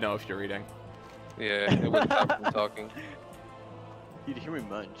 No, we would know if you're eating. Yeah, it wouldn't stop from talking. You'd hear me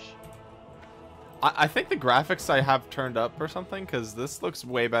munch. I think the graphics I have turned up or something, because this looks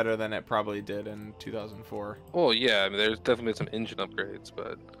way better than it probably did in 2004. Well, yeah, I mean, there's definitely some engine upgrades,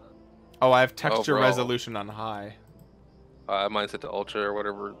 but Oh, I have texture overall, resolution on high. mine's set to ultra or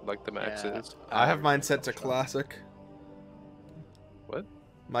whatever, like the max Yeah. is. I have mine set to classic. What?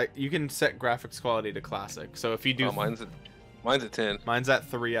 You can set graphics quality to classic. So if you do, Oh, mine's at 10. mine's at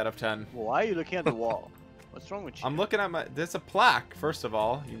 3 out of 10. Why are you looking at the wall? What's wrong with you? I'm looking at my. There's a plaque. First of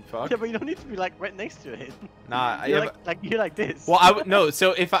all, you fuck. Yeah, but you don't need to be like right next to it. Nah, You're yeah, you're like this. well, no.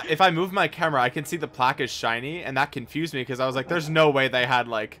 So if I move my camera, I can see the plaque is shiny, and that confused me because I was like, "There's no way they had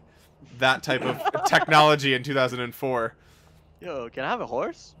like that type of technology in 2004." Yo, can I have a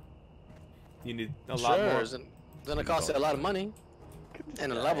horse? You need a lot Sure, more. it's gonna cost you a lot of money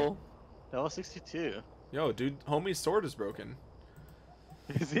and a level. Level 62. Yo, dude, homie's sword is broken.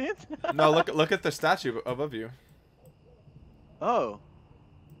 Is it? No, look at the statue above you. Oh.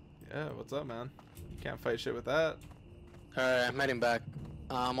 Yeah, what's up, man? You can't fight shit with that. Alright, I'm heading back.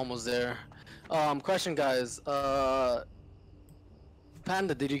 I'm almost there. Question, guys.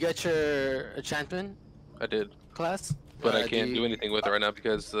 Panda, did you get your enchantment I did, class? but I can't do anything with it right now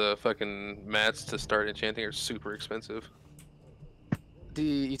because the fucking mats to start enchanting are super expensive.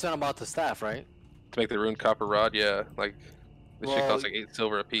 You talking about the staff, right? To make the ruined copper rod, yeah, like this shit Well, costs like 8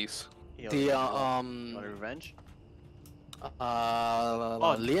 silver a piece. Yo, The want revenge?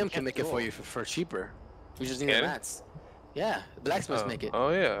 Liam can make it for cool. you for cheaper. We just need the Can it? mats. Yeah, blacksmiths Oh. make it. Oh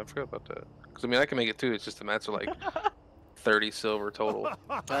yeah, I forgot about that. Because I mean, I can make it too. It's just the mats are like 30 silver total.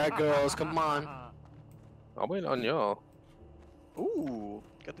 Alright, girls, come on. I'll wait on y'all. Ooh,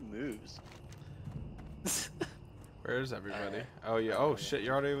 got the moves. Where's everybody? Oh yeah. Oh shit,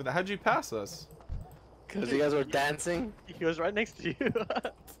 you're already with that. How'd you pass us? Because you guys were dancing. He was right next to you.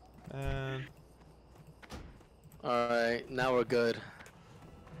 And Alright, now we're good.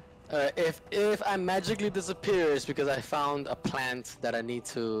 Alright, if I magically disappear, it's because I found a plant that I need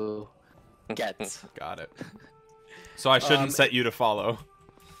to get. got it. So I shouldn't set you to follow.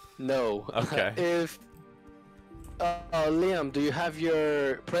 No. Okay. If Liam, do you have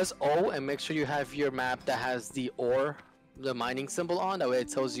your press O and make sure you have your map that has the ore, the mining symbol on? That way it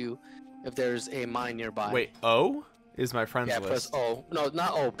tells you if there's a mine nearby. Wait, O is my friends Yeah, list. press O. No,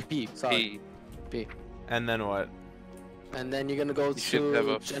 not O. P. Sorry. P. And then what? And then you're gonna go should have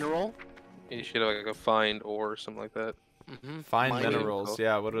to a- general. You should have like a find or something like that. Find Mining. minerals.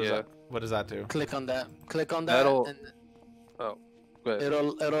 Yeah. What does Yeah. that? What does that do? Click on that. Click on that. That'll- And Oh, go ahead.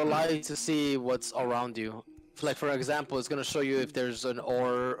 it'll allow you to see what's around you. Like for example, it's gonna show you if there's an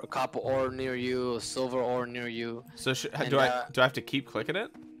ore, a copper ore near you, a silver ore near you. So And, do I have to keep clicking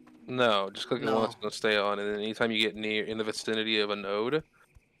it? No, just click the No. one that's gonna stay on, and then anytime you get near in the vicinity of a node,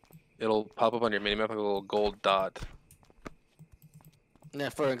 it'll pop up on your minimap like a little gold dot. Yeah,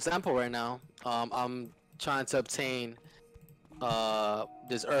 for example, right now, I'm trying to obtain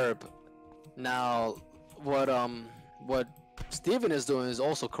this herb. Now, what Steven is doing is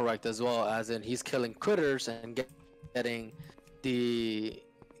also correct as well, as in he's killing critters and getting the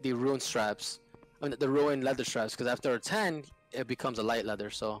ruin straps. I mean, the ruin leather straps, because after a 10, it becomes a light leather,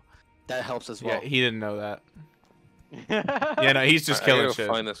 so that helps as well. Yeah, he didn't know that. Yeah, no, he's just I killing gotta shit.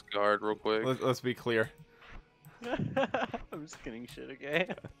 find this guard real quick. Let's be clear. I'm just kidding shit, okay?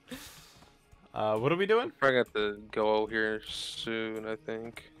 What are we doing? Probably got to go here soon, I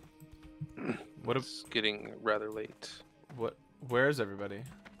think. What? It's getting rather late. What? Where's everybody?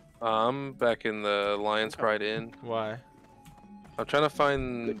 I'm back in the Lion's Pride Inn. Why? I'm trying to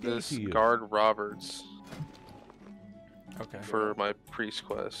find Good day this to you. guard Roberts Okay. for my priest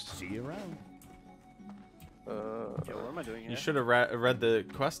quest. See you around. Yo, what am I doing here? You should have read the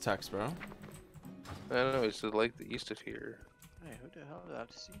quest text, bro. I don't know, it's the lake the east of here. Hey, who the hell did I have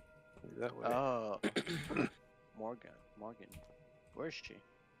to see? That way. Oh. Morgan. Where is she?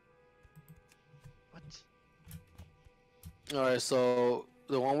 What? All right, so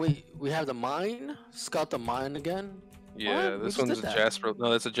the one we have the mine. Scout the mine again. Yeah, What? We this just one's did a that. Jasper.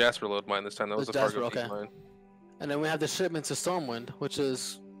 No, that's a Jasper load mine this time. That was It's a Fargo Jasper, Peak okay. mine. And then we have the shipment to Stormwind, which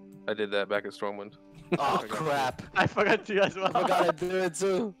is I did that back at Stormwind. oh I got crap! I forgot to as well. I forgot to do it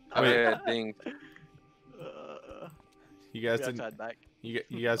too. Oh Wait. yeah, ding. You guys we have to didn't. head back. You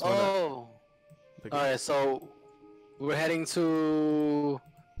guys wanna? Oh, all right. So we're heading to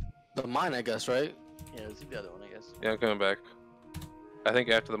the mine, I guess, right? Yeah, this is the other one, I guess. Yeah, I'm coming back. I think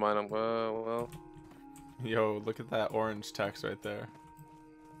after the mine, I'm well. Yo, look at that orange text right there.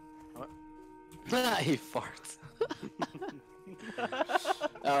 He farts.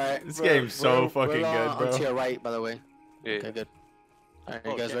 All right. This game's so fucking good, On bro. to your right, by the way. Yeah, Okay, good. All right,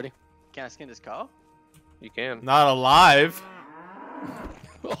 you Oh, guys okay. ready? Can I skin this cow? you can. Not alive.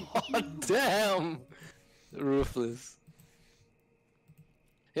 Oh, damn! Ruthless.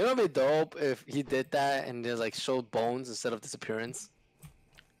 It would be dope if he did that and just like showed bones instead of disappearance.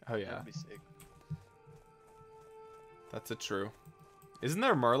 Oh yeah, That'd be sick. that's a true. Isn't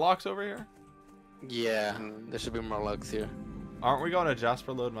there Murlocs over here? Yeah, there should be more lugs here. Aren't we going to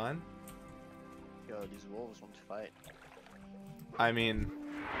Jasper Load Mine? Yo, these wolves want to fight. I mean,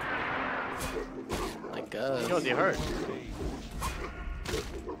 I guess. Yo, they hurt.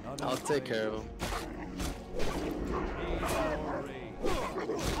 I'll take care of him.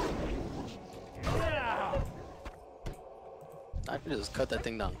 I can just cut that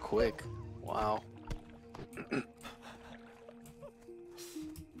thing down quick. Wow.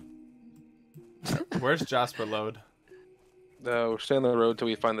 where's Jasper Load? We're staying on the road till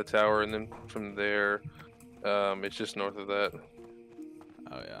we find the tower, and then from there, it's just north of that.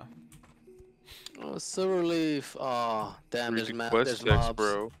 Oh yeah. Oh, silver leaf. Oh, damn. There's, Quest there's text, mobs.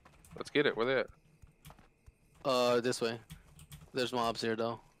 bro. Let's get it. Where they at? This way. There's mobs here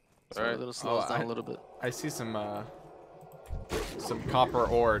though. So Alright. it'll slow us down a little bit. I see some copper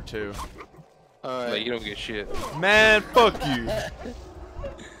ore too. No, Alright. you don't get shit. Man, fuck you.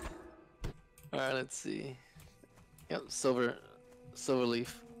 Alright, let's see. Yep, silver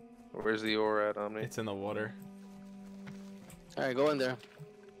leaf. Where's the ore at, Omni? It's in the water. Alright, go in there.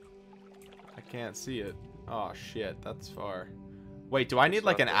 I can't see it. Oh shit, that's far. Wait, do I need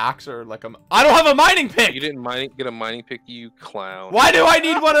like an axe or like a? I don't have a mining pick. You didn't get a mining pick, you clown. Why do I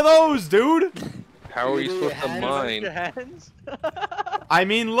need one of those, dude? How are you You do supposed to your mine? Your hands? I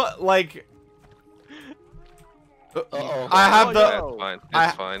mean, look, like. Uh-oh. I have Oh, the. yo. That's fine. I,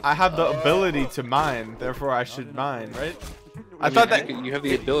 That's fine. I have the ability to mine, therefore I should mine, right? I mean, thought that. you have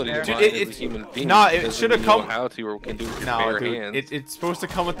the ability to Dude, mine as a it's- human being. nah, it doesn't should've mean you know come- how to or can do it with No, bare dude, hands. it's supposed to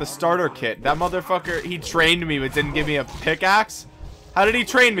come with the starter kit. That motherfucker, he trained me but didn't give me a pickaxe. How did he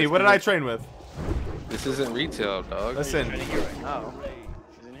train me? What did I train with? This isn't retail, dog. Listen, Training you right now,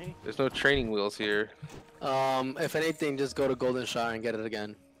 isn't he? There's no training wheels here. If anything, just go to Golden Shire and get it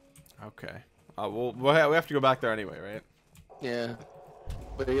again. okay. We have to go back there anyway, right? Yeah.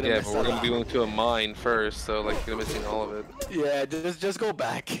 But you're gonna Yeah, miss but we're out. gonna be going to a mine first, so like you're missing all of it. Yeah, just go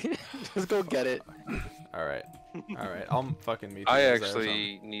back. Just go get it. All right. All right. I'll fucking meet you. I guys there or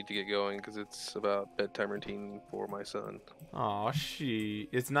actually need to get going because it's about bedtime routine for my son. something. Aw, she.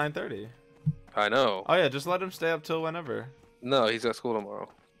 It's 9:30. I know. Oh yeah, just let him stay up till whenever. No, he's got school tomorrow.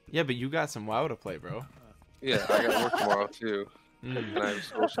 Yeah, but you got some WoW to play, bro. Yeah, I got work tomorrow too, Mm. and I have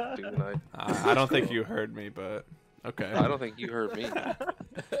school shit to do tonight. I don't think you heard me, but okay. I don't think you heard me.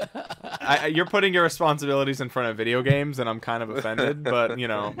 You're putting your responsibilities in front of video games, and I'm kind of offended. But you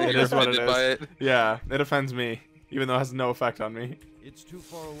know, it You're is what it offended by is. it? Yeah, it offends me, even though it has no effect on me. It's too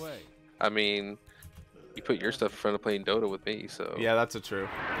far away. I mean, you put your stuff in front of playing Dota with me, so. Yeah, that's a true.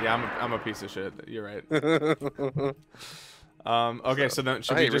 Yeah, I'm a piece of shit. You're right. Okay, so then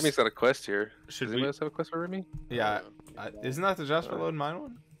should hey, we just? Remy's got a quest here. Should Does we? anyone else have a quest for Remy? Yeah, isn't that the Jasper Load Mine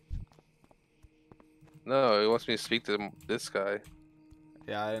one? No, he wants me to speak to this guy.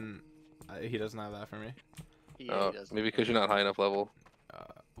 Yeah, I didn't. He doesn't have that for me. Yeah, he doesn't. Maybe because you're not high enough level.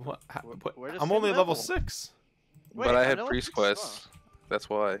 What? Where does I'm he only level level? 6. Wait, But I had know priest it's quests. That's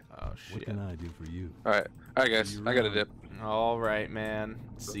why. Oh What shit. can I do for you? Alright, guys. I gotta dip. All right, man.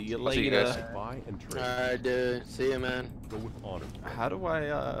 See you I'll see you later. guys. Buy and trade. Alright, dude. See ya, man. Go with honor. How do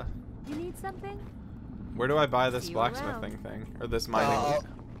I You need something? Where do I buy this See you blacksmithing thing or this mining?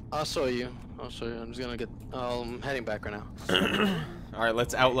 I'll show you. I'm just gonna get. I'm heading back right now. All right,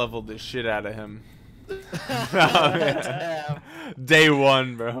 let's outlevel the shit out of him. Damn. Day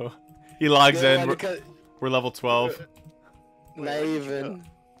 1, bro. He logs Yeah, in. because- We're level 12. Not even.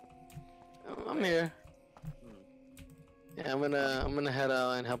 I'm here. Yeah, I'm gonna head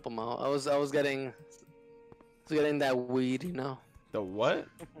out and help him out. I was getting that weed, you know. The what?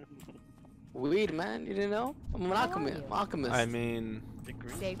 Weed, man. You didn't know? I'm an How are alchemist. you? Alchemist. I mean, The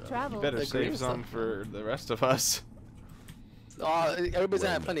green Safe stuff. travel. better The green save some stuff. for the rest of us. Oh, everybody's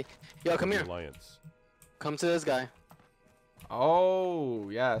gonna have plenty. Yo, come here. Alliance. Come to this guy. Oh,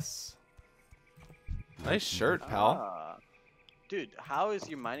 yes. Nice shirt, pal. Ah. Dude, how is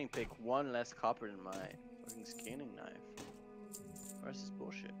your mining pick one less copper than my fucking scanning knife? Where's this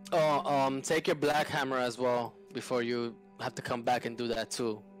bullshit? Oh, take your black hammer as well before you have to come back and do that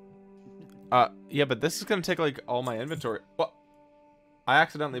too. Yeah, but this is gonna take like all my inventory. What? I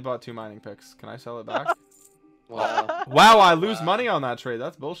accidentally bought 2 mining picks. Can I sell it back? Wow. Wow, I lose money on that trade.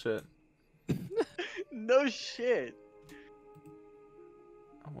 That's bullshit. No shit.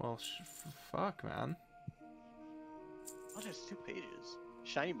 Well, fuck, man. Oh, there's 2 pages.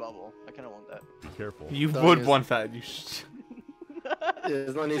 Shiny bubble. I kind of want that. Be careful. You Don't would use want that. You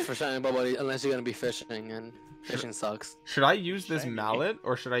There's no need for shining bubble unless you're gonna be fishing, and fishing sucks. Should I use this Shiny. mallet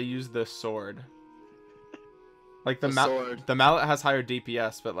or should I use the sword? Like the sword. the mallet has higher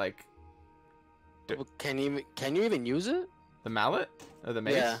DPS, but like Well, can you even use it? the mallet or the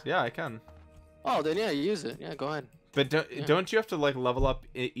mace? Yeah, I can. Oh, then yeah, use it. Yeah, go ahead. But don't you have to like level up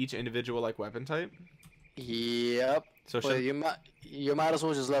each individual like weapon type? Yep. So Well, should you might as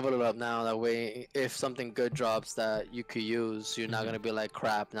well just level it up now. That way, if something good drops that you could use, you're not gonna be like,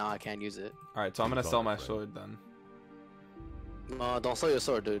 crap, now I can't use it. all right. So I'm gonna sell my sword then. No, don't sell your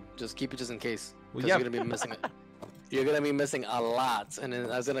sword, dude. Just keep it just in case. Well, 'Cause yeah. you're gonna be missing it. You're gonna be missing a lot, and then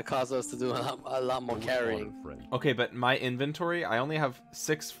that's gonna cause us to do a lot more carrying. Okay, but my inventory, I only have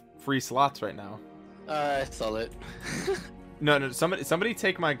 6 free slots right now. Alright, sell it. No, somebody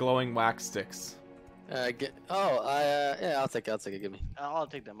take my glowing wax sticks. Yeah, I'll take it. Give me. I'll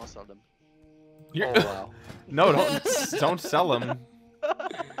take them. I'll sell them. You're- Oh wow. No, don't sell them.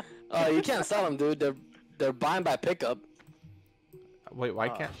 Oh, you can't sell them, dude. They're buying by pickup. Wait, why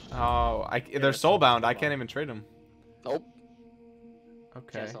Oh, can't? shit. Oh, they're soulbound. I can't even trade them. Nope.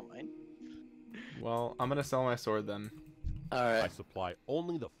 Okay. Can't sell mine. Well, I'm gonna sell my sword then. I Alright. supply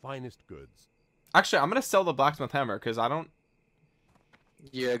only the finest goods. Actually, I'm gonna sell the blacksmith hammer because I don't.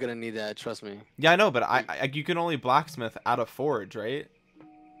 You're gonna need that, trust me. Yeah, I know, but you can only blacksmith at a forge, right?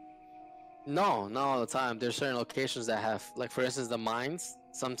 No, not all the time. There's certain locations that have, like for instance, the mines.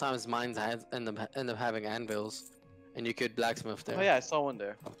 Sometimes mines end up having anvils, and you could blacksmith there. Oh yeah, I saw one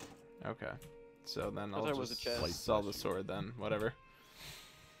there. Okay. So then I I'll thought it was just a chest. sell the sword then. Whatever.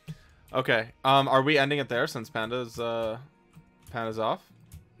 Okay. Are we ending it there since Panda's off?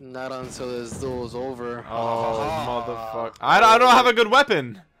 Not until this duel is over. Oh, motherfucker! I don't have a good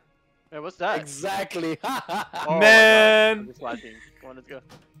weapon. Hey, what's that? Exactly. Oh my God. Man. I'm just watching. Come on, let's go.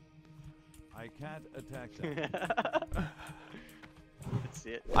 I can't attack them. Let's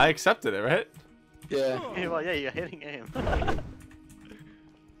see it. I accepted it, right? Yeah. Hey, well, yeah, you're hitting aim.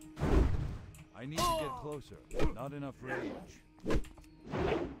 I need to get closer. Not enough range.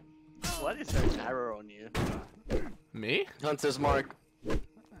 What is that arrow on you? Me? Hunter's mark.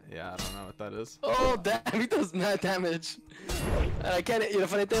 Yeah, I don't know what that is. Oh damn, he does mad damage. And I can't. You know,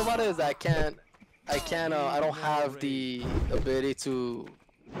 funny thing about it is I don't have the ability to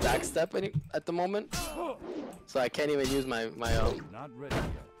backstep at the moment, so I can't even use my Not ready yet.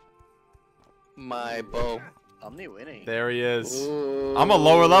 my bow. Omni winning. There he is. Ooh. I'm a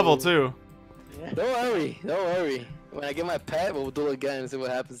lower level too. Yeah. Don't worry. When I get my pet, we'll do it again and see what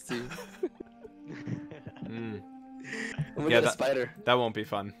happens to you. Mm, We'll Yeah, get a that- spider. that won't be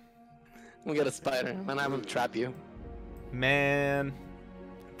fun. We'll get a spider, and I'm gonna trap you. Man,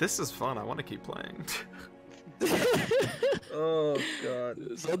 this is fun. I want to keep playing. Oh god.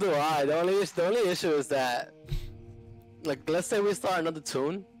 So do I. The only issue is that, like, let's say we start another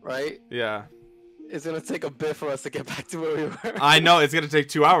tune, right? Yeah. It's gonna take a bit for us to get back to where we were. I know it's gonna take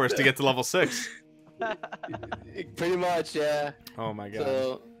 2 hours to get to level 6. Pretty much, yeah. Oh my god.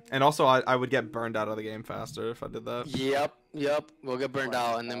 So, And also, I would get burned out of the game faster if I did that. yep. We'll get burned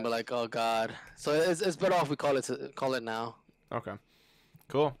out and then be like, oh god. So it's better off we call it now. Okay.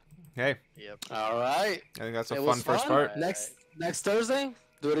 Cool. Hey, Yep. All right. I think that's a It fun was first fun. part. Next Thursday,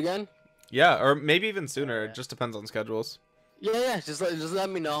 do it again. Yeah, or maybe even sooner. It just depends on schedules. Yeah. Just let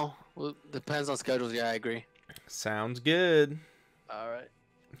me know. Well, depends on schedules. Yeah, I agree. Sounds good. All right.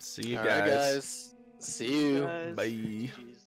 See you All right, guys. guys. See you. Guys, Bye. GG.